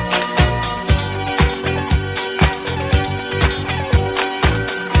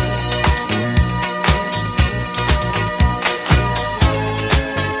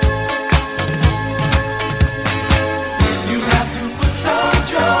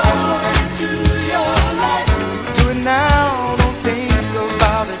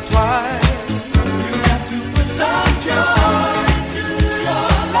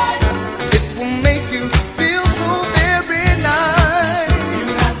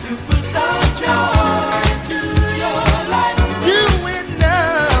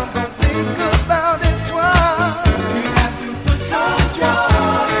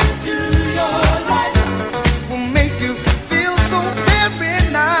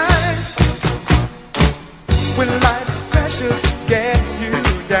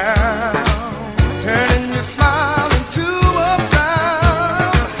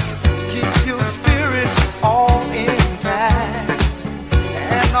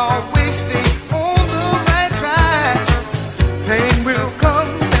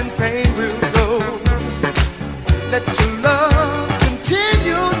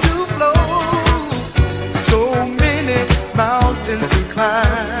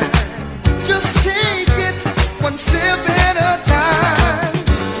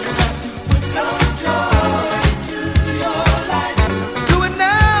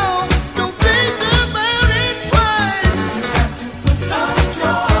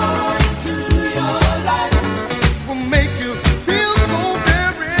 Make you feel so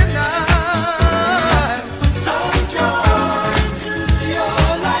very nice. Put some joy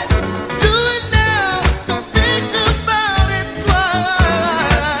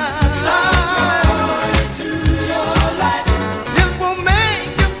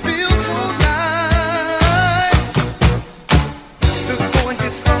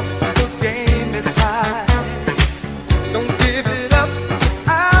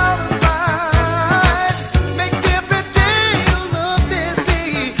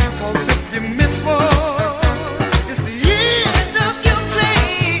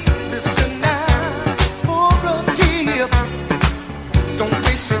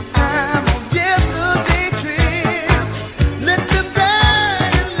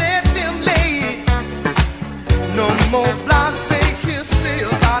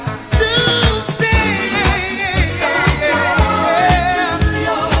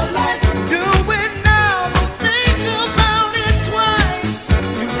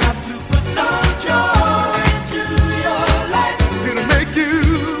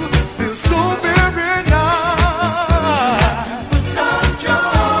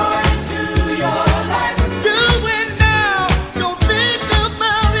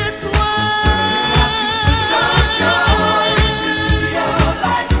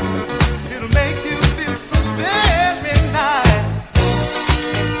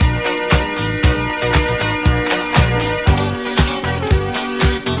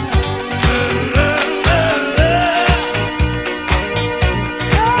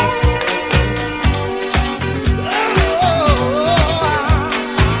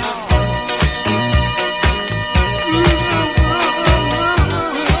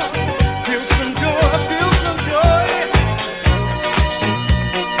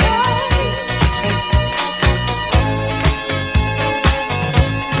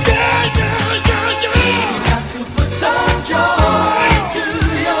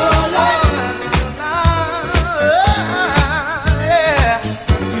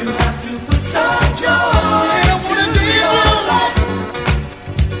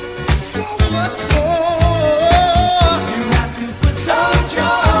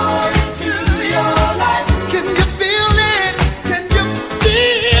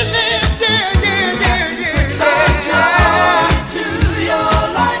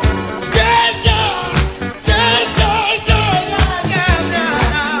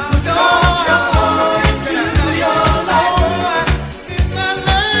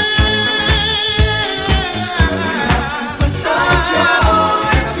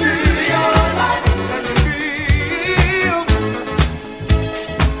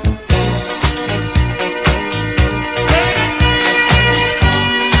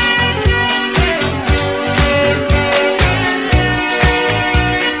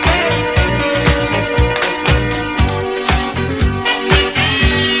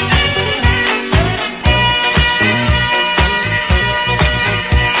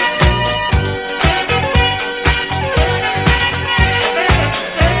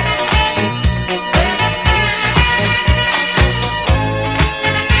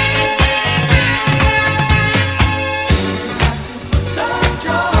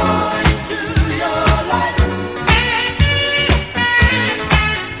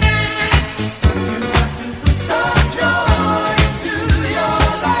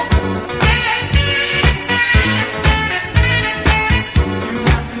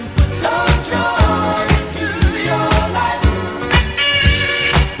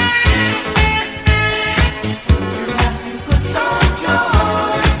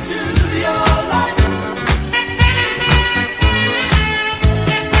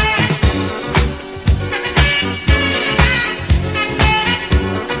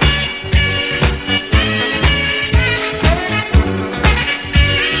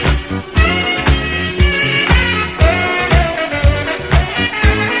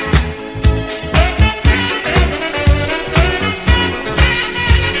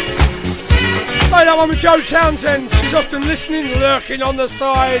Jo Townsend, she's often listening, lurking on the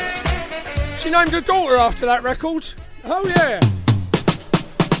side. She named her daughter after that record. Oh yeah.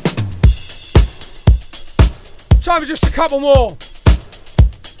 Time for just a couple more.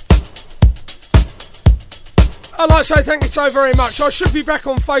 I'd like to say thank you so very much. I should be back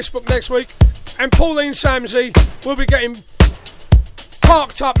on Facebook next week, and Pauline Samsey will be getting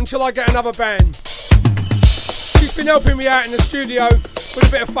parked up until I get another band. She's been helping me out in the studio with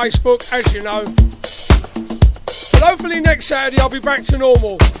a bit of Facebook, as you know. But hopefully next Saturday I'll be back to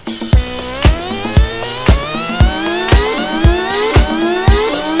normal.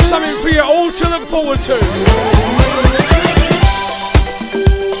 Something for you all to look forward to.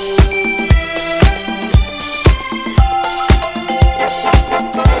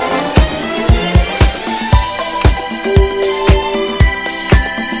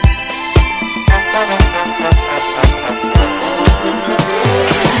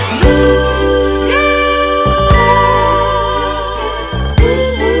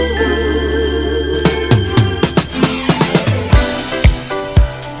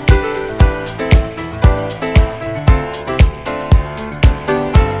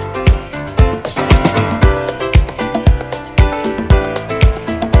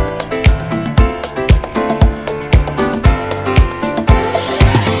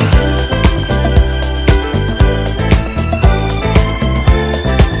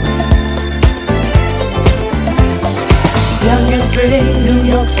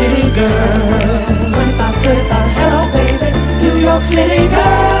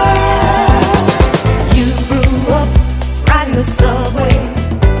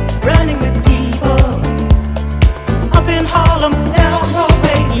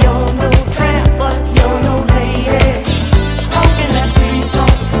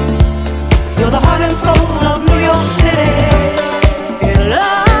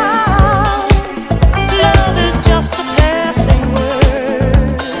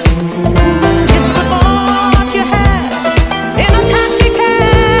 It's the thought you had in a taxi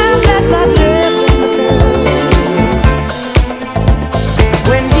cab.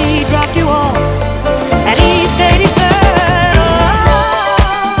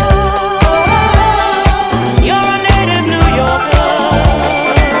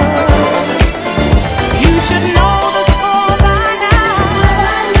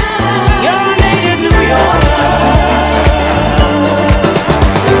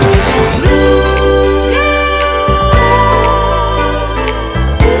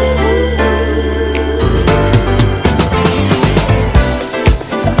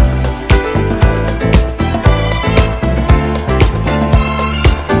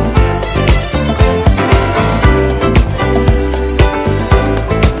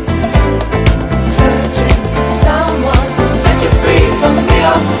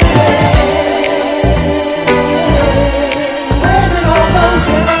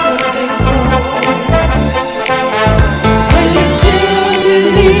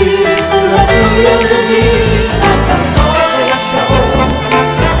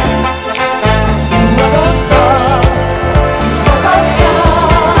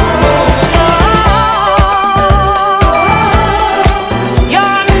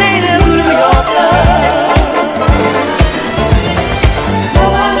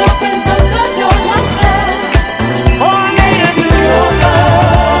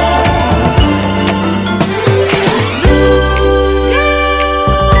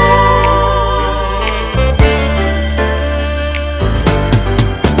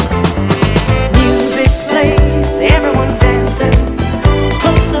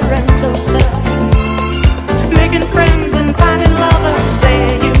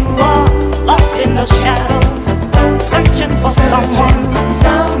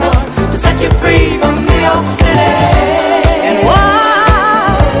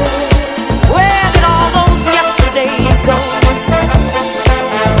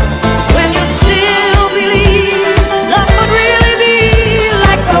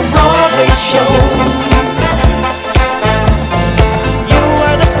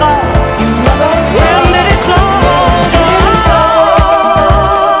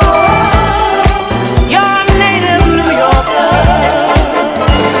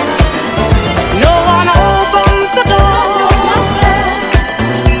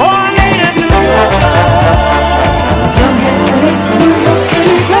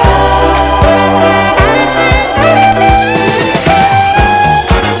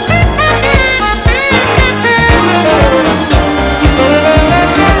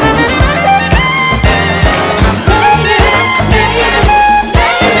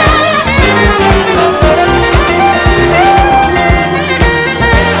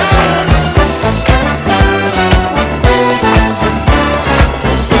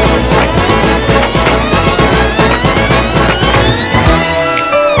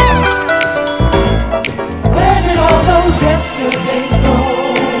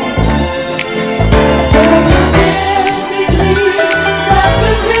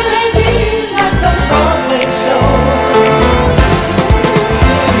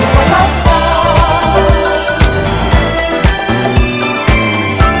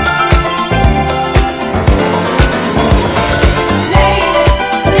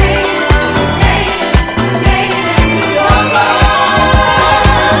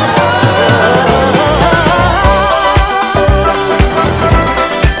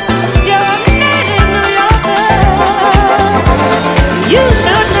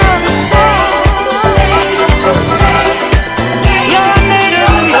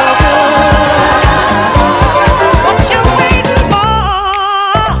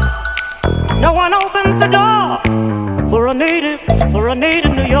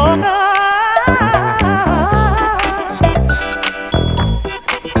 Yorker.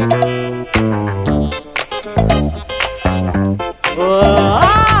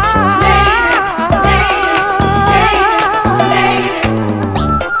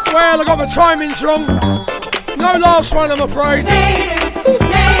 Well, I got my timings wrong. No last one, I'm afraid.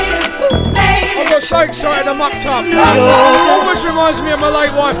 I got so excited I mucked up. Almost reminds me of my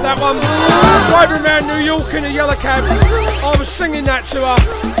late wife, that one. Driving around New York in a yellow cab. I was singing that to her.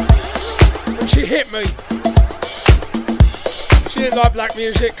 And she hit me. She didn't like black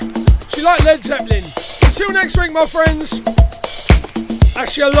music. She liked Led Zeppelin. Until next week, my friends.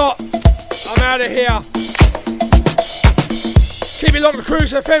 That's your lot. I'm out of here. Keep it locked to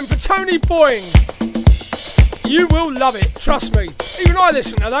Cruise FM for Tony Boying. You will love it, trust me. Even I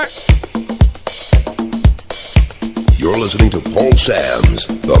listen to that. You're listening to Paul Sam's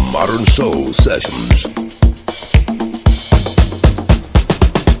The Modern Soul Sessions.